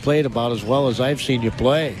guys played about as well as I've seen you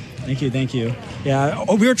play. Thank you. Yeah,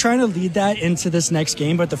 we were trying to lead that into this next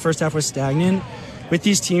game, but the first half was stagnant. With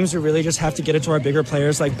these teams, we really just have to get it to our bigger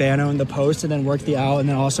players like Bano in the post and then work the out and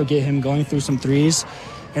then also get him going through some threes.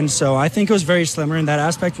 And so I think it was very slimmer in that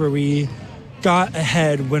aspect where we got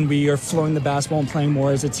ahead when we are flowing the basketball and playing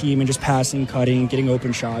more as a team and just passing, cutting, getting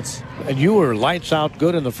open shots. And you were lights out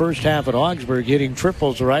good in the first half at Augsburg, hitting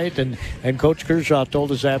triples, right? And Coach Kershaw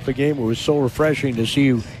told us after the game it was so refreshing to see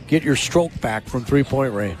you get your stroke back from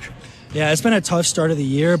three-point range. Yeah, it's been a tough start of the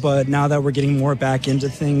year, but now that we're getting more back into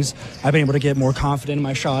things, I've been able to get more confident in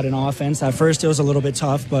my shot and offense. At first, it was a little bit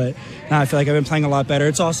tough, but now I feel like I've been playing a lot better.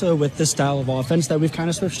 It's also with this style of offense that we've kind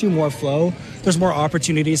of switched to more flow. There's more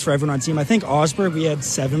opportunities for everyone on the team. I think Augsburg, we had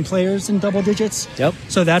 7 players in double digits. Yep.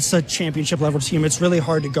 So that's a championship level team. It's really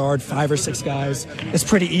hard to guard 5 or 6 guys. It's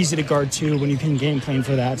pretty easy to guard 2 when you can game plan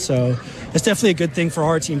for that. So it's definitely a good thing for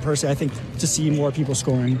our team personally, I think, to see more people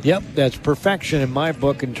scoring. Yep, that's perfection in my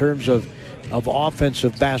book in terms of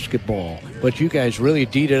offensive basketball. But you guys really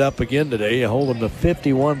D'd it up again today. You hold them to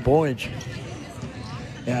 51 points.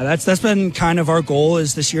 Yeah, that's been kind of our goal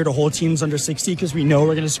is this year to hold teams under 60 because we know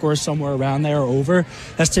we're going to score somewhere around there or over.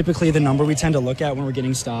 That's typically the number we tend to look at when we're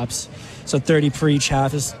getting stops. So 30 per each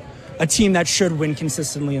half is a team that should win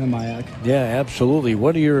consistently in the MIAC. Yeah, absolutely.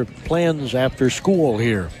 What are your plans after school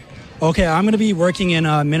here? Okay, I'm going to be working in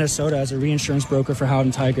Minnesota as a reinsurance broker for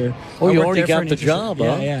Howden Tiger. Oh, you already got the job,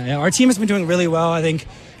 huh? Yeah. Our team has been doing really well. I think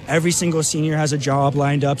every single senior has a job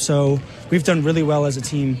lined up, so we've done really well as a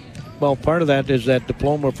team. Well, part of that is that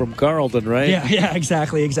diploma from Carleton, right? Yeah,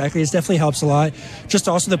 exactly. It definitely helps a lot. Just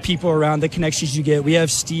also the people around, the connections you get. We have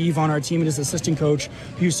Steve on our team and his assistant coach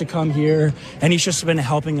who used to come here, and he's just been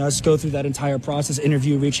helping us go through that entire process,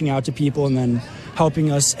 interview, reaching out to people, and then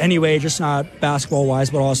helping us anyway, just not basketball-wise,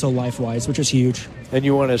 but also life-wise, which is huge. And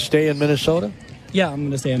you want to stay in Minnesota? Yeah, I'm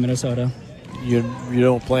going to stay in Minnesota. You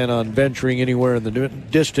don't plan on venturing anywhere in the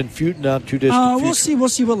distant future, not too distant future? We'll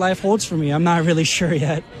see what life holds for me. I'm not really sure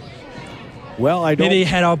yet. Well, I don't. Maybe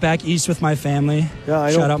head out back east with my family. Yeah,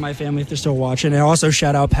 shout out my family if they're still watching. And also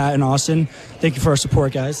shout out Pat and Austin. Thank you for our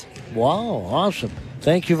support, guys. Wow, awesome.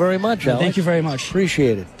 Thank you very much, Alex. Thank you very much.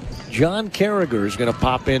 Appreciate it. John Carragher is going to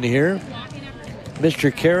pop in here.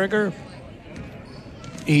 Mr. Carragher,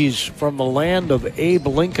 he's from the land of Abe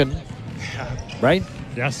Lincoln, right?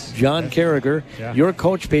 Yes. John Carragher. Yeah. Your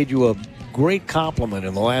coach paid you a great compliment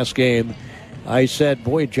in the last game. I said,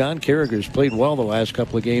 boy, John Carragher's played well the last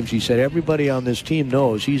couple of games. He said, everybody on this team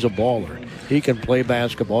knows he's a baller. He can play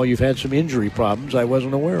basketball. You've had some injury problems I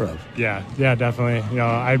wasn't aware of. Yeah, definitely. You know,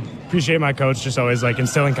 I appreciate my coach just always like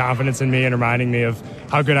instilling confidence in me and reminding me of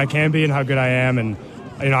how good I can be and how good I am. And,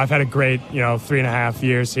 you know, I've had a great, 3.5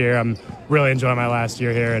 years here. I'm really enjoying my last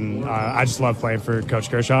year here, and I just love playing for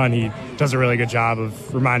Coach Kershaw, and he does a really good job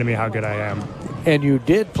of reminding me how good I am. And you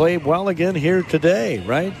did play well again here today,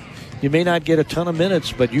 right? You may not get a ton of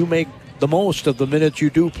minutes, but you make the most of the minutes you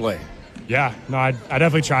do play. Yeah, no, I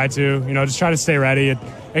definitely try to, just try to stay ready. It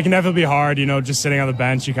can definitely be hard, just sitting on the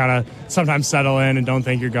bench. You kind of sometimes settle in and don't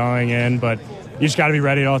think you're going in, but you just got to be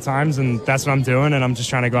ready at all times, and that's what I'm doing, and I'm just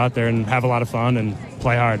trying to go out there and have a lot of fun and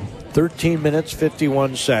play hard. 13 minutes,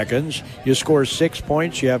 51 seconds. You score 6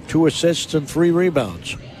 points. You have 2 assists and 3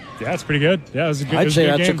 rebounds. Yeah, it's pretty good. Yeah, it was a good I'd say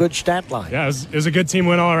that's game. a good stat line. Yeah, it was a good team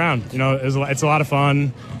win all around. It's a lot of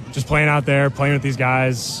fun just playing out there, playing with these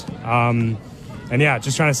guys. And, yeah,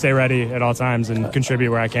 just trying to stay ready at all times and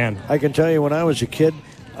contribute where I can. I can tell you when I was a kid,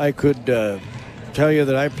 I could tell you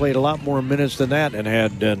that I played a lot more minutes than that and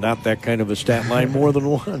had not that kind of a stat line more than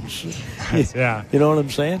once. Yeah. You know what I'm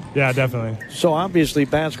saying? Yeah, definitely. So, obviously,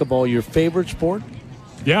 basketball, your favorite sport?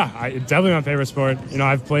 Yeah, definitely my favorite sport.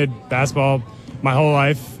 I've played basketball my whole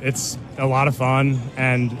life. It's a lot of fun,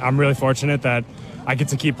 and I'm really fortunate that I get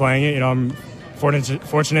to keep playing it. I'm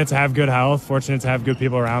fortunate to have good health, fortunate to have good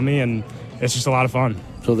people around me, and it's just a lot of fun.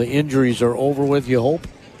 So the injuries are over with, you hope?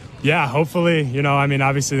 Yeah, hopefully.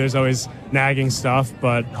 Obviously there's always nagging stuff,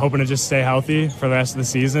 but hoping to just stay healthy for the rest of the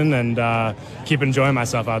season and keep enjoying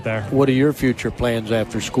myself out there. What are your future plans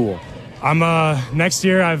after school? I'm next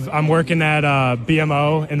year I'm working at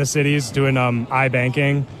BMO in the cities doing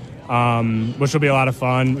iBanking, which will be a lot of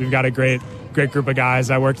fun. We've got a great group of guys.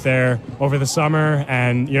 I worked there over the summer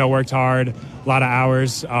and worked hard, a lot of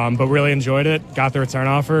hours, but really enjoyed it. Got the return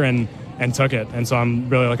offer and took it. And so I'm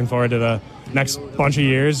really looking forward to the next bunch of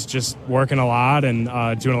years, just working a lot and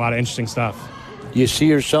doing a lot of interesting stuff. Do you see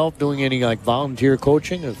yourself doing any volunteer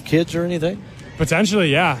coaching of kids or anything?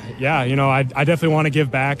 Potentially, yeah. I definitely want to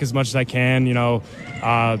give back as much as I can.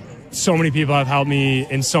 So many people have helped me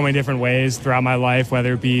in so many different ways throughout my life,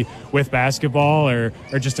 whether it be with basketball or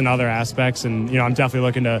just in other aspects. And, I'm definitely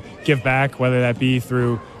looking to give back, whether that be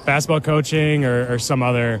through basketball coaching or some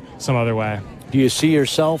other way. Do you see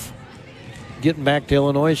yourself getting back to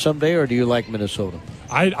Illinois someday, or do you like Minnesota?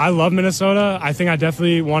 I love Minnesota. I think I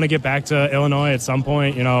definitely want to get back to Illinois at some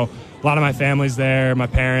point. A lot of my family's there, my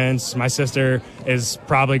parents, my sister is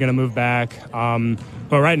probably going to move back.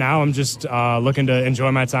 But right now I'm just looking to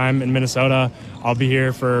enjoy my time in Minnesota. I'll be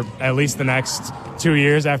here for at least the next 2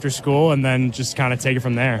 years after school and then just kind of take it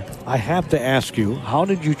from there. I have to ask you, how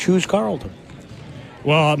did you choose Carleton?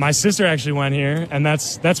 Well, my sister actually went here, and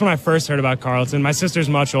that's when I first heard about Carleton. My sister's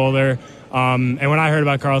much older, and when I heard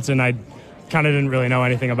about Carleton, I kind of didn't really know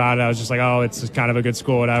anything about it. I was just like, oh, it's just kind of a good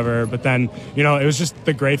school, whatever. But then, it was just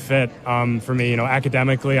the great fit for me.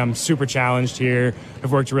 Academically, I'm super challenged here.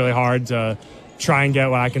 I've worked really hard to try and get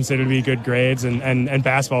what I consider to be good grades, and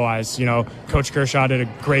basketball-wise, Coach Kershaw did a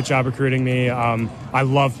great job recruiting me. I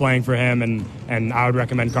love playing for him, and I would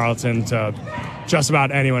recommend Carleton to just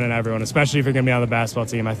about anyone and everyone, especially if you're going to be on the basketball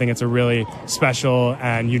team. I think it's a really special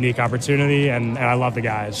and unique opportunity, and I love the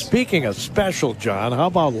guys. Speaking of special, John, how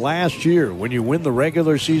about last year when you win the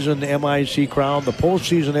regular season MIC crown, the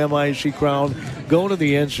postseason MIC crown, go to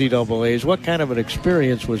the NCAAs? What kind of an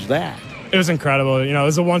experience was that? It was incredible. It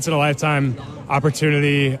was a once-in-a-lifetime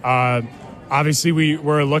opportunity. Obviously,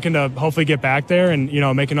 we're looking to hopefully get back there and,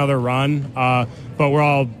 make another run, but we're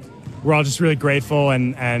all just really grateful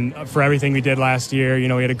and for everything we did last year.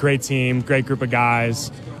 We had a great team, great group of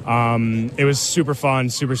guys. It was super fun,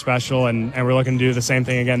 super special, and we're looking to do the same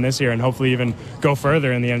thing again this year and hopefully even go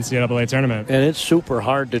further in the NCAA tournament. And it's super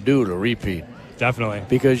hard to do, to repeat. Definitely.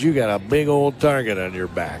 Because you got a big old target on your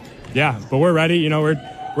back. Yeah, but we're ready.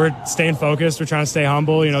 We're staying focused. We're trying to stay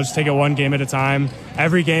humble, just take it one game at a time.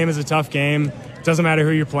 Every game is a tough game. It doesn't matter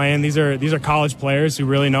who you're playing. These are college players who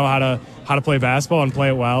really know how to play basketball and play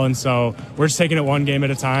it well. And so we're just taking it one game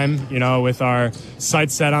at a time, with our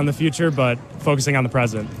sights set on the future, but focusing on the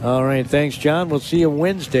present. All right. Thanks, John. We'll see you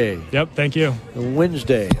Wednesday. Yep. Thank you.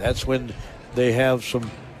 Wednesday. That's when they have some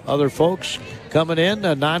other folks coming in.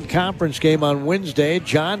 A non-conference game on Wednesday.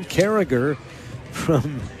 John Carragher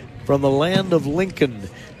from the land of Lincoln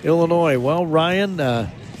Illinois. Well, Ryan,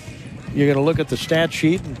 you're going to look at the stat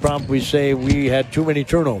sheet and probably say we had too many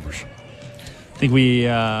turnovers. I think we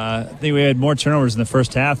had more turnovers in the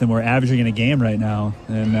first half than we're averaging in a game right now.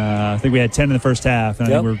 And I think we had 10 in the first half, and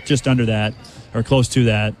I think we're just under that or close to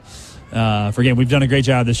that. For game, we've done a great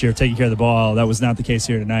job this year of taking care of the ball. That was not the case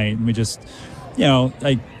here tonight. And we just,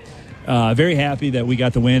 very happy that we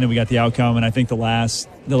got the win and we got the outcome. And I think the last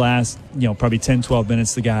probably 10, 12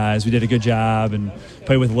 minutes, the guys, we did a good job and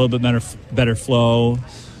played with a little bit better flow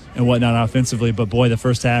and whatnot offensively. But boy, the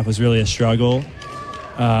first half was really a struggle.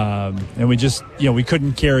 And we just, we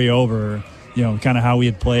couldn't carry over, kind of how we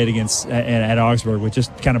had played at Augsburg with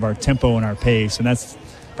just kind of our tempo and our pace. And that's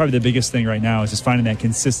probably the biggest thing right now is just finding that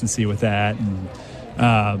consistency with that. And,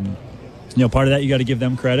 part of that you got to give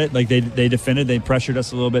them credit. Like they defended, they pressured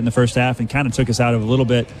us a little bit in the first half and kind of took us out of a little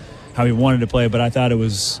bit how we wanted to play. But I thought it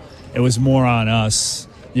was more on us,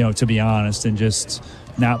 to be honest, and just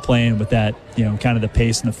not playing with that, kind of the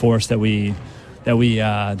pace and the force that we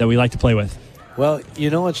like to play with. Well,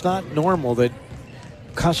 it's not normal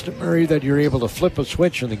customary that you're able to flip a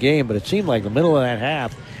switch in the game, but it seemed like the middle of that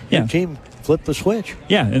half, your team flipped the switch.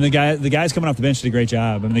 Yeah, and the guys coming off the bench did a great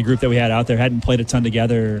job. I mean, the group that we had out there hadn't played a ton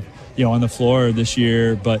together, on the floor this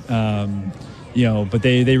year, but but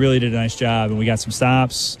they really did a nice job, and we got some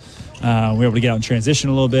stops. We were able to get out in transition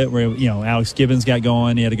a little bit. Where Alex Gibbons got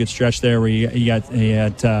going. He had a good stretch there where he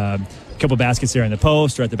had a couple baskets there in the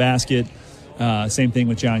post or at the basket. Same thing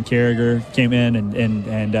with John Carragher, came in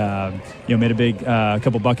and made a big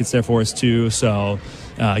couple buckets there for us too. So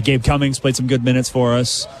Gabe Cummings played some good minutes for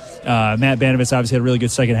us. Matt Banovitz obviously had a really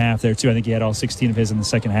good second half there too. I think he had all 16 of his in the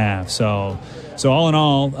second half. So all in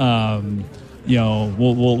all,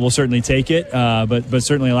 we'll certainly take it, but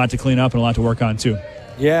certainly a lot to clean up and a lot to work on too.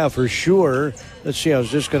 Yeah, for sure. Let's see. I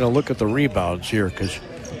was just going to look at the rebounds here because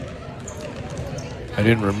I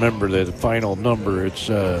didn't remember the final number. It's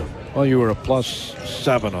you were a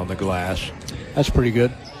 +7 on the glass. That's pretty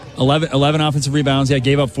good. 11 offensive rebounds. Yeah,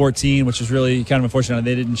 gave up 14, which is really kind of unfortunate.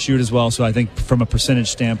 They didn't shoot as well, so I think from a percentage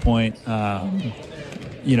standpoint, from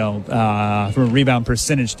a rebound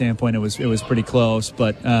percentage standpoint, it was pretty close.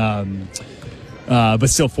 But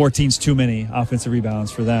still, 14's too many offensive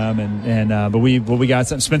rebounds for them. But we got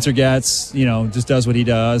some. Spencer Getz, just does what he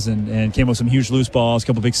does, and came with some huge loose balls, a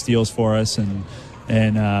couple big steals for us, and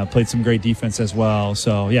played some great defense as well.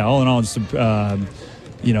 So yeah, all in all, just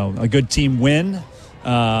a good team win.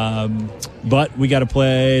 But we got to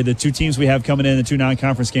play the two teams we have coming in, the two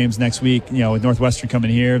non-conference games next week, with Northwestern coming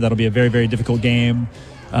here. That'll be a very, very difficult game.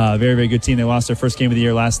 Very, very good team. They lost their first game of the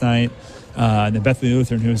year last night. And then Bethany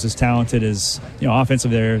Lutheran, who's as talented as,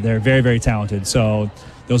 offensively, they're very, very talented. So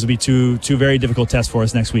those will be two very difficult tests for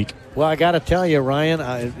us next week. Well, I got to tell you,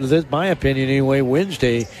 Ryan, this is my opinion anyway,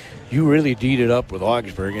 Wednesday, you really D'd it up with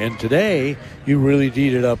Augsburg. And today, you really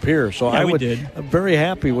D'd it up here. So I'm very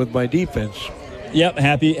happy with my defense. Yep,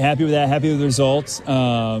 happy with that. Happy with the results.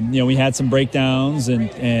 We had some breakdowns,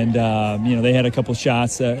 and they had a couple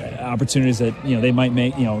shots, opportunities that they might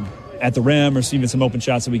make, at the rim, or even some open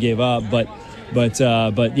shots that we gave up. But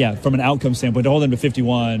yeah, from an outcome standpoint, to hold them to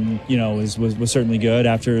 51, was certainly good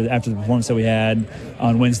after the performance that we had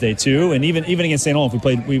on Wednesday too. And even against St. Olaf,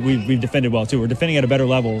 we've defended well too. We're defending at a better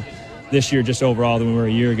level this year, just overall, than we were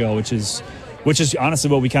a year ago, which is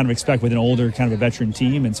honestly what we kind of expect with an older, kind of a veteran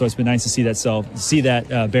team. And so it's been nice to see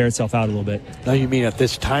that bear itself out a little bit. Now, you mean at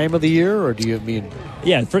this time of the year, or do you mean?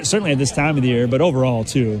 Yeah, certainly at this time of the year, but overall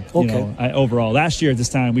too. Okay. Overall, last year at this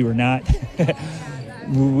time, we were not.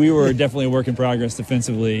 We were definitely a work in progress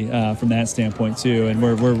defensively from that standpoint too, and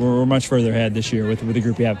we're much further ahead this year with the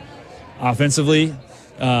group we have. Offensively,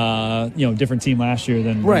 different team last year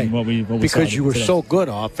than what we because you were today. So good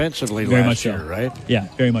offensively very last year, right? Yeah,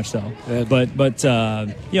 very much so. But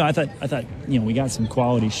I thought we got some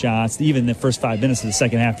quality shots. Even the first 5 minutes of the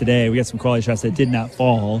second half today, we got some quality shots that did not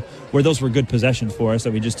fall, where those were good possessions for us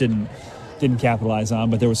that we just didn't capitalize on.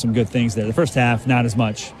 But there were some good things there. The first half, not as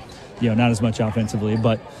much offensively,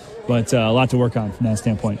 but a lot to work on from that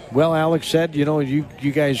standpoint. Well, Alex said, you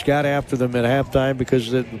guys got after them at halftime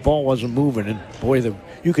because the ball wasn't moving, and boy,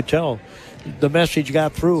 you could tell the message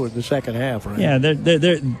got through in the second half, right? Yeah,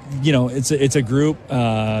 they're it's a group.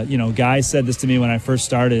 Guys said this to me when I first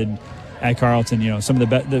started at Carleton. Some of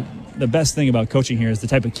the best thing about coaching here is the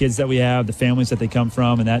type of kids that we have, the families that they come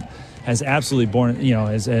from, and that has absolutely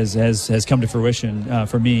has come to fruition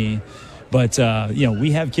for me. But,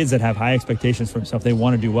 we have kids that have high expectations for themselves. They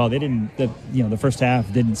want to do well. The first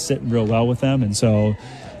half didn't sit real well with them. And so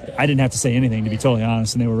I didn't have to say anything, to be totally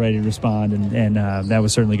honest, and they were ready to respond. And that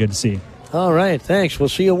was certainly good to see. All right, thanks. We'll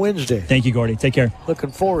see you Wednesday. Thank you, Gordy. Take care.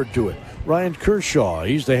 Looking forward to it. Ryan Kershaw,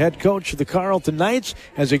 he's the head coach of the Carleton Knights,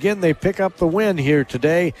 as again they pick up the win here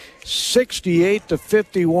today,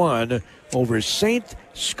 68-51 over St.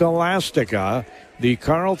 Scholastica. The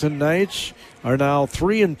Carleton Knights are now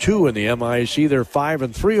 3-2 in the MIC. They're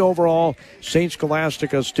 5-3 overall. St.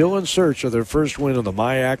 Scholastica still in search of their first win in the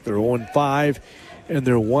MIAC. They're 0-5, and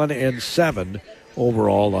they're 1-7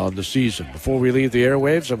 overall on the season. Before we leave the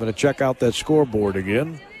airwaves, I'm going to check out that scoreboard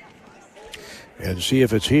again and see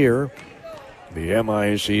if it's here, the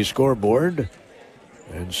MIC scoreboard,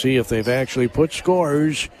 and see if they've actually put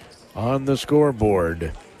scores on the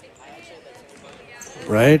scoreboard.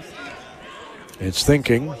 Right? It's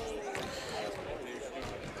thinking.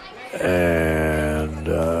 And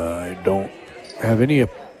I don't have any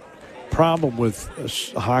problem with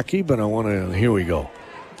hockey, but I want to, here we go.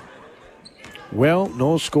 Well,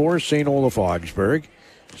 no score, St. Olaf Augsburg.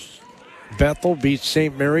 Bethel beats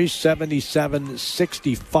St. Mary's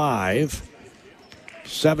 77-65.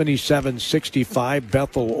 77-65,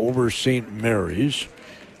 Bethel over St. Mary's.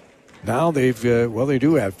 Now they've, they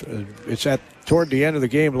do have, it's toward the end of the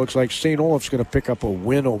game, it looks like St. Olaf's going to pick up a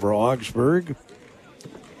win over Augsburg.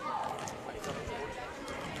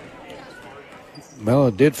 Well,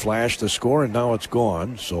 it did flash the score, and now it's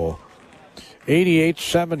gone. So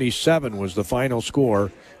 88-77 was the final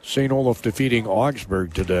score. St. Olaf defeating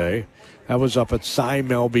Augsburg today. That was up at Cy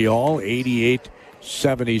Melby-Hall,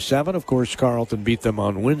 88-77. Of course, Carleton beat them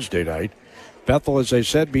on Wednesday night. Bethel, as I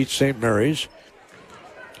said, beat St. Mary's.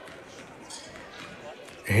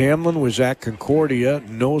 Hamlin was at Concordia,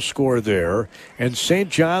 no score there. And St.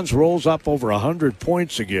 John's rolls up over 100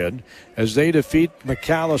 points again as they defeat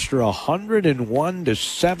McAllister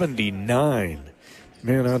 101-79.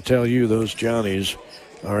 Man, I'll tell you, those Johnnies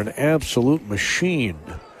are an absolute machine.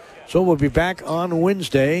 So we'll be back on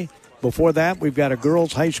Wednesday. Before that, we've got a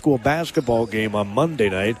girls' high school basketball game on Monday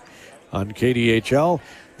night on KDHL.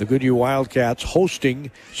 The Goodyear Wildcats hosting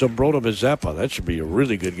Zumbrota Mazeppa. That should be a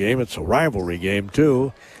really good game. It's a rivalry game,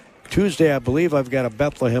 too. Tuesday, I believe I've got a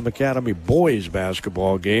Bethlehem Academy boys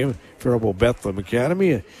basketball game. Faribault Bethlehem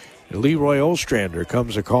Academy. Leroy Ostrander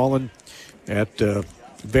comes a-calling at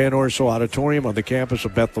Van Orso Auditorium on the campus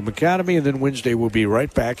of Bethlehem Academy. And then Wednesday we'll be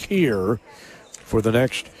right back here for the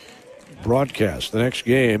next broadcast. The next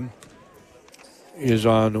game is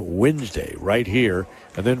on Wednesday right here.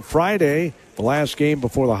 And then Friday, the last game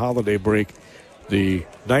before the holiday break, the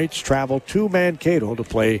Knights travel to Mankato to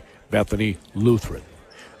play Bethany Lutheran.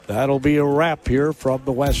 That'll be a wrap here from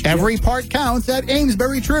the West. Every part counts at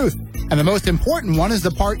Amesbury Truth. And the most important one is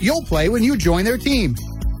the part you'll play when you join their team.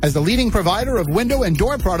 As the leading provider of window and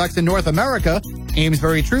door products in North America,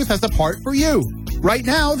 Amesbury Truth has a part for you. Right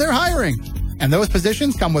now, they're hiring. And those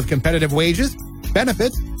positions come with competitive wages,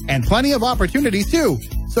 benefits, and plenty of opportunities too.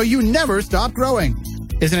 So you never stop growing.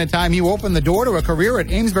 Isn't it time you open the door to a career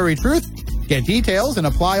at Amesbury Truth? Get details and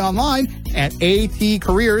apply online at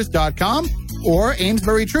atcareers.com or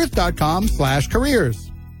amesburytruth.com/careers.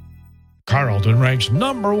 Carleton ranks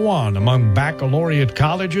number 1 among baccalaureate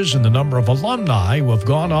colleges in the number of alumni who have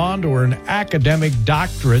gone on to earn academic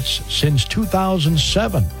doctorates since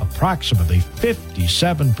 2007. Approximately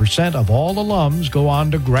 57% of all alums go on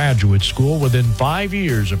to graduate school within 5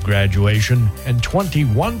 years of graduation, and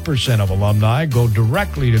 21% of alumni go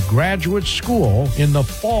directly to graduate school in the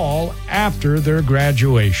fall after their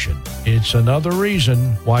graduation. It's another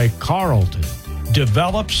reason why Carleton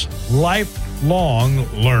develops lifelong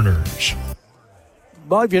learners.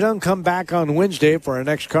 Well, if you don't come back on Wednesday for our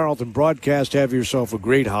next Carleton broadcast, have yourself a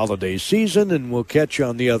great holiday season, and we'll catch you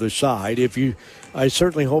on the other side. I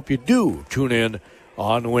certainly hope you do tune in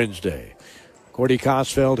on Wednesday. Cordy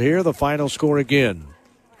Kosfeld here, the final score again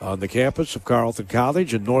on the campus of Carleton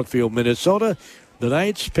College in Northfield, Minnesota. The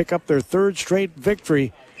Knights pick up their third straight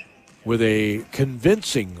victory with a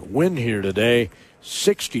convincing win here today,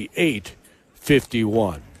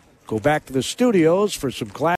 68-51. Go back to the studios for some class.